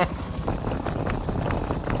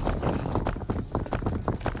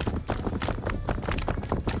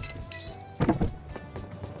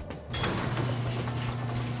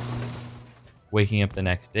 Waking up the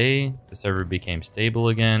next day, the server became stable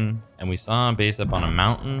again, and we saw a base up on a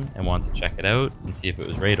mountain and wanted to check it out and see if it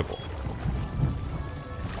was raidable.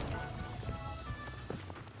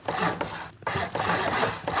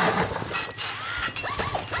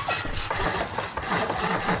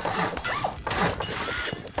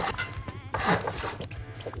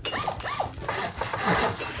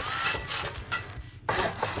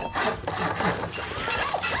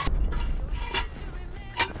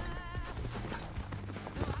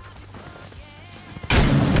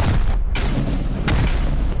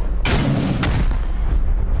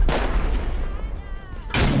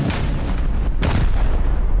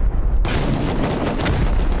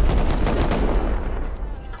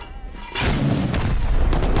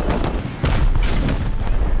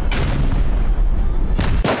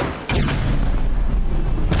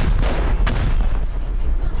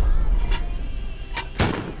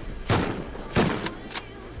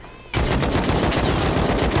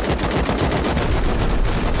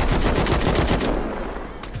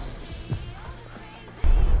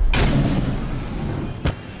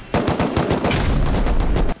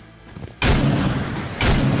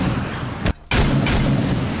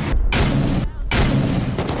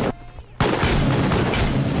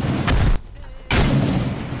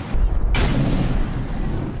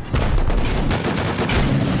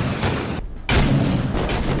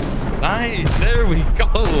 Nice, there we go.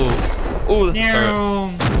 Oh, this is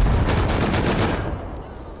turret.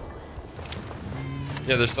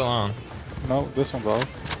 Yeah, they're still on. No, this one's off.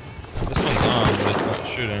 This one's on, but it's not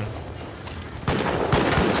shooting.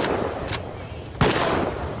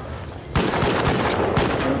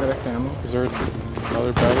 Is there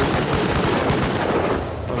another battery?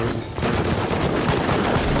 Oh, there's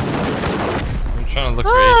I'm trying to look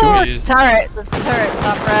for HPs. Turret, the turret,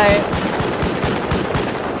 top right.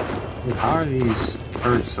 Dude, how are these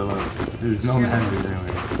turrets so low? There's no enemies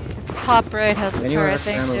anywhere. Top right has a Anyone turret, have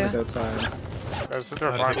thank ammo you. is outside.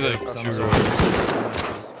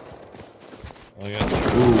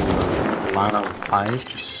 Ooh, a lot of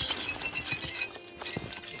pipes.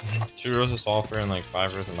 2 rows of sulfur and like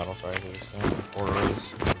 5 rows of metal fragments. 4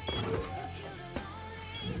 rows.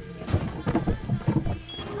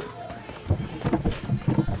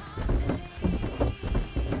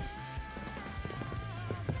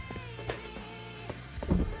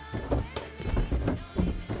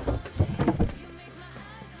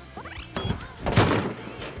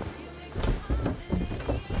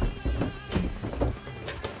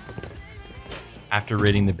 After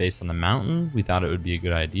raiding the base on the mountain, we thought it would be a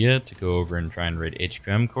good idea to go over and try and raid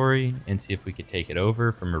HQM Quarry and see if we could take it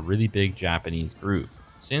over from a really big Japanese group,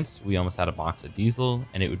 since we almost had a box of diesel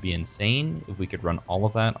and it would be insane if we could run all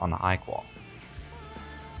of that on a high qual.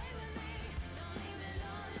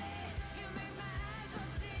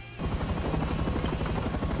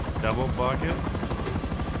 Double bucket.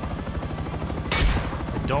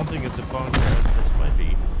 I don't think it's a bunker. This might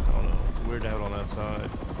be. I don't know. It's weird to have it on that side.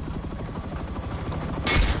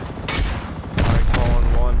 On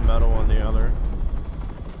one, metal on the other.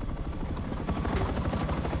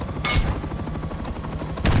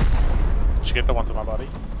 Did you get the ones on my body?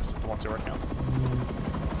 Just the ones you're working on?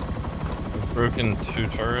 We've broken 2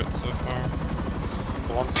 turrets so far.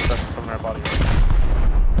 The ones that's from their body, right?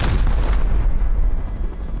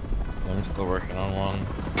 I'm still working on one.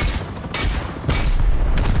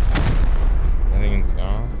 I think it's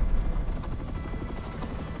gone.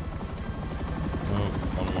 Oh,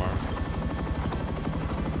 one more.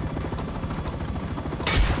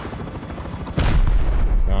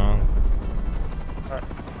 Gone. Alright,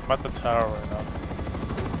 I'm at the tower right now.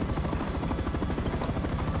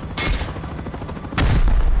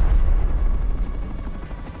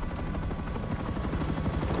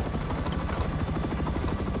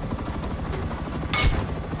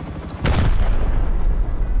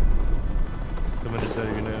 Someone just said,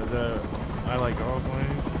 you know, I like all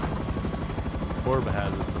playing. Orb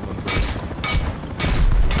has it, someone said.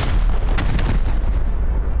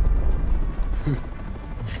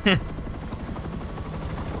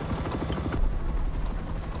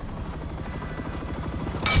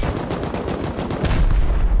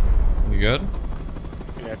 You good?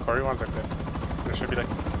 Yeah, Quarry ones are good. There should be like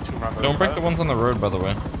 2 more on the Don't break side. the ones on the road, by the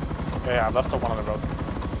way. Yeah, I left the one on the road.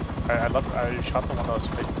 I shot the one that was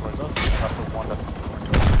facing towards us, and I left the one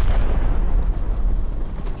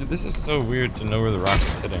that... Dude, this is so weird to know where the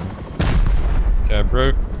rocket's hitting. Okay, I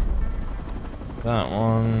broke that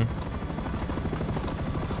one.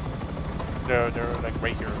 They're like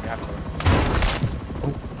right here. We have to...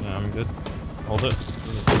 Oh, yeah, I'm good. Hold it.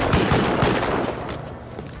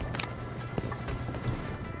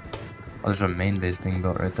 Oh, there's a main base being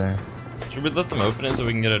built right there. Should we let them open it so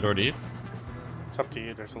we can get a door to eat? It's up to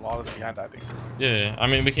you. There's a lot of them behind that thing. Yeah, I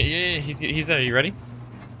mean, we can. Yeah, he's there. You ready?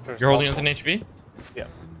 There's You're holding onto an HV? Yeah.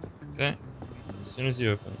 Okay. As soon as he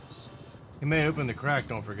opens. He may open the crack,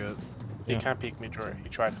 don't forget. He can't peek me, Jory. He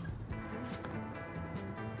tried.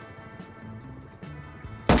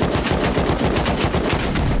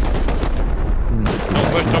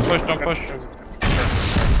 Don't push, don't push.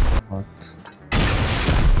 What?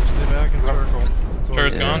 Stay back in circle.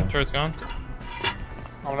 Turret's gone, turret's gone.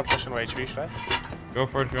 I'm gonna push into HV, should I? Go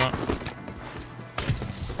for it if you want.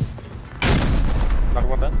 Another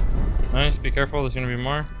one then? Nice, be careful, there's gonna be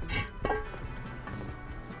more.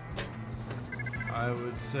 I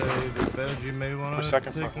would say the bed you may want to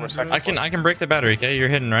take. We're second. I can break the battery, okay? You're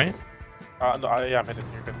hidden, right? No, yeah, I'm hidden.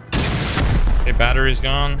 You're good. Okay, battery's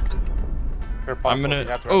gone. I'm gonna.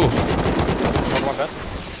 Oh! Another one dead?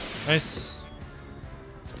 Nice.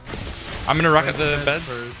 I'm gonna rocket the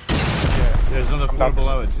beds. Yeah, there's another floor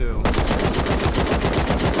below it too.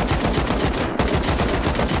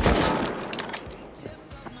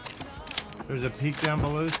 There's a peak down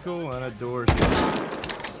below school and a door.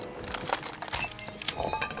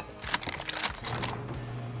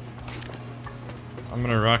 I'm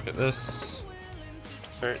gonna rocket this.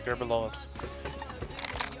 They're below us.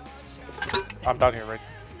 I'm down here, right?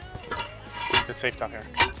 It's safe down here.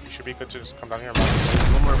 You should be good to just come down here.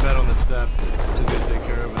 One more bed on the step. Just gonna take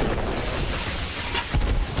care of it.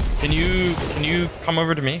 Can you come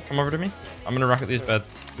over to me? Come over to me. I'm gonna rocket these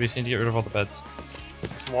beds. We just need to get rid of all the beds.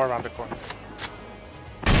 There's more around the corner.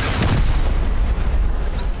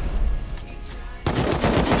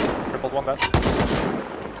 Crippled one bed.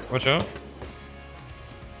 Watch out.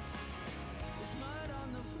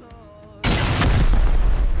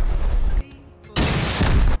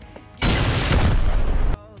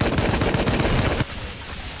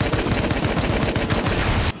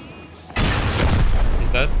 He's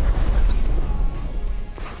dead.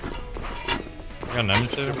 I got an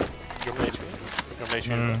M2. You have an HP? You have an HP?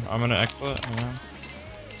 No, I'm gonna exploit. Yeah.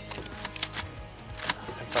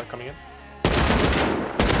 Inside coming in.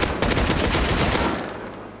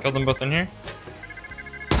 Killed them both in here.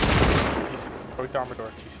 TC. Break the armor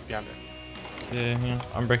door. TC behind it. Yeah.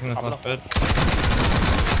 I'm breaking this last bed.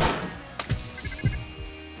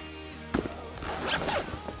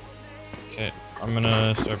 Okay, I'm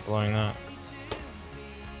gonna start blowing that.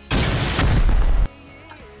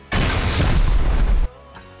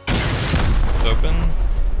 It's open.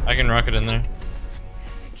 I can rocket in there.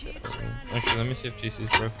 Actually, let me see if TC is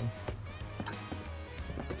broken.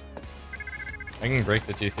 I can break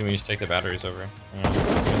the TC when you just take the batteries over. Yeah,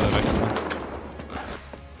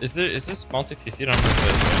 is this multi TC? I don't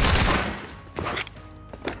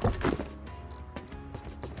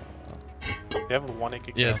know. They have a 1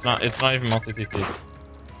 AK. Yeah, it's not even multi TC.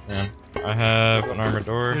 Yeah, I have an armored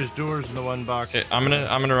door. There's doors in the one box. Okay, I'm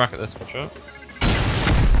gonna rocket this. Watch out.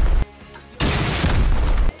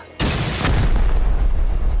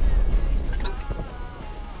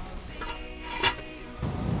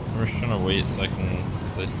 I'm just trying to wait so I can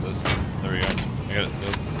place this. There we go. I got it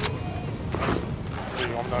sealed. Do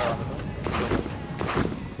you want me to seal this?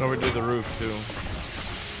 No, we do the roof too.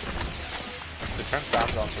 The turn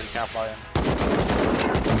sound zone so you can't fly in.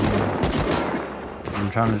 I'm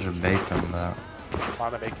trying to just bait them, but... Why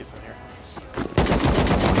the vacates in here?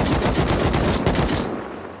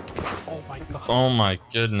 Oh my god. Oh my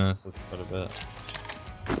goodness, that's quite a bit.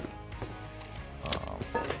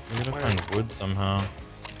 We gotta find wood somehow.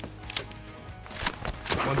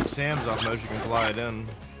 Once Sam's off mode, you can glide in.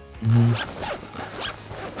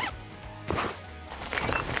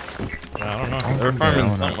 Yeah, I don't know. They're farming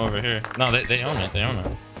something over here. No, they own it. They own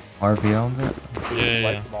it. RP owns it?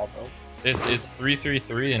 Yeah. It's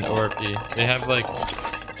 333 and ORP. They have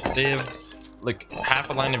like half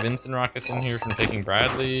a line of instant rockets in here from taking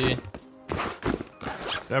Bradley.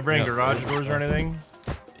 Did I bring garage doors or anything?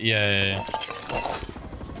 Yeah.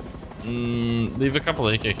 Leave a couple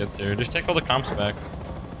AK kits here. Just take all the comps back.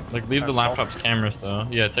 Like, leave the laptop's cameras though.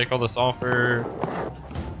 Yeah, take all the sulfur.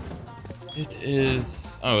 It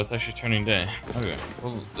is... Oh, it's actually turning day. Okay,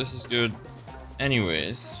 well, this is good.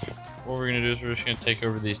 Anyways, what we're gonna do is we're just gonna take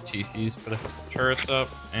over these TCs, put a turrets up,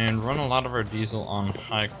 and run a lot of our diesel on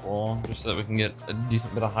high qual, just so that we can get a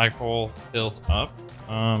decent bit of high qual built up.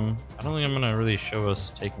 I don't think I'm gonna really show us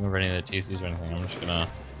taking over any of the TCs or anything. I'm just gonna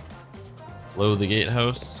load the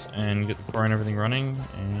gatehouse and get the core and everything running,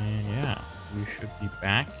 and yeah, we should be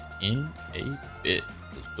back in a bit.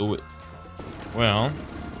 Let's do it. Well,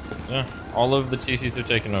 yeah, all of the TCs are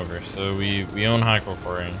taken over, so we own high qual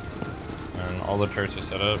coring, and all the turrets are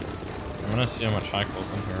set up. I'm gonna see how much high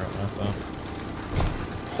qual's in here right now, though.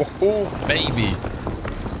 Ho ho, baby!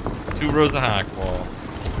 2 rows of high qual.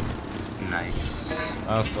 Nice.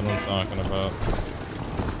 That's what I'm talking about.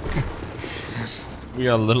 We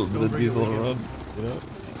got a little bit of diesel to run. Get up.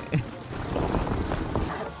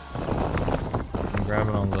 I'm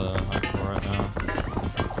grabbing on the high qual right now.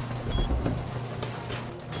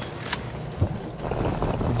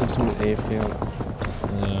 There's some AFK on it.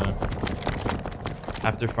 Yeah.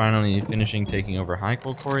 After finally finishing taking over high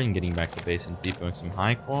qual core and getting back to base and depoting some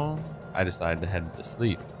high qual, I decided to head to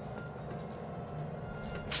sleep.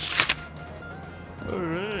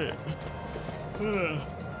 Alright. We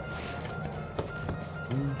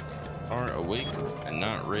are awake and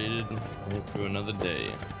not raided to another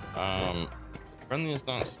day. Friendly has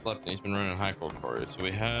not slept and he's been running high qual core, so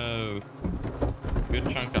we have a good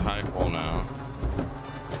chunk of high qual now.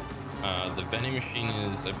 The vending machine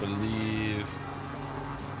is, I believe,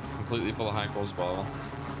 completely full of high qual as well.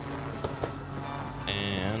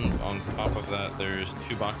 And on top of that, there's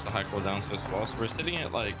 2 boxes of high qual downstairs as well. So we're sitting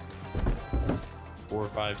at like 4,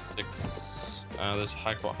 5, 6. There's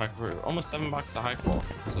high qual, almost 7 boxes of high qual.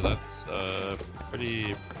 So that's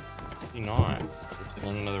pretty nice. We're sitting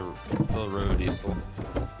on another row diesel.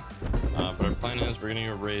 But our plan is we're gonna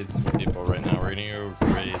go raid some people right now. We're gonna go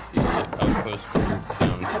raid the outpost group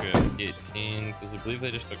down here at P18 because we believe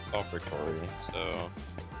they just took Sulfur. So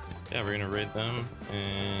yeah, we're gonna raid them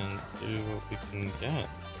and see what we can get.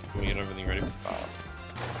 Can we get everything ready for fire?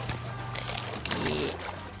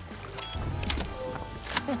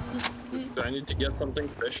 Do I need to get something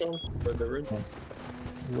special for the raid?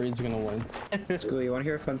 Raid's gonna win. Schoolwe, you want to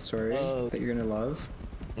hear a fun story that you're gonna love?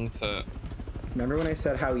 What's that? Remember when I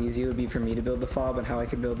said how easy it would be for me to build the fob and how I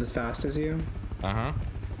could build as fast as you? Uh-huh.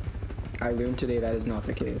 I learned today that is not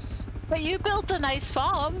the case. But you built a nice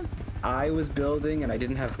farm. I was building and I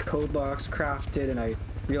didn't have code blocks crafted and I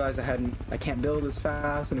realized I can't build as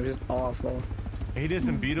fast and it was just awful. He did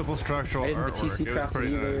some beautiful structural I didn't have artwork. TC It was crafted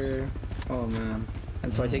pretty either. nice. Oh man.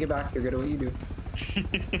 And so I take it back, you're good at what you do.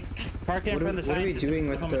 What are we doing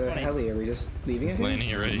with the heli? Are we just leaving it It's laying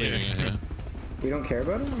here right here. We don't care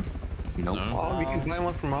about it? Nope. Oh, we can buy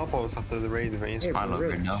one from Outpost after the raid range. Hey, we're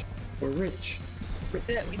rich. We're rich.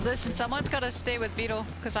 Listen, someone's gotta stay with Beetle,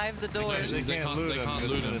 because I have the doors. They can't loot him.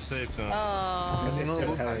 It's in a safe zone. Oh. They don't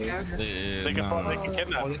loot back yet? They can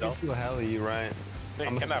kidnap Oh, they can steal heli, right? They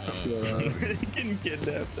can kidnap him. They can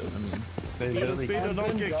kidnap them. They literally Speedo,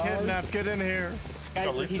 don't get kidnapped. Get in here.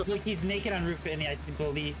 Guys, he's naked on roof, and I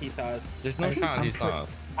believe he saw us. There's no shot he saw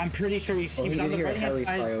us. I'm pretty sure he was on the right hand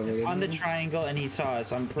side, on the triangle, and he saw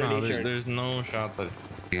us. I'm pretty sure. There's no shot that.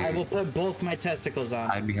 I will put both my testicles on.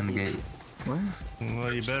 Hide behind the gate. What?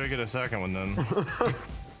 Well, you better get a second one then. I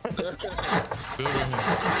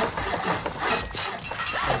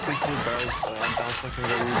think the barrels down so I can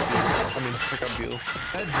go roof. I mean, pick up Beetle.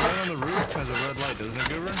 That right on the roof has a red light, doesn't it,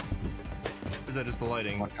 Goober? Or is that just the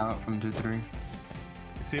lighting? Watch out from 2-3. You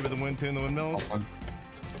see with the wind tune the windmills?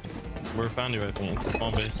 We're found you, I think. It's a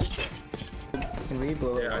small base. Can we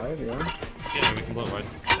blow it wide, Yeah, we can blow it wide.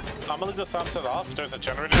 I'm gonna leave the sunset off. There's a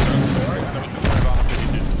generator on the floor, and then we can turn it on if we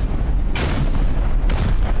need to.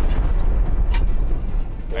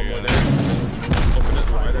 One more there. Open it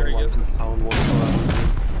wider, I guess. Sound whatsoever.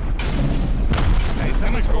 Hey,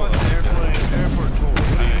 somebody squad airport tool.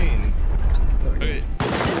 What do you mean? Okay.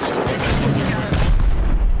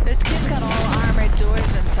 This kid's got all armored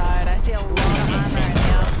doors inside. I see a lot of armor in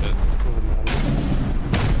here. Doesn't matter.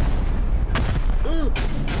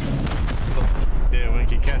 Yeah, when you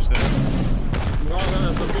can catch that. No,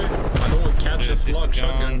 that's okay. I don't want to catch a slug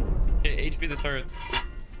shotgun. Hey, HV the turrets.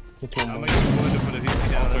 I'll make it wood to put a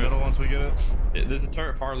VC down in the middle once we get it. Yeah, there's a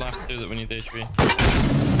turret far left too that we need the HV.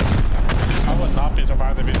 I would not be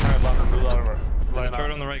surprised if he's trying to let blue over. There's a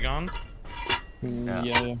turret on the right gone.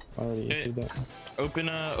 Yeah. Already issued that. Open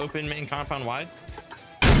main compound wide.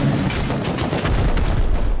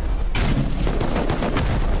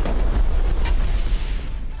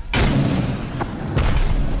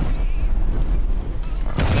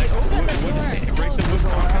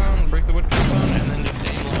 Break the wood compound and then just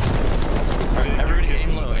aim low. Alright, everybody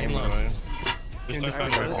aim low, aim low. Just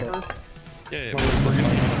start shooting right. Yeah, we're gonna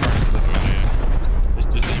aim on the front, so it doesn't matter. Yeah.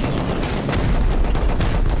 Just aim low.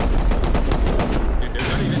 Dude, they're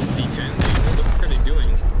not even defending. What the fuck are they doing?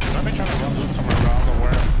 I've been trying to run loot somewhere around the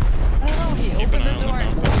where. I don't know, he opened the door and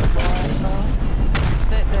closed the door, so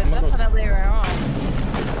they're definitely wrong.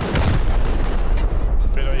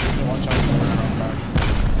 Beetle, you need to watch out for where around back.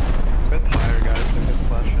 A bit higher, guys, so it gets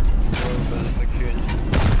flashing. A little bit, just like a few inches.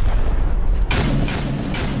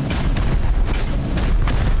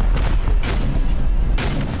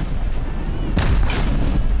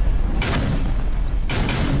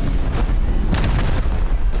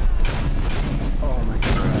 Oh my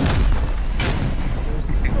god.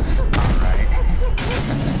 Alright.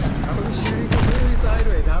 How are we shooting completely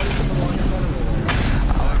sideways? How is someone walking in front of me?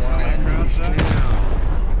 I was standing still.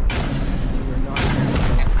 We're not.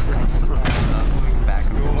 Moving back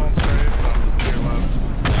and Go on straight, I'm just near left.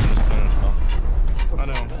 I'm just standing still. I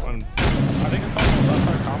know. I think it's on the left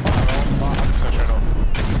side compound. I'm not 100% sure though.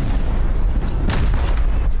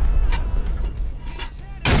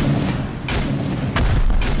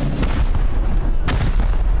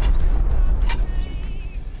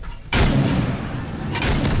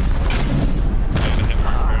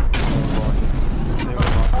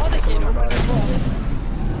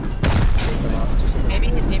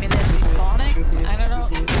 Maybe they're despawning? I don't know.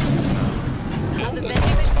 Are the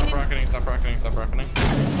vending machines? Stop rocketing.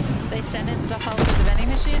 They sending stuff out to the vending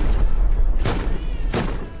machines?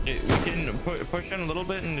 Yeah, we can push in a little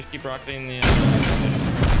bit and just keep rocketing the foundations.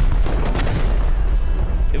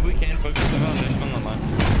 If we can, focus the foundation on the left.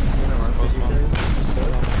 Just close one.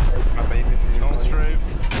 Don't strafe.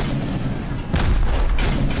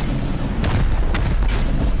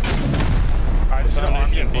 I just don't want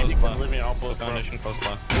Foundation to close left. leave me outpost, bro. Foundation close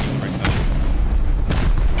left. Right side.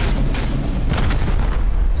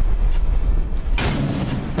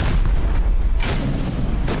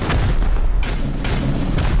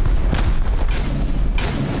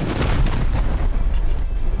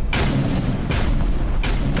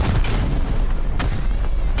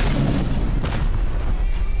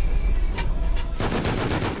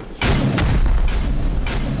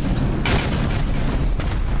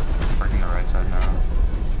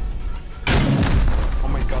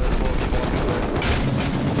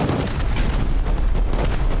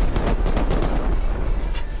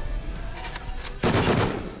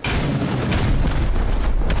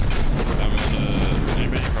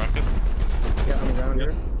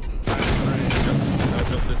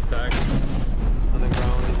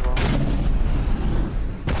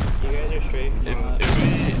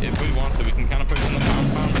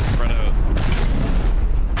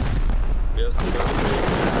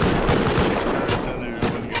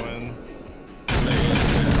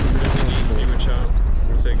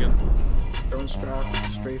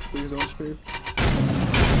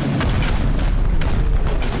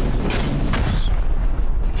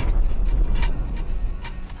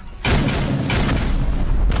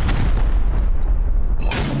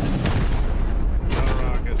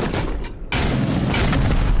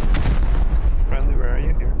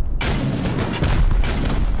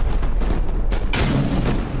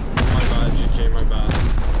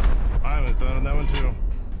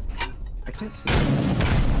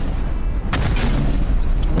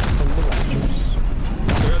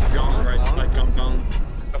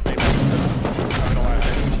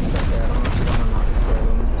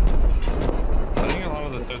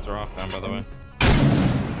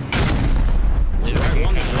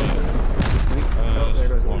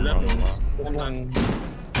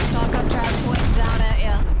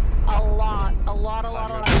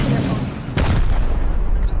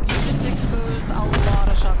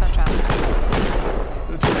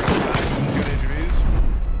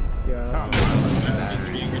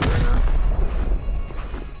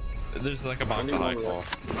 There's like a box of high qual.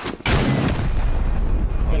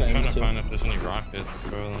 I'm trying to find if there's any rockets,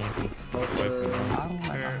 bro. Then we can wipe them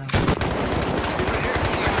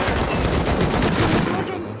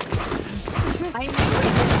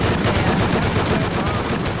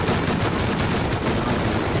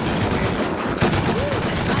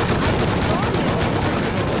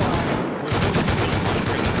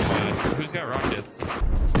Who's got rockets?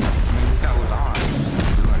 This guy was on.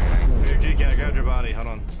 Here, GK, I grabbed your body. Hold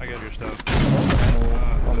on. I got your stuff.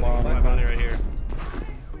 My body right here.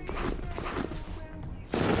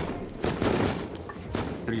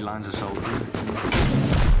 3 lines of sulfur.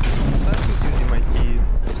 That's who's using my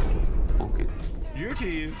teas. Okay. Your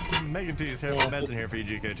teas? Making teas. Here, meds in here for you,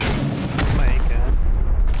 GK, too. Mike,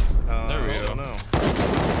 there we go. No.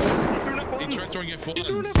 He tried to get full. He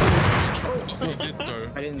did though.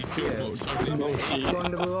 I didn't see it. Oh, She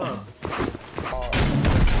wanted to blow up.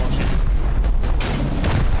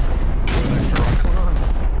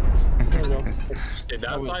 Yeah,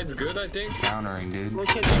 that side's good, I think. Countering, dude. Look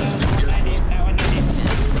at that 190, that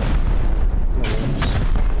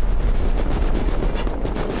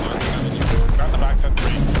 190. Got the backside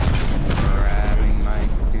 3. Grabbing my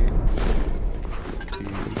dick.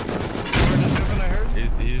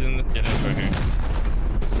 He's in this get house right here. This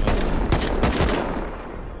one.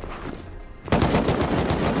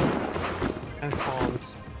 And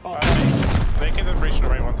palms. They can breach the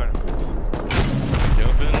right one second.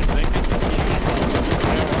 Open.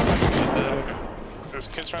 There's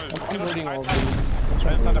kids trying to. I'm hurting all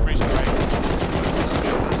Right inside the breach to the right.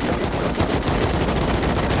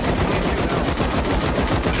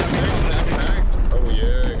 Oh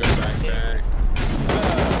yeah, got back.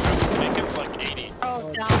 Naked's like 80.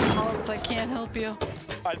 Oh, down. I can't help you.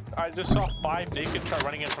 I just saw 5 naked try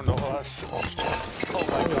running in from the us. Oh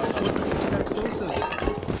my god.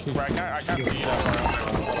 Right, I can't see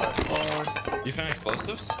that far. You found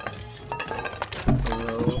explosives?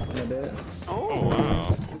 Oh,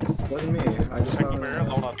 wow. Wasn't me. I just found it.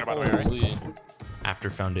 Hold on, by the way, right? Holy. After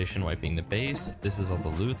Foundation wiping the base, this is all the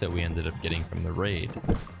loot that we ended up getting from the raid.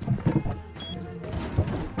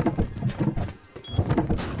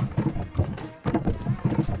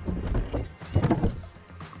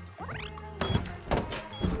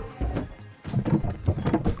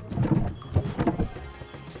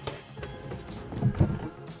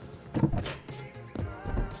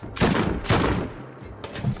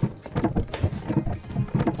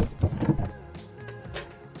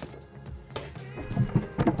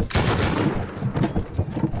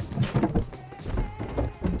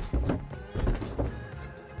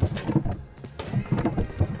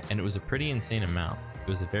 And it was a pretty insane amount. It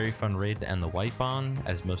was a very fun raid to end the wipe on,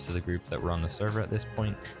 as most of the groups that were on the server at this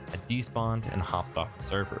point had despawned and hopped off the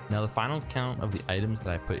server. Now the final count of the items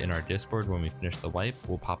that I put in our Discord when we finish the wipe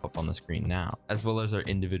will pop up on the screen now, as well as our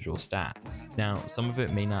individual stats. Now some of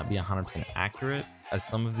it may not be 100% accurate, as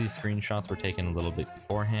some of these screenshots were taken a little bit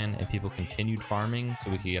beforehand and people continued farming so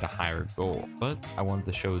we could get a higher goal. But I wanted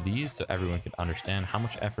to show these so everyone could understand how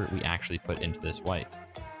much effort we actually put into this wipe.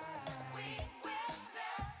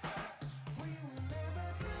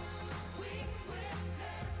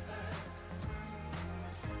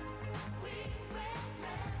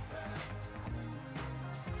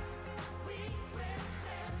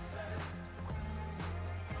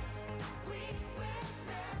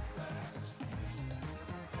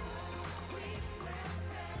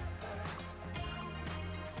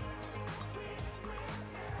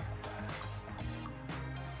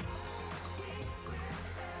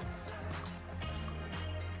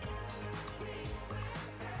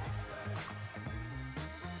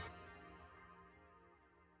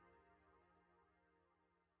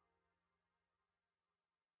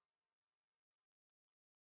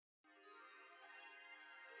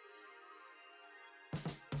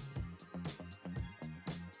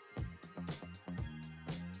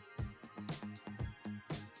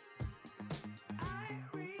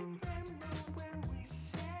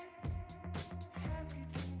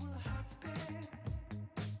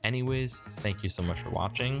 Anyways, thank you so much for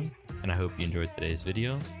watching, and I hope you enjoyed today's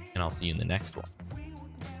video, and I'll see you in the next one.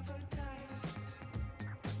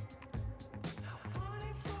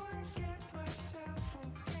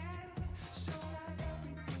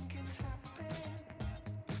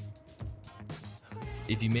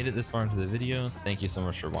 If you made it this far into the video, thank you so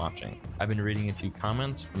much for watching. I've been reading a few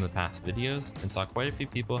comments from the past videos and saw quite a few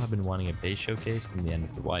people have been wanting a base showcase from the end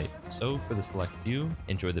of the wipe. So for the select few,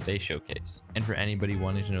 enjoy the base showcase. And for anybody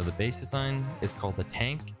wanting to know the base design, it's called the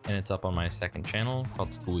tank and it's up on my second channel called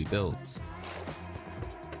Schoolwebusiness.